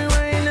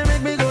whine, and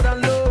make me go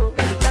down low.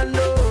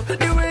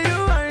 The way you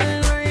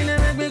whine,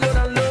 and make me go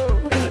down low.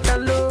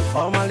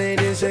 All my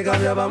ladies, shake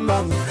up your bum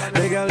bum.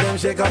 The girls them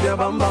shake up your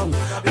bum bum.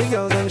 The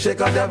girls them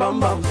shake up their bum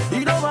bum.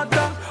 You don't want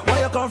that?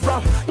 Where you come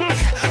from?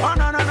 Oh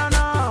no.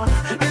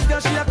 This girl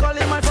she a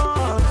calling my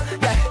phone.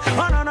 Yeah.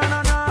 Oh no.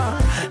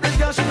 This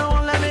girl she no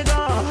won't let me go.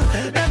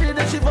 Every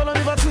day she follow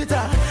me for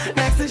Twitter.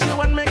 Next thing she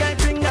want me guy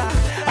finger.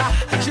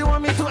 She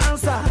want me to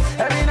answer.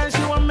 Every night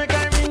she want me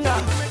guy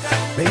ringer.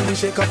 Baby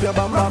shake up your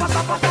bum bum.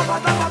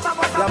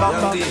 Your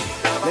bum bum.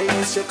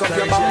 Ladies, shake up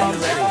your bum bum.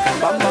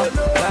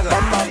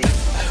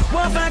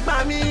 One fact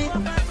by me,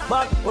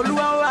 but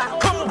Oluwa,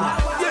 come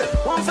on.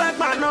 One fact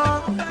by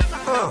no,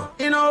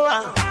 you know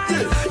what?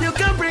 You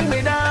can't bring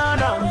me down,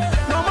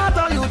 no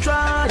matter you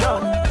try.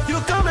 You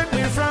can't make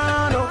me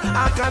frown.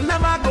 I can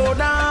never go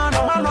down.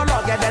 Man no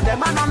look at that,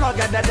 man no look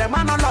at that,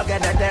 man no look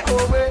at that.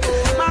 Oh wait,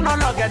 man no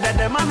look at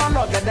that, man no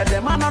look at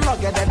that, man no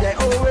look at that.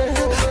 Oh wait,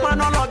 man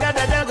no look at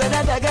that, oh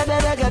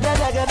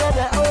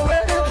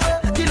wait.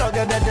 Kilo,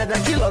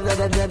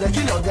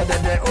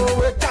 oh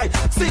wait, tight.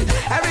 See,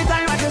 every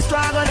time I can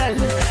struggle, then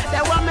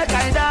they want me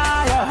kind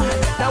die.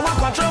 They want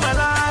control my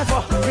life.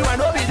 You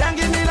and Obi, then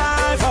give me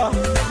life.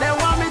 They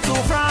want me to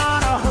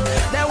frown.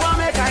 They want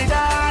me kind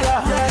die.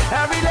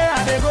 Every day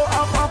I they go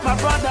up, my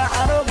brother.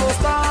 I don't go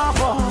stop.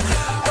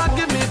 God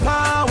give me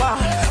power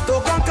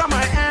to conquer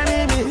my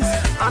enemies,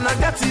 and I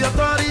get the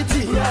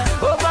authority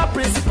over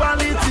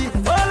principality.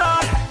 Oh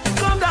Lord,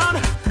 come down.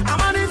 I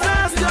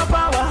manifest your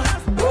power.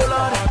 Oh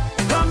Lord,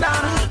 come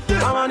down.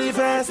 I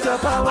manifest your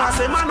power. I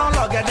say, man, no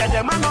log at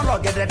that, man, no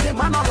log at that,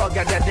 man, no log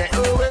at that.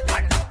 Oh,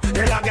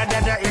 they log at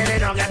that, they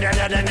log at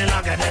that, they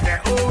log at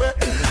that. Oh,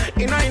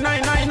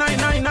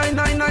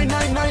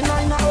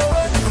 99999999999. Oh,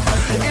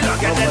 they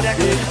log at that.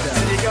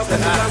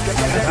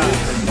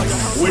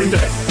 Win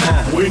that,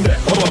 win that,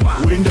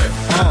 win that,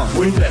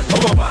 win that, win that,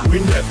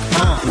 win that,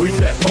 win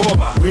that, win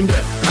that,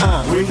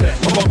 win that,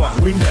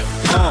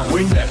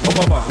 win that,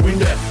 win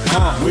that,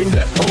 win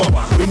that,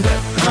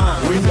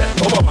 win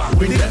that,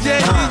 win that.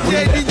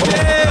 DJ,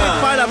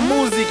 faz a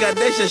música,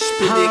 deixa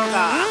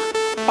explicar.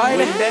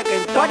 Olha,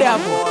 pode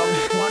amor.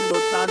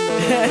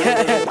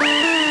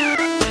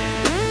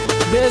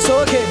 It's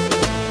okay.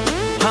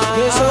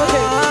 It's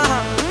okay.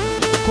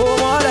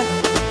 Come on.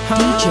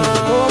 DJ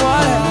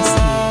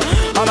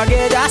I'ma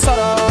get that sort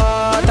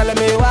of telling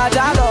me what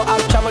I know.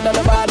 I've traveled all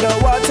over the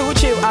world to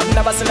chill. I've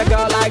never seen a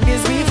girl like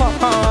this before.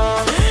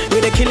 You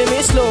they killing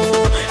me slow,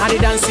 and the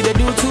dance they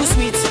do too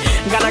sweet.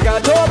 Gonna go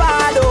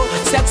Tobado,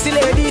 sexy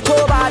lady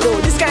Tobado.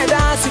 This kind of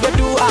dance you they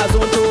do as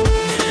on to.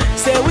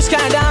 Say which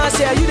kind of dance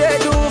yeah you they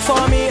do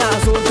for me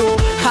as on to.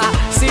 Ha,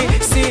 see,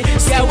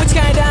 say which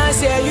kind of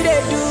dance yeah you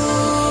they do.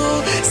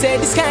 Say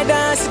this kind of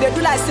dance they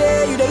do like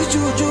say you they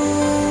juju.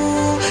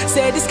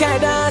 Say this kind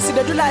of dance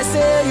they do like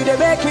say you they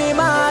make me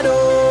mad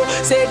oh.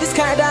 Say this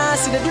kind of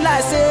dance they do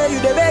like say you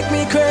they make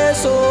me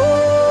crazy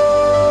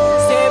oh.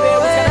 Say baby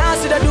which kind of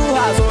dance they do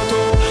as on to.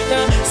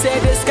 Say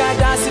this kind of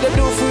dance they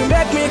do for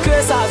make me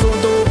crazy as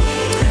on to.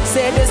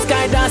 Say this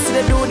kind of dance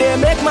they do they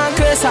make man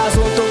crazy as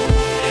on to.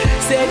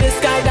 Say this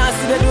kind of dance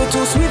they do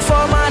too sweet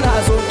for man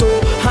as on to.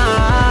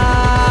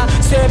 Ha.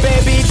 Say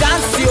baby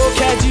dance yo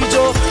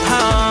kejijo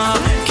ha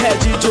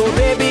kejijo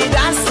baby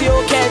dance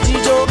yo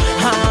kejijo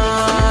ha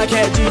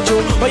kejijo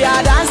oh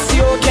yeah dance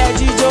yo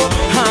kejijo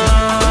ha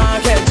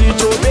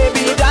kejijo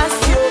baby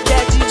dance yo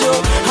kejijo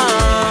ha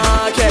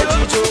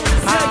kejijo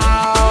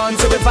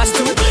until the fast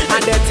 2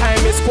 and the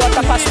time is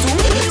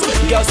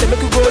 2:15. Girl say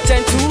make you go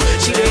 10-2.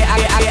 She dey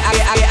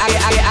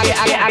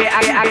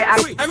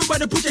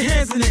Everybody put your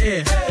hands in the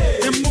air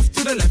and move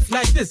to the left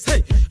like this.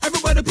 Hey,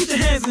 everybody put your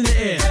hands in the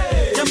air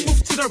and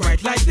move to the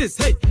right like this.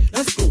 Hey,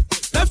 let's go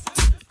left,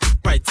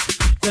 right,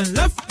 then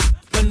left,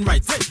 then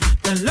right. Hey,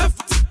 then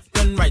left,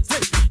 then right. Hey,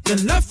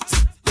 then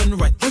left, then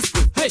right. Let's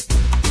go. Hey,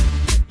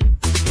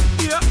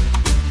 yeah.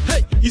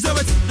 Hey, you saw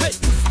it. Hey,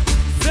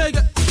 take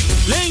it.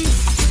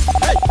 Links.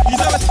 Hey, you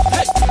saw it.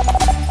 Hey,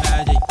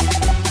 magic.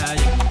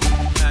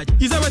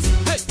 You saw it.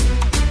 Hey,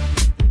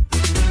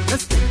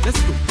 let's go.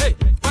 Hey,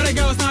 all the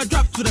girls now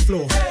drop to the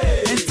floor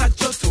and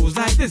touch your toes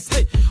like this.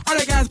 Hey, all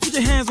the guys put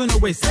your hands on the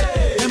waist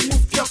and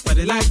move your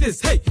body like this.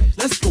 Hey,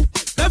 let's go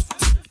left,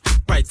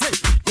 right. Hey,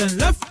 then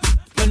left,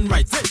 then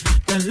right. Hey,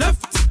 then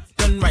left,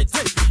 then right.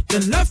 Hey,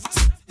 then left,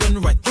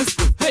 then right. Let's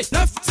go. Hey,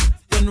 left,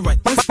 then right.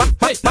 Let's go.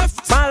 Hey,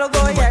 left, then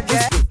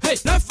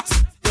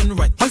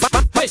right. Let's go.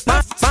 Hey,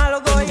 left, then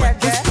right. Let's go.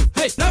 Hey,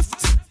 left,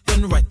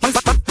 then right. Let's go. Hey, left, then right. Let's go. Hey,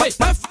 left, then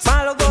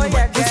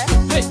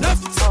right.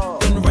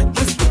 Let's go. Hey,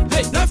 left,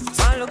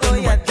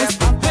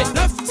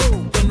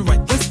 then right.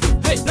 Let's go. Hey, left, then right. Let's go. Hey, left, then right.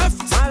 Let's go.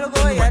 Hey,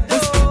 left, then right.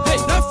 Let's go. Hey,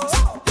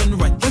 left, then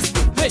right. Let's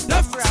go. Hey,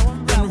 left,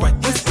 then right.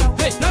 Let's go.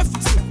 Hey,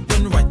 left,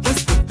 then right.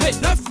 Let's go. Hey,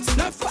 left.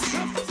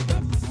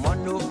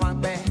 Mono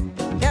fangbe,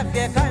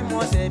 kefie kai mo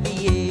se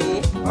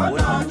biye.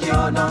 Ona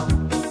jona,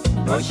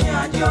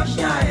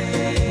 oshia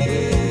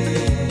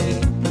eh.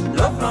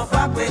 Love from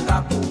far away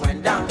kapu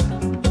went down.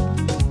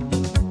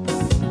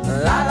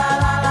 La la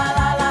la la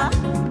la la,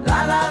 la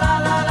la la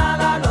la la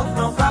la. Love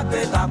from far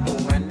away kapu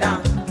went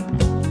down.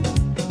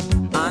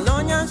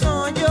 Anonya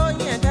sonjo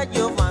yenga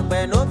jo fangbe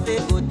no fe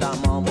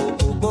kutamo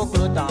buku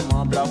kutamo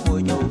blafo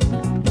yo.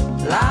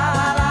 La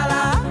la la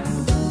la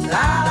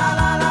la la la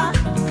la la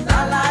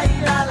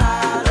la la.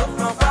 Love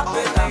from far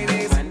away kapu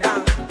went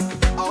down.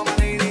 All my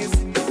ladies,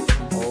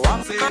 oh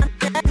I'm saying.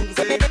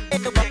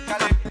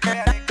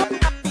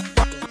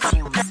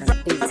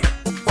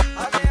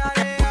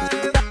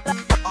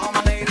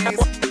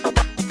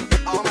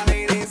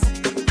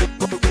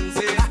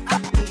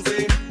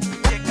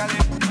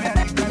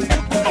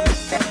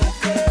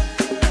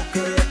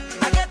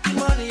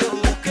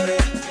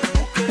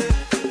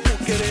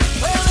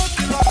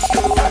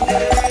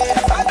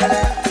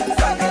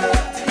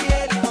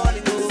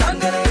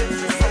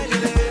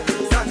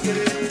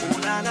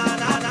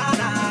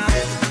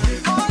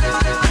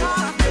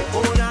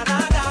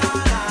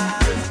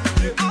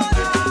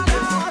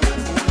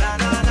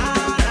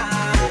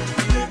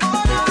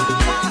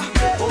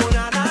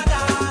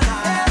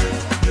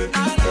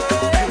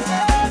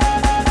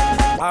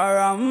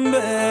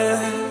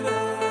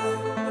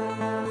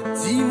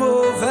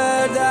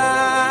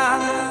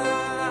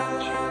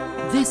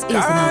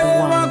 is the number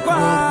one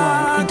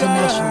worldwide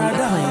internationally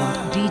acclaimed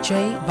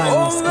DJ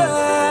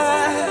Vyrusky.